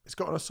to it. It's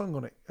got a song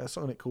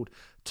on it called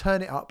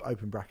Turn It Up,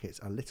 open brackets,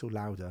 a little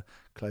louder,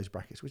 close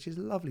brackets, which is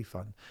lovely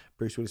fun.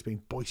 Bruce Willis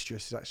being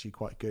boisterous is actually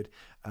quite good.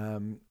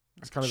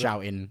 It's kind of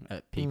shouting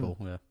at people.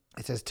 Yeah.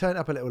 It says, turn it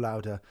up a little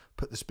louder,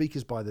 put the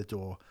speakers by the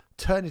door,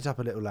 turn it up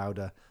a little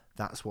louder.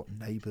 That's what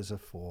neighbours are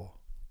for.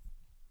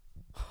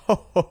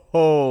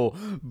 Oh,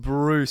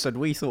 Bruce, and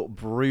we thought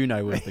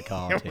Bruno was the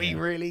card. We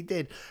really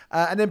did.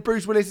 And then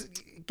Bruce Willis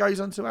goes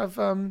on to have,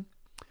 a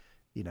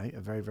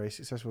very, very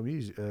successful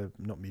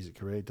music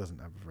career. He doesn't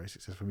have a very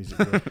successful music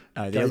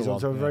career. Goes on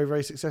to a very,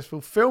 very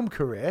successful film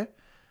career.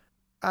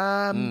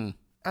 And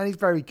he's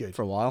very good.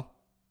 For a while.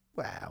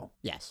 Well,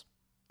 yes.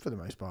 For the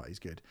most part, he's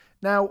good.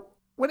 Now,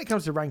 when it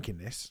comes to ranking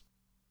this,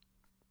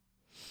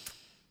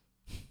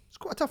 it's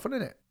quite a tough one,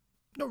 isn't it?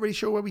 Not really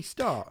sure where we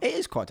start. It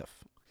is quite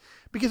tough.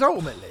 Because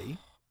ultimately,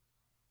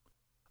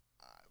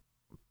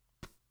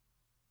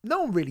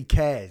 no one really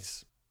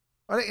cares.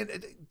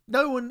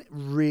 No one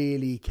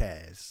really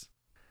cares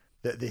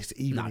that this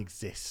even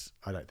exists,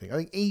 I don't think. I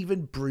think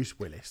even Bruce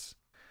Willis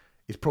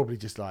is probably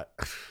just like,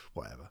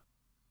 whatever.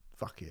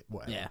 Fuck it,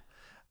 whatever. Yeah.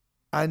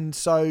 And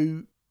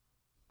so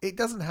it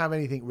doesn't have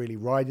anything really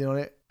riding on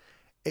it.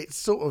 It's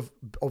sort of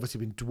obviously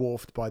been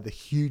dwarfed by the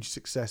huge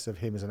success of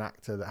him as an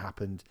actor that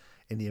happened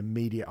in the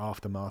immediate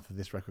aftermath of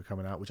this record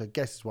coming out, which I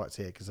guess is why it's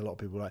here, because a lot of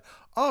people are like,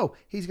 oh,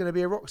 he's going to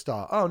be a rock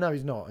star. Oh, no,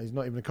 he's not. He's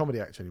not even a comedy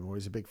actor anymore.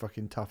 He's a big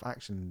fucking tough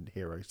action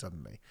hero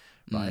suddenly.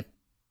 Right?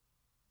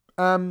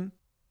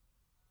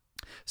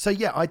 So,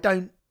 yeah, I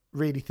don't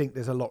really think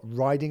there's a lot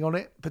riding on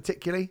it,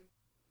 particularly.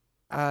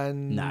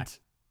 And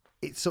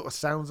it sort of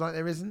sounds like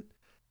there isn't.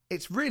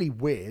 It's really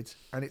weird,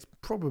 and it's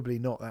probably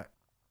not that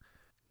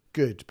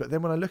good. But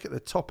then when I look at the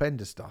top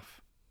end of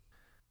stuff,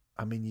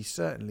 I mean, you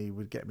certainly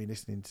would get me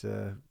listening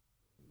to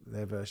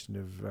their version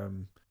of,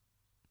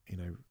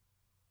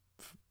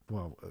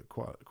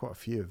 quite a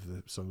few of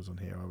the songs on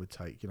here. I would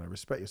take,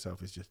 Respect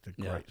Yourself is just a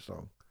great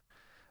song.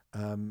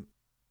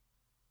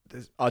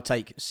 I'd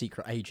take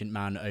Secret Agent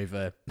Man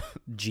over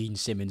Gene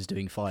Simmons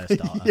doing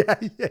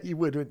Firestarter. yeah, you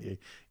would, wouldn't you?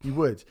 You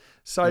would.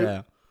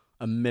 So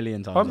a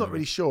million times. I'm not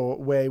really sure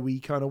where we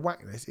kind of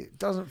whack this. It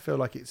doesn't feel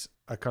like it's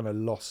a kind of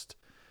lost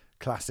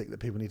classic that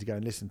people need to go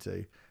and listen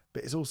to,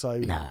 but it's also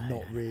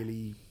not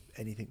really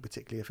anything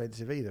particularly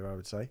offensive either, I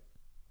would say.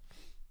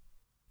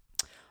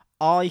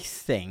 I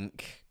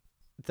think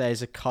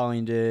there's a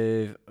kind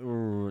of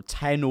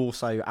 10 or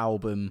so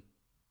album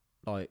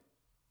like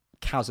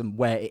chasm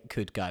where it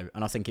could go,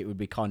 and I think it would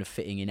be kind of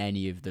fitting in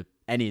any of the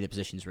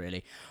positions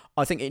really.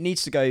 I think it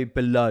needs to go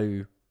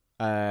below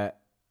Can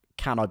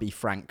I Be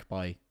Frank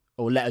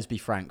or Let Us Be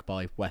Frank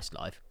by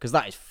Westlife, because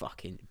that is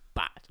fucking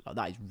bad. Like,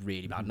 that is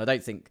really bad. And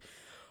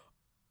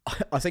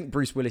I think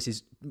Bruce Willis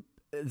is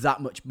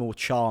that much more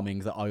charming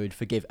that I would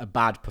forgive a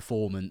bad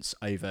performance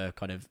over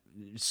kind of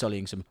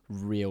sullying some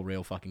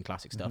real fucking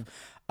classic stuff.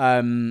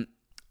 So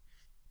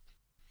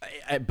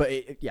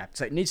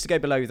it needs to go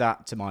below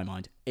that to my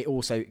mind. It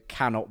also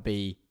cannot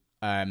be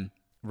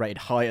rated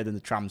higher than the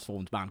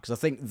Transformed Man, because I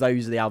think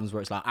those are the albums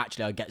where it's like,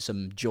 actually, I get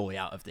some joy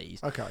out of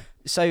these. Okay.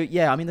 So,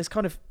 yeah, I mean, there's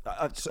kind of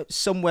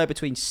somewhere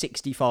between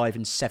 65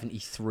 and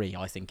 73,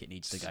 I think it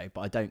needs to go,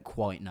 but I don't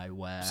quite know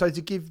where. So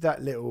to give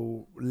that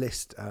little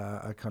list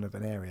a kind of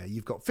an area,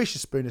 you've got Fisher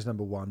Spoon as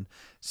number 1,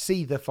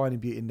 See the Finding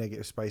Beauty in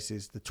Negative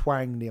Spaces, The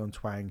Twang, Neon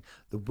Twang,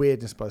 The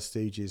Weirdness by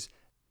Stooges,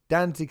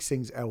 Danzig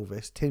Sings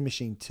Elvis, Tin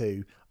Machine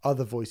 2,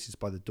 Other Voices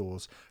by The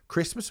Doors,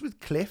 Christmas with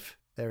Cliff,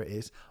 there it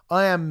is,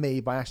 I Am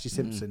Me by Ashley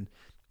Simpson,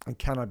 and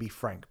Can I Be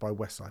Frank by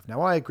Westlife. Now,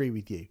 I agree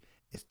with you.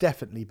 It's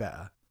definitely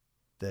better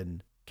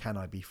than Can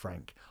I Be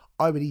Frank.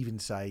 I would even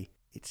say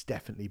it's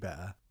definitely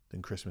better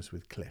than Christmas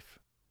with Cliff.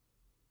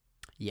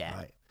 Yeah.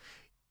 Right.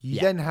 You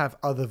then have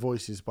Other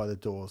Voices by The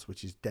Doors,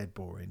 which is dead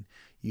boring.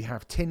 You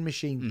have Tin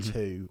Machine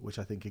 2, which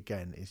I think,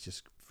 again, is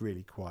just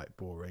really quite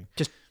boring.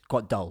 Just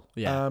quite dull,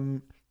 yeah.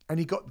 And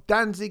you've got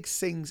Danzig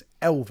Sings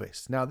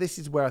Elvis. Now, this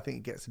is where I think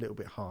it gets a little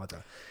bit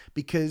harder,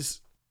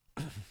 because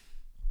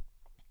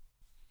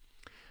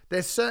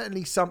there's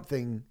certainly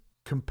something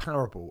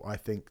comparable, I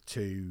think,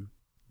 to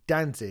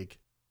Danzig,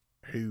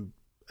 who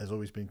has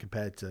always been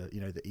compared to,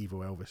 the evil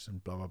Elvis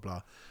and blah, blah,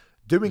 blah,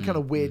 doing kind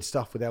of weird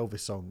stuff with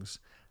Elvis songs.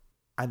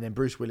 And then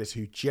Bruce Willis,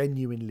 who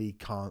genuinely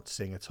can't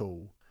sing at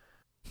all,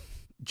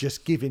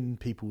 just giving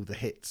people the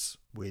hits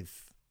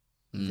with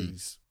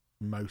these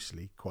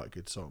mostly quite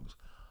good songs.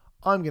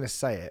 I'm going to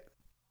say it.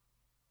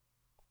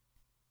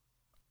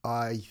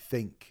 I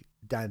think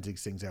Danzig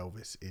Sings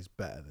Elvis is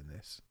better than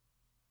this.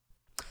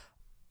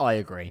 I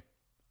agree.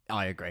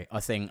 I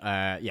think,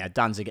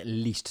 Danzig at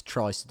least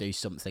tries to do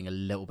something a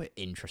little bit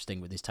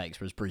interesting with his takes,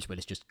 whereas Bruce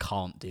Willis just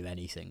can't do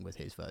anything with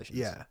his versions.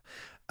 Yeah.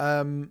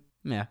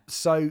 Yeah.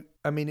 So,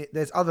 I mean,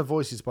 there's Other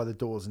Voices by The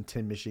Doors and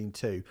Tin Machine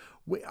 2.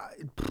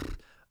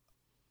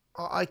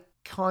 I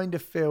kind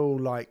of feel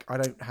like I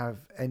don't kind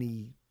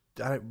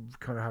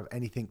of have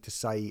anything to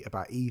say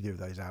about either of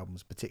those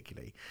albums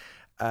particularly.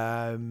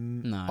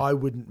 No. I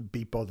wouldn't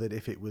be bothered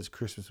if it was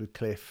Christmas with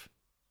Cliff,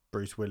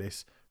 Bruce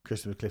Willis,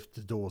 Christmas with Cliff,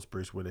 The Doors,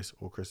 Bruce Willis,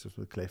 or Christmas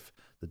with Cliff,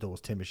 The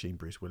Doors, Tin Machine,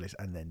 Bruce Willis,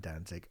 and then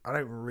Danzig. I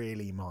don't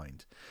really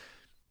mind.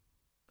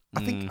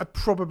 I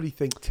probably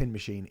think Tin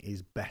Machine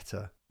is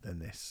better than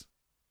this.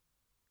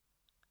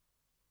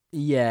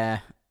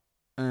 Yeah.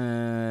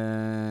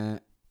 I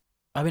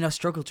mean, I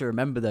struggle to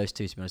remember those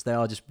two, to be honest. They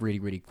are just really,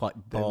 really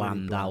quite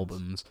bland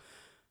albums.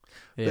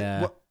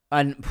 Yeah.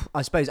 And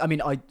I suppose I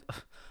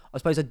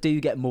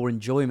do get more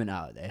enjoyment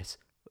out of this,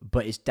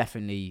 but it's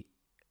definitely,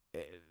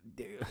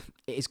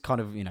 it's kind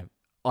of,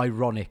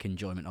 ironic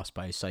enjoyment, I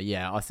suppose. So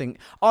yeah, I think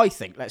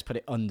let's put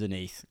it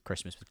underneath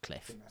Christmas with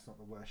Cliff. I think that's not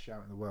the worst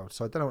shout in the world.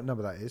 So I don't know what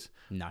number that is.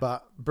 No.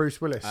 But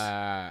Bruce Willis.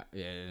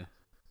 Yeah.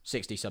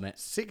 60 Summit.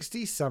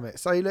 60 Summit.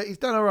 So look, he's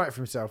done all right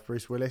for himself,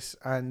 Bruce Willis,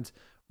 and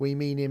we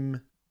mean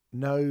him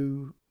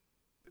no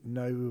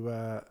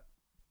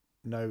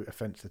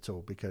offense at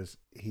all, because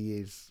he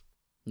is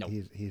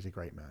a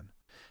great man.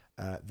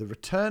 The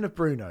Return of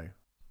Bruno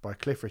by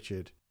Cliff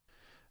Richard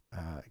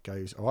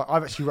goes. Oh,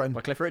 I've actually written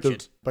by Cliff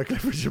Richard.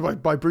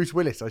 By Bruce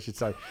Willis, I should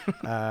say.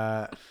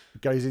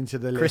 Goes into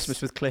the list.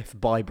 Christmas with Cliff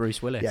by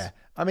Bruce Willis. Yeah,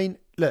 I mean,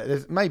 look,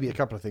 there's maybe a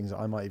couple of things that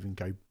I might even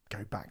go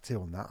back to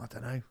on that. I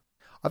don't know.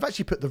 I've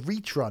actually put the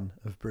Reach-Run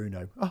of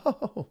Bruno.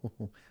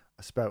 Oh,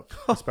 I spelt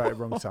it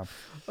wrong, Sam.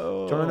 Do you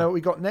want to know what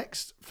we got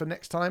next for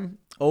next time?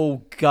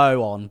 Oh,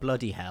 go on,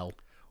 bloody hell!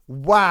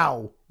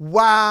 Wow!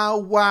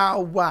 I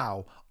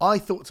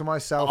thought to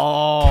myself,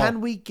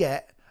 can we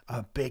get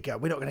a bigger?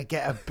 We're not going to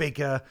get a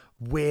bigger,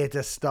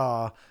 weirder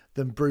star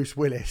than Bruce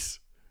Willis.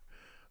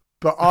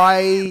 But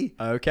I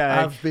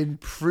have been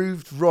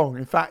proved wrong.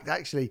 In fact,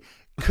 actually,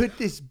 could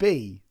this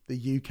be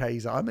the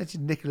UK's? I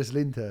mentioned Nicholas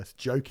Lyndhurst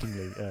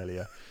jokingly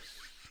earlier.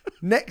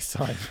 Next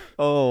time,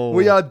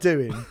 we are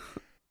doing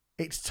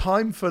It's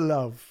Time for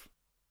Love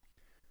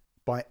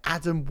by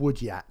Adam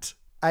Woodyat,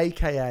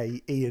 a.k.a.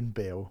 Ian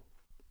Beale.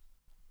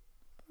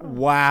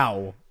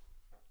 Wow.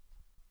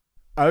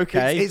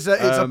 Okay. It's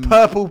a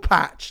purple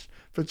patch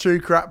for True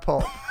Crap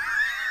Pop.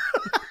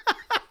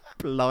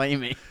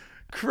 Blimey.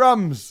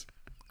 Crumbs.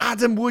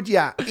 Adam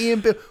Woodyat, Ian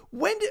Beale.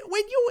 When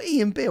you're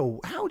Ian Beale,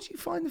 how do you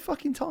find the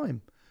fucking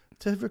time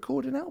to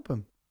record an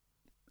album?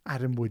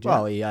 Adam Woodyat.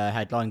 Well, he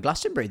headlined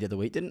Glastonbury the other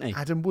week, didn't he?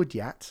 Adam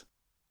Woodyat.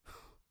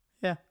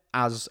 Yeah.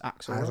 As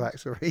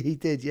Axl. He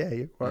did, yeah,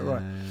 you're quite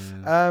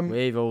right.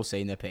 We've all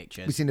seen the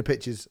pictures. We've seen the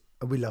pictures,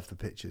 and we love the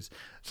pictures.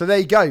 So there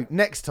you go.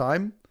 Next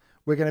time,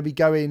 we're going to be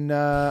going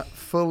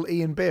full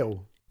Ian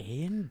Beale.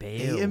 Ian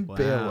Beale. Ian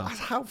Beale.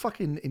 How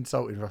fucking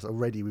insulting for us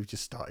already. We've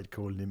just started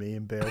calling him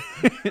Ian Beale.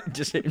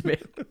 Just Ian Beale.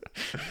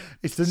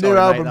 It's the new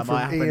album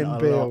from Ian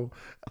Beale.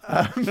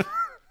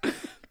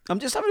 I'm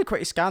just having a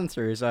quick scan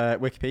through his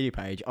Wikipedia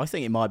page. I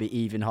think it might be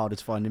even harder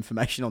to find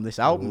information on this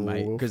album,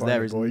 mate, because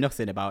there is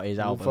nothing about his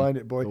album. We'll find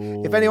it,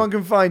 boy. If anyone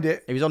can find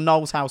it. He was on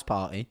Noel's house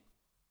party.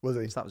 Was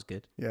he? So that was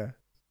good. Yeah.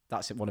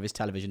 That's one of his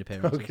television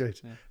appearances. Oh,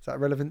 good. Yeah. Is that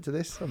relevant to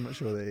this? I'm not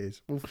sure that it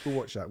is. We'll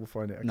watch that. We'll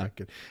find it. Okay, No.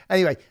 good.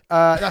 Anyway,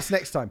 that's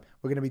next time.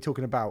 We're going to be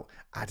talking about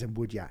Adam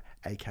Woodyard,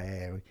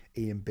 a.k.a.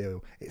 Ian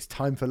Bill. It's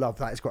Time for Love.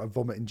 That has got a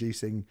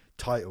vomit-inducing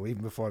title,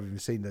 even before I've even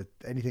seen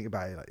anything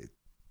about it. Like,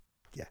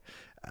 yeah.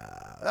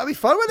 That'll be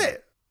fun, won't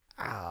it?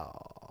 Oh.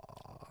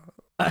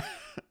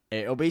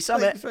 It'll be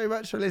something. Thanks very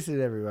much for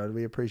listening, everyone.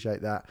 We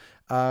appreciate that.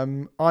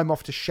 I'm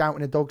off to shout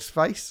in a dog's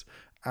face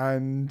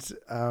and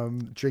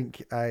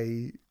drink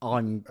a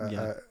I'm going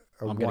to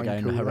go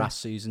and harass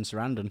Susan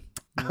Sarandon.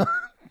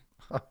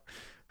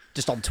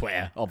 Just on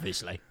Twitter,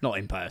 obviously, not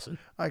in person.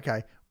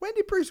 Okay. When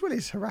did Bruce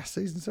Willis harass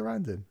Susan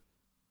Sarandon?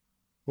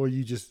 Or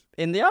you just...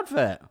 In the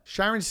advert.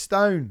 Sharon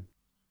Stone.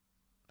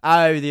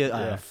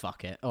 Oh,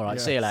 fuck it. All right,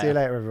 see you later. See you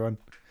later, everyone.